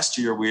 This last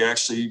year, we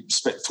actually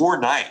spent 4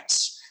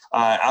 nights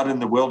out in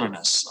the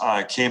wilderness,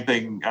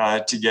 camping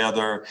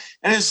together,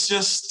 and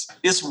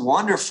it's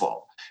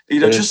wonderful.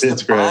 It's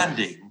the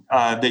bonding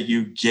that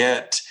you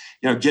get.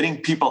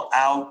 Getting people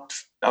out,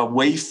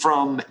 away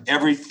from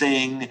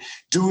everything,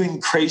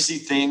 doing crazy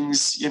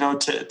things,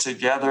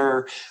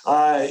 together.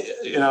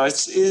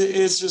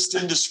 It's just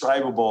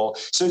indescribable.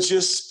 So it's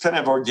just kind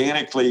of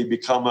organically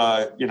become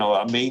a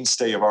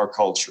mainstay of our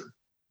culture.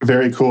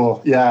 Very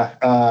cool.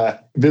 Yeah.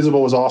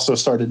 Visible was also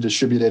started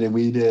distributed, and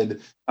we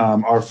did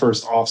our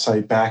first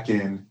offsite back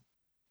in,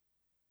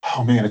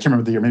 I can't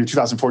remember the year, maybe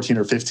 2014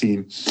 or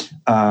 15.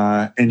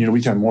 And,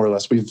 we kind of more or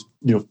less, we've,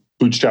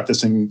 bootstrapped this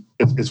thing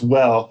as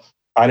well.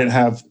 I didn't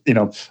have,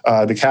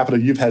 the capital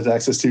you've had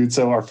access to.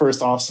 So our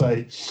first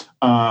offsite,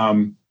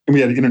 and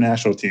we had an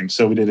international team.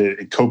 So we did it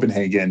in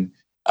Copenhagen.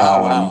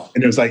 And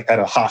it was like at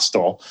a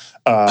hostel.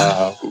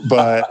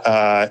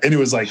 And it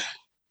was like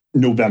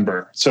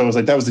November. So it was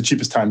like, that was the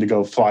cheapest time to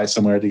go fly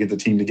somewhere to get the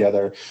team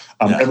together.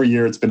 Every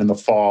year it's been in the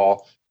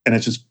fall. And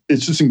it's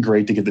just been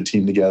great to get the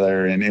team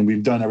together. And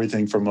we've done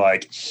everything from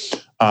like,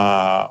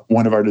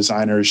 one of our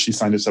designers, she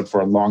signed us up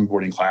for a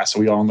longboarding class. So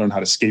we all learned how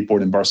to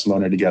skateboard in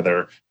Barcelona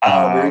together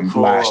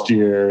cool. last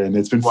year. And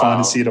it's been fun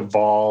to see it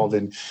evolve.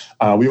 And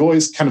we've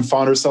always kind of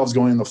found ourselves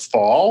going in the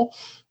fall.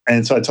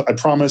 And so I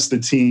promised the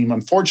team,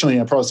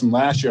 unfortunately, I promised them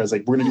last year, I was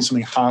like, we're going to do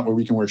something hot where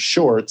we can wear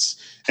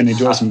shorts and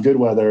enjoy some good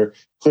weather.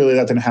 Clearly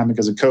that didn't happen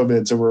because of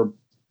COVID. So we're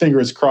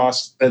fingers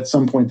crossed at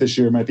some point this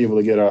year, might be able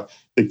to get a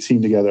big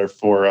team together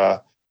for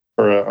our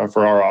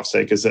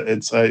offsite, because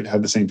I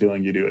have the same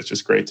feeling you do. It's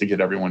just great to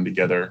get everyone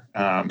together.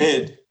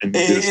 It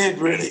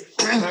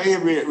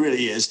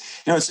really is.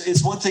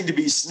 It's one thing to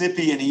be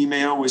snippy in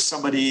email with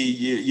somebody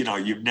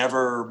you've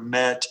never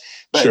met,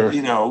 but sure.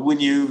 When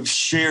you've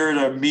shared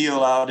a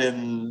meal out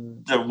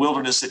in the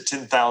wilderness at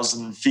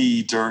 10,000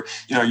 feet, or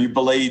you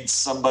belayed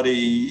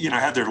somebody,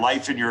 had their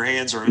life in your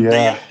hands, or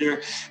they had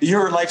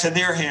your life in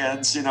their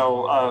hands,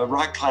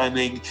 rock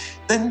climbing,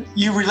 then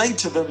you relate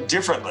to them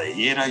differently.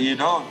 You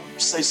don't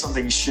say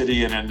something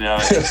shitty in an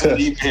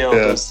email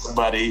to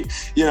somebody.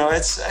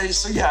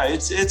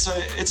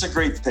 It's a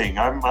great thing.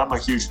 I'm a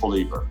huge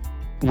believer.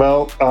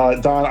 Well,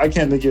 Don, I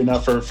can't thank you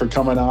enough for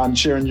coming on,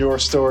 sharing your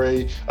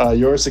story,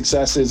 your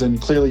successes,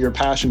 and clearly your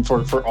passion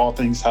for all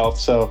things health.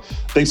 So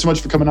thanks so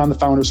much for coming on the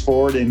Founders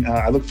Forward, and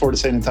I look forward to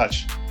staying in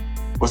touch.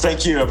 Well,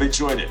 thank you. I've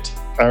enjoyed it.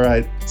 All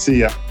right. See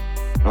ya.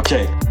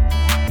 Okay.